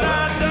 Well,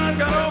 I done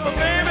got over,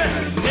 baby.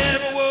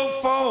 Never will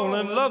fall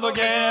in love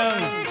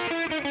again.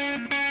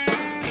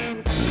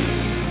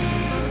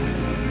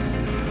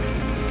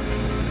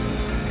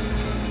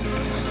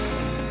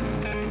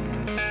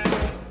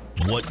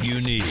 What you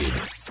need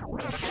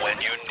when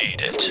you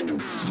need it.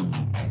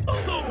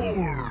 On the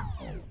Horn.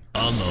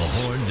 On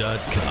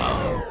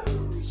thehorn.com.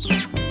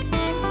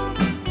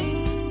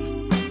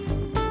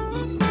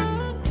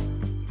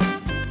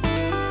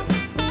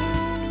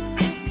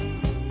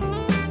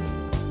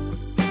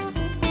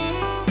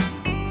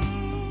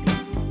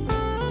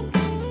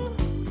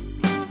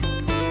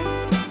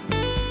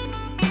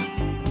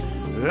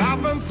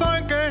 I've been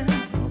thinking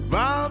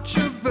about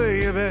you,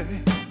 baby.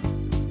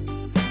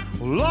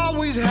 Well,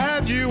 always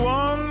had you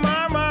on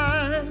my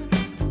mind.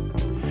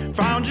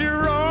 Found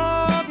your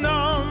old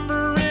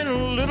number in a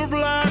little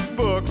black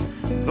book.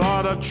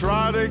 Thought I'd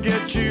try to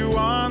get you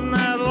on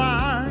that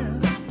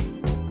line.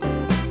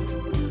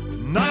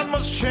 Not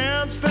much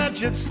chance that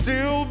you'd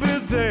still be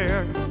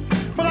there,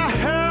 but I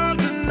had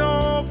to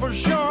know for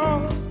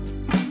sure.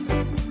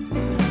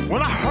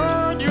 When I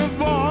heard your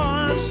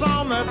voice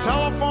on that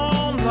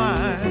telephone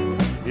line,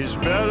 it's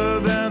better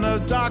than a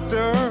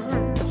doctor's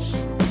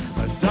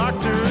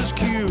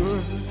cure.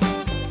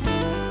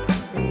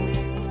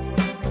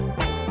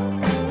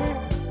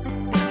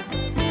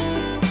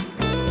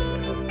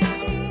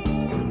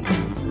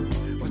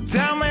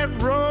 Down that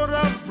road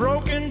of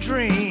broken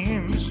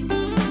dreams,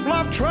 well,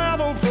 I've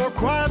traveled for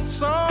quite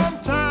some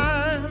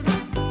time.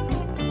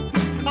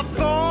 I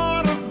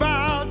thought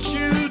about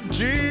you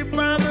deep in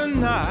the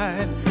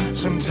night.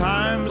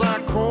 Sometimes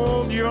I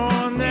called your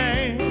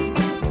name.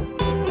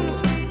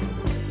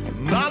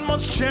 Not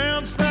much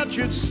chance that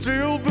you'd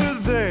still be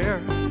there,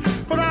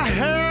 but I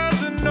had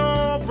to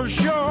know for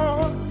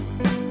sure.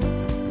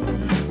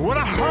 When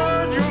I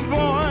heard your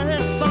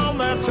voice on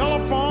that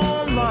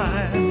telephone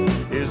line,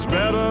 it's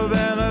better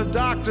than a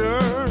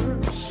doctor's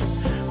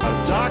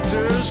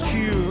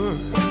cure.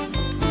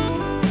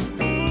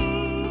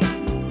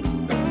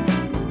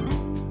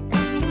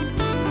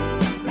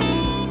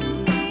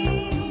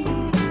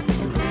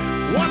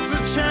 What's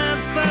the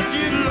chance that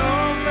you'd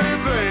love me,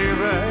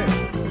 baby?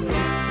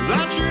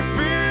 That you'd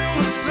feel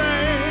the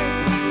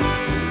same?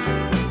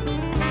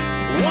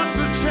 What's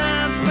the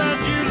chance that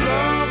you'd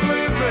love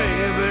me,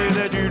 baby?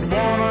 That you'd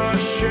wanna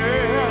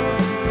share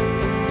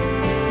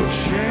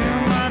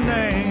my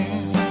name?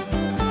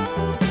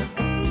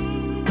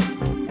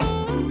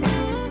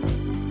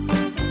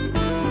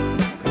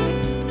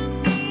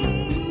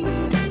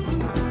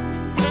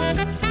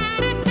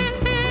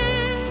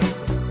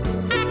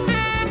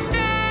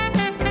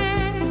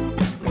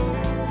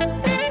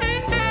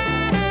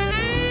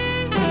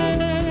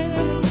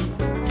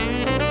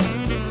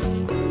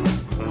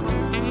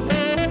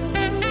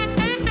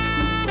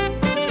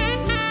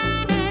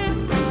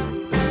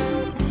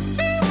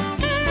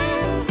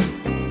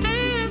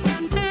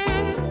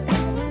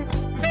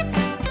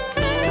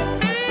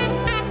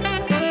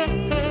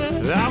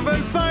 I've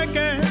been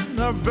thinking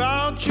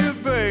about you,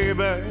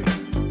 baby.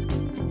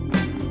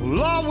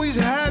 Well, always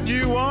had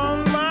you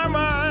on my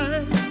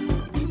mind.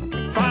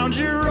 Found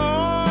your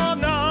old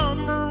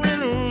number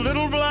in a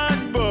little black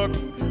book.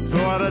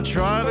 Thought I'd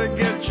try to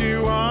get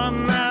you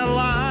on that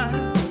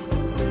line.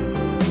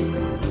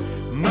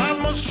 Not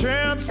much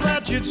chance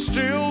that you'd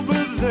still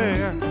be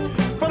there,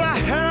 but I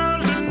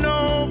had to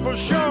know for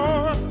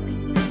sure.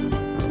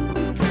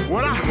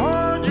 When I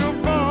heard your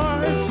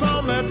voice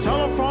on that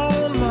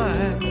telephone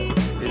line,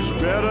 it's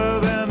better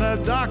than a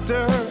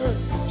doctor's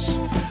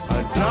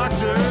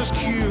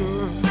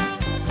cure.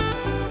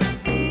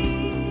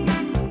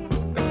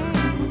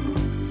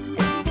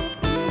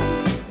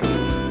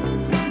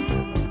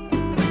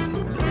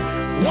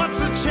 What's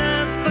the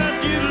chance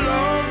that you'd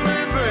love me,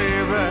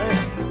 baby?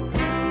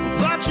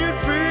 That you'd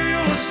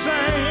feel the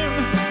same?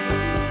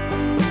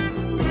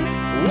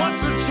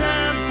 What's the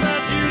chance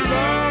that you'd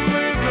love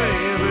me,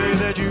 baby?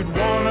 That you'd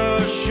wanna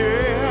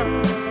share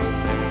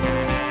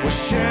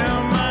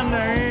my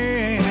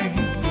name?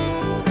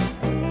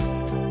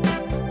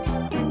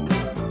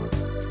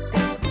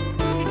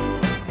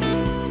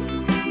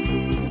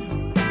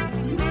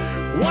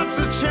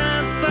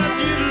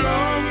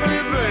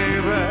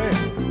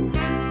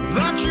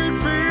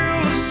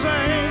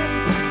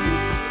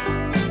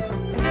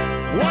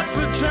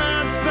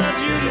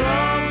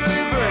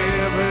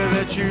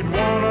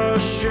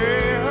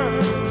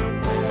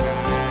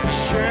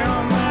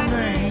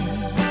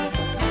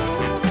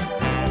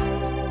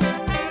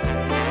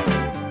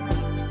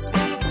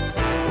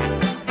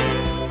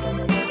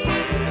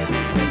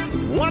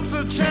 What's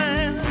a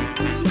chance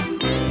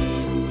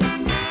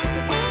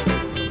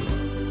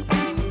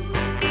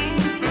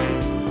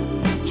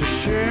to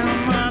share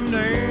my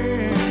name?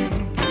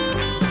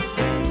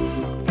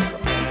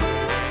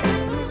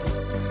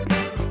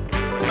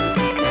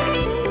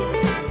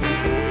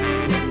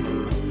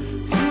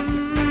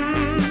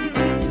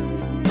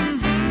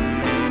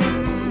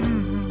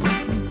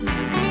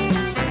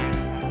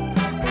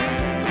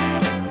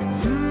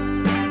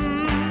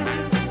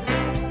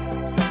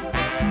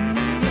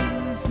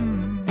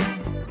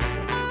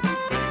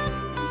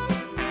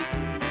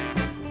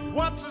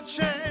 What's a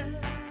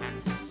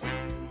chance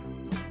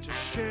to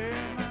share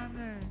my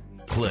name?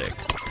 Click,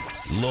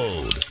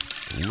 load,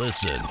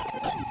 listen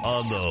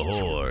on the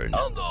Horn.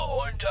 On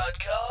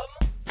thehorn.com.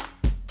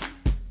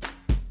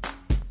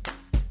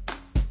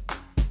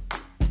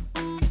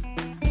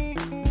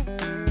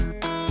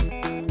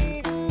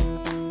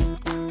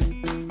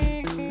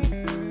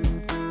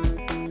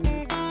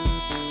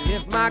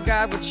 If my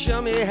God would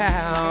show me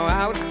how,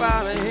 I would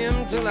follow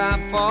him till I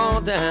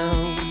fall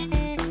down.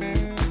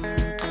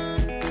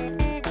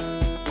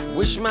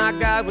 Wish my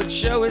God would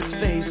show his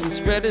face and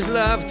spread his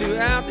love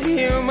throughout the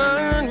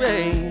human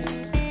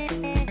race.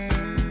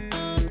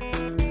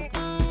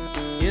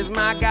 Is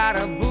my God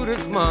a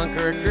Buddhist monk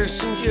or a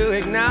Christian Jew,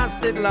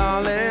 agnostic,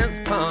 lawless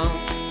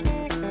punk?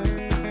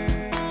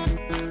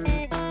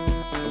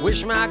 I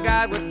wish my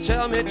God would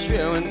tell me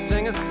true and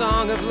sing a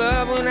song of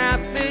love when I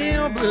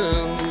feel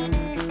blue.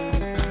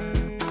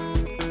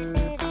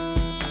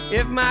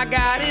 If my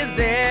God is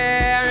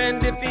there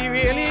and if he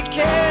really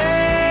cares,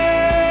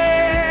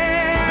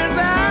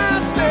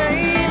 I'll say,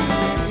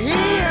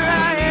 here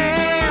I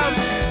am,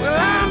 well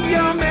I'm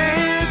your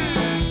man.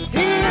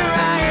 Here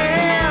I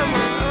am,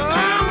 well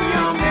I'm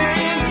your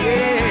man,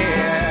 yeah.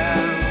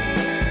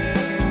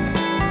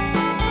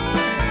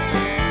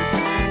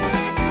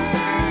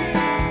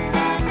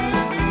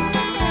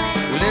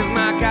 Well, is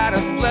my God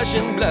of flesh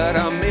and blood,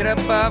 I'm made up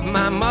of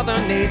my mother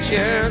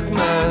nature's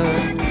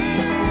mud?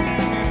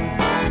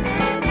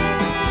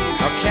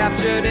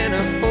 Captured in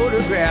a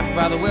photograph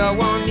by the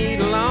well-worn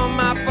needle on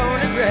my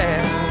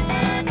phonograph.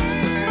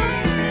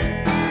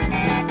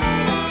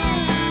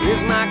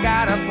 Is my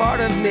God a part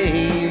of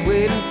me,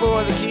 waiting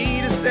for the key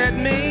to set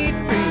me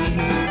free?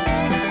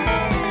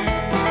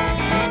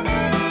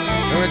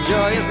 Or a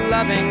joyous,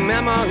 loving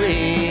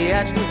memory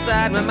etched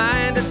inside my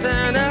mind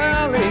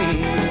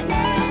eternally?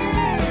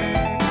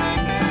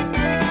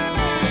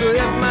 So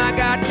if my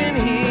God can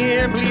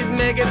hear, please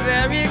make it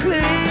very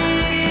clear.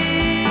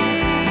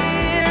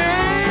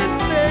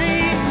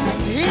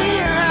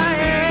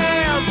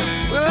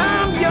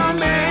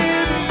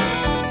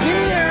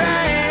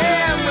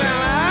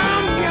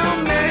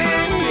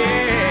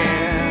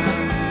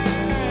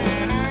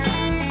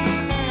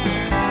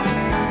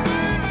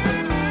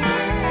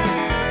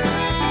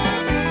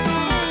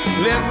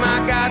 If my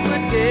God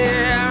would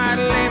dare, I'd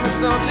lay my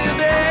soul to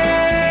bare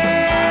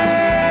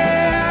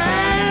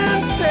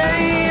and say,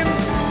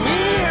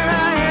 here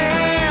I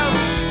am,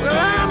 well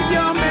I'm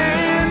your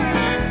man.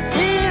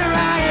 Here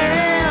I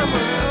am,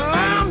 well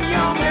I'm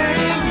your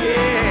man,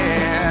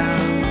 yeah.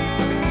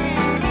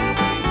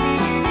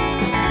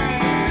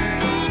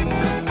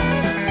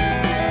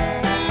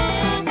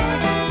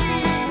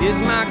 Is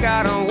my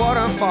God a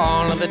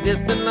waterfall of the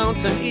distant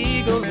lonesome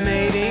eagle's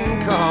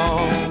mating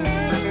call?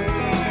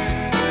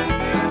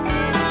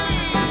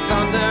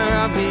 Thunder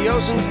of the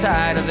ocean's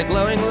tide, of the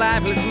glowing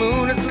lifeless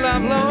moon, its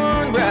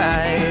love-lorn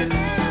bride.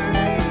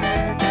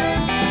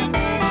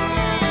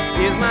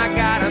 Is my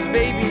God a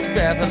baby's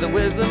breath, of the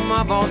wisdom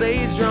of old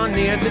age drawn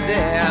near to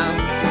death?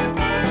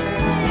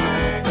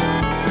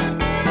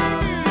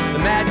 The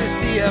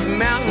majesty of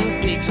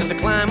mountain peaks, of the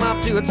climb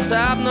up to its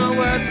top, no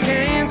words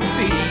can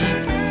speak.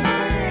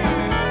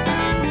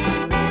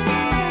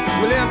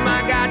 Well, if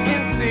my God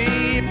can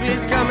see,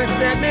 please come and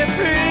set me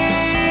free.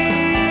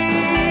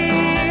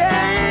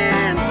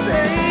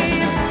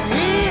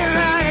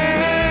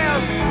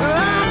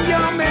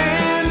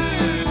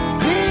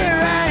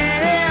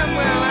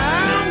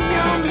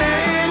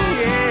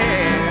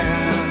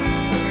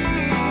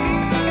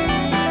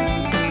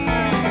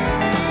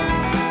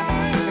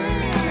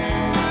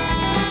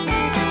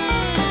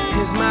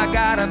 I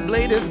got a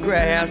blade of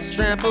grass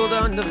trampled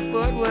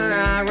underfoot when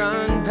I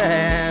run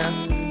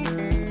past.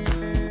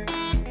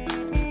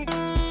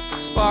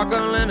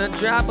 Sparkle and a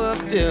drop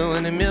of dew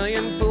and a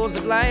million pools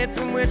of light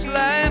from which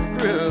life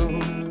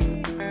grew.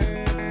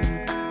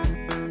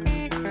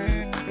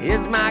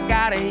 Is my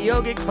God a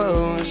yogic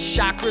pose?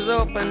 Chakras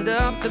opened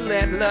up to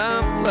let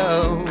love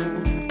flow.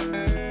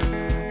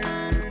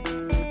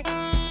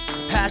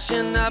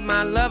 Passion of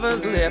my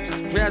lover's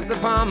lips pressed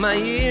upon my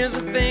ears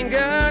and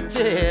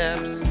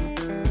fingertips.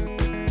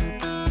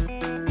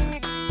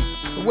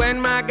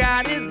 When my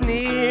God is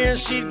near,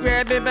 she'd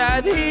grab me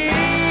by the ears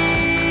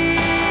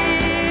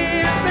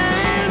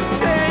and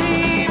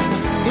say,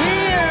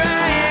 here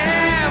I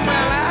am,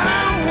 well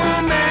I'm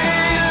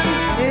woman.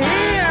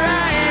 Here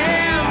I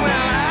am,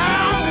 well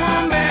I'm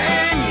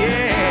woman,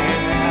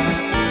 yeah.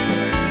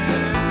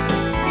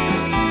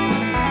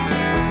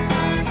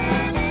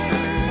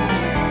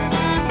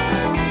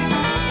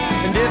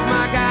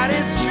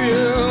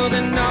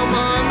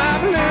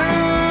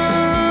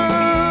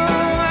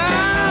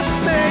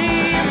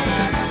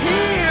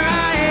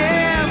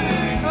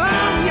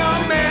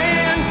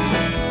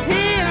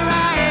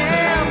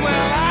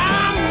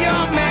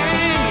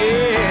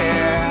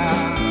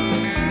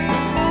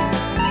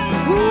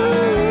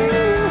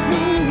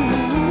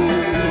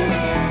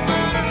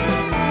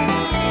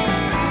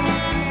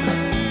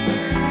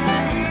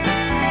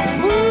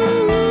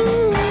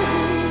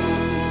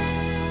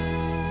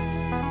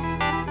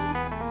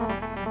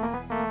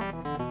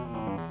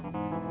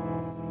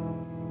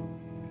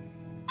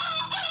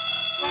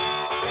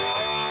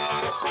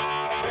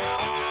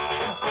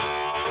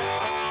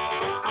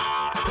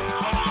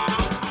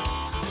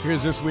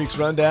 Here's this week's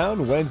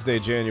rundown. Wednesday,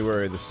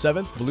 January the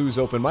 7th, Blues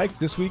Open Mic,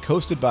 this week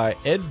hosted by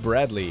Ed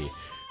Bradley.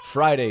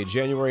 Friday,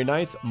 January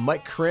 9th,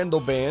 Mike Crandall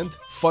Band,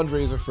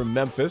 fundraiser for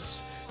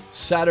Memphis.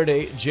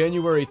 Saturday,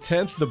 January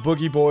 10th, the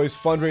Boogie Boys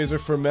fundraiser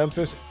for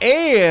Memphis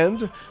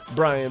and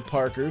Brian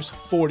Parker's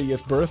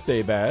 40th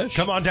birthday bash.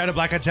 Come on down to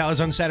Black Eyed Sally's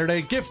on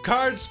Saturday. Gift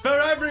cards for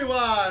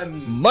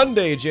everyone.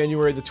 Monday,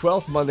 January the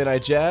 12th, Monday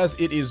Night Jazz.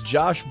 It is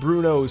Josh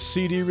Bruno's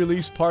CD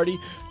release party.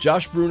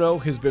 Josh Bruno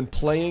has been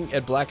playing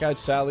at Black Eyed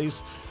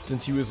Sally's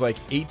since he was like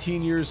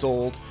 18 years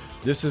old.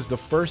 This is the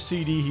first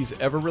CD he's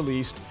ever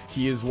released.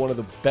 He is one of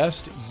the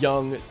best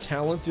young,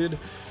 talented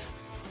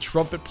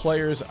trumpet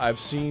players I've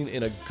seen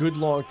in a good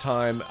long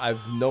time.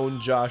 I've known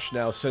Josh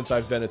now since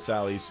I've been at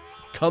Sally's.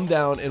 Come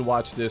down and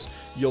watch this.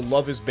 You'll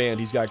love his band.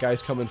 He's got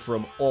guys coming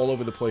from all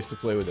over the place to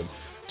play with him.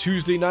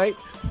 Tuesday night,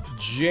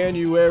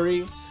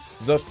 January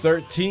the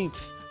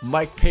 13th,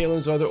 Mike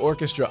Palin's Other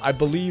Orchestra. I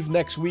believe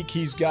next week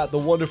he's got the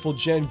wonderful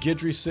Jen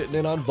Guidry sitting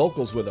in on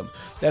vocals with him.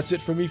 That's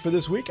it for me for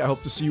this week. I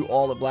hope to see you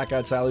all at Black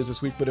Eyed Sally's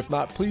this week, but if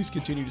not, please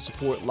continue to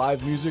support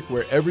live music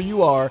wherever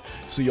you are.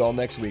 See you all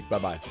next week.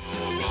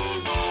 Bye-bye.